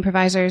incredible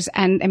improvisers.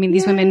 And I mean,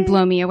 these women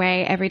blow me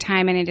away every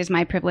time, and it is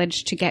my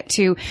privilege to get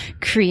to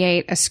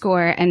create a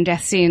score and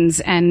death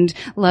scenes and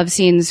love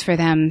scenes for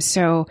them.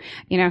 So,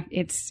 you know,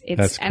 it's,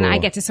 That's and I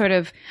cool. get to sort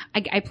of,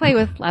 I play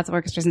with lots of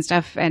orchestras and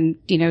stuff and,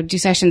 you know, do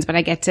sessions, but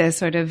I get to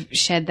sort of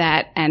shed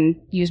that and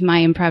use my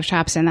improv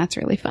chops, and that's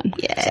really fun.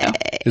 Yeah. So.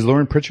 Is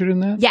Lauren Pritchard in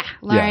that? Yeah,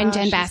 Lauren, Yeah.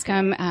 Jen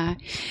Bascom,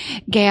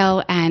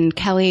 Gail, and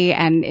Kelly,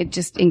 and it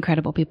just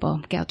incredible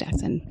people. Gail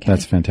Jackson. Kelly.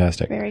 That's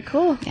fantastic. Very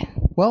cool.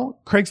 Well,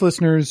 Craig's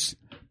listeners,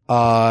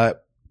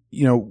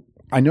 you know,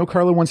 I know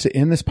Carla wants to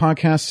end this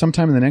podcast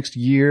sometime in the next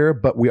year,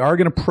 but we are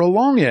going to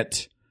prolong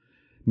it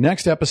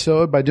next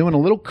episode by doing a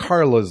little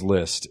Carla's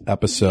List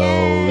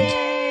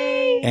episode.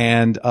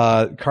 And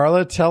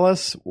Carla, tell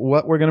us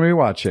what we're going to be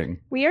watching.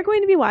 We are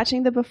going to be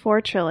watching the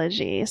Before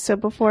trilogy. So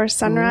Before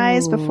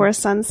Sunrise, Before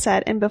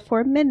Sunset, and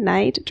Before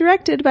Midnight,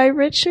 directed by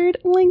Richard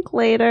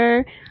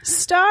Linklater,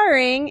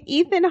 starring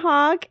Ethan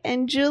Hawke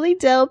and Julie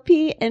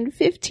Delpy and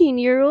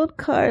 15-year-old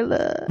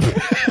Carla.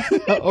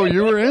 Oh,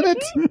 you were in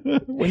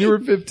it when you were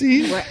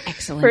 15? We're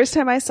excellent. First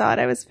time I saw it,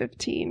 I was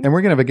 15. And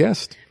we're going to have a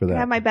guest for I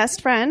have that. my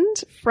best friend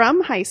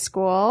from high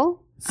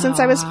school. Since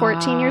I was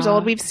 14 years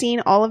old, we've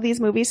seen all of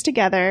these movies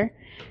together.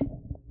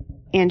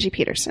 Angie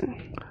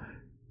Peterson.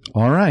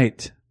 All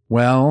right.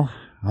 Well,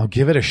 I'll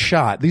give it a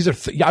shot. These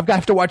are, I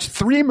have to watch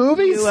 3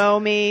 movies? You owe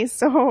me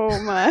so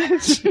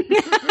much.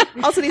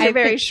 Also, these are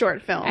very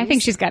short films. I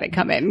think she's got it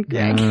coming. All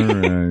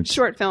right.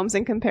 Short films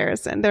in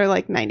comparison. They're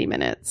like 90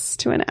 minutes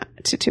to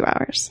 2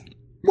 hours.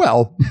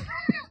 Well,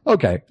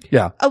 okay.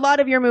 Yeah. A lot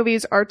of your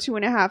movies are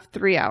 2.5,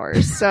 3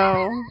 hours.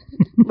 So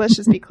let's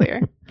just be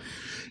clear.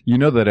 You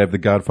know that I have the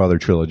Godfather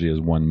trilogy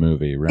as one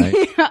movie, right?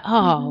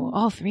 Oh,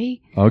 all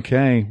 3?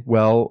 Okay.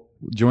 Well,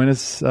 join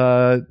us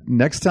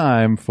next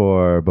time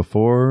for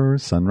Before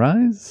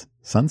Sunrise,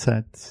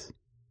 Sunset,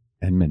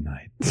 and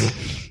Midnight.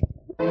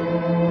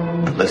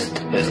 The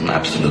list is an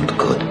absolute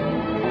good.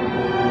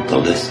 The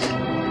list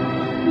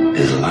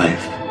is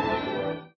life.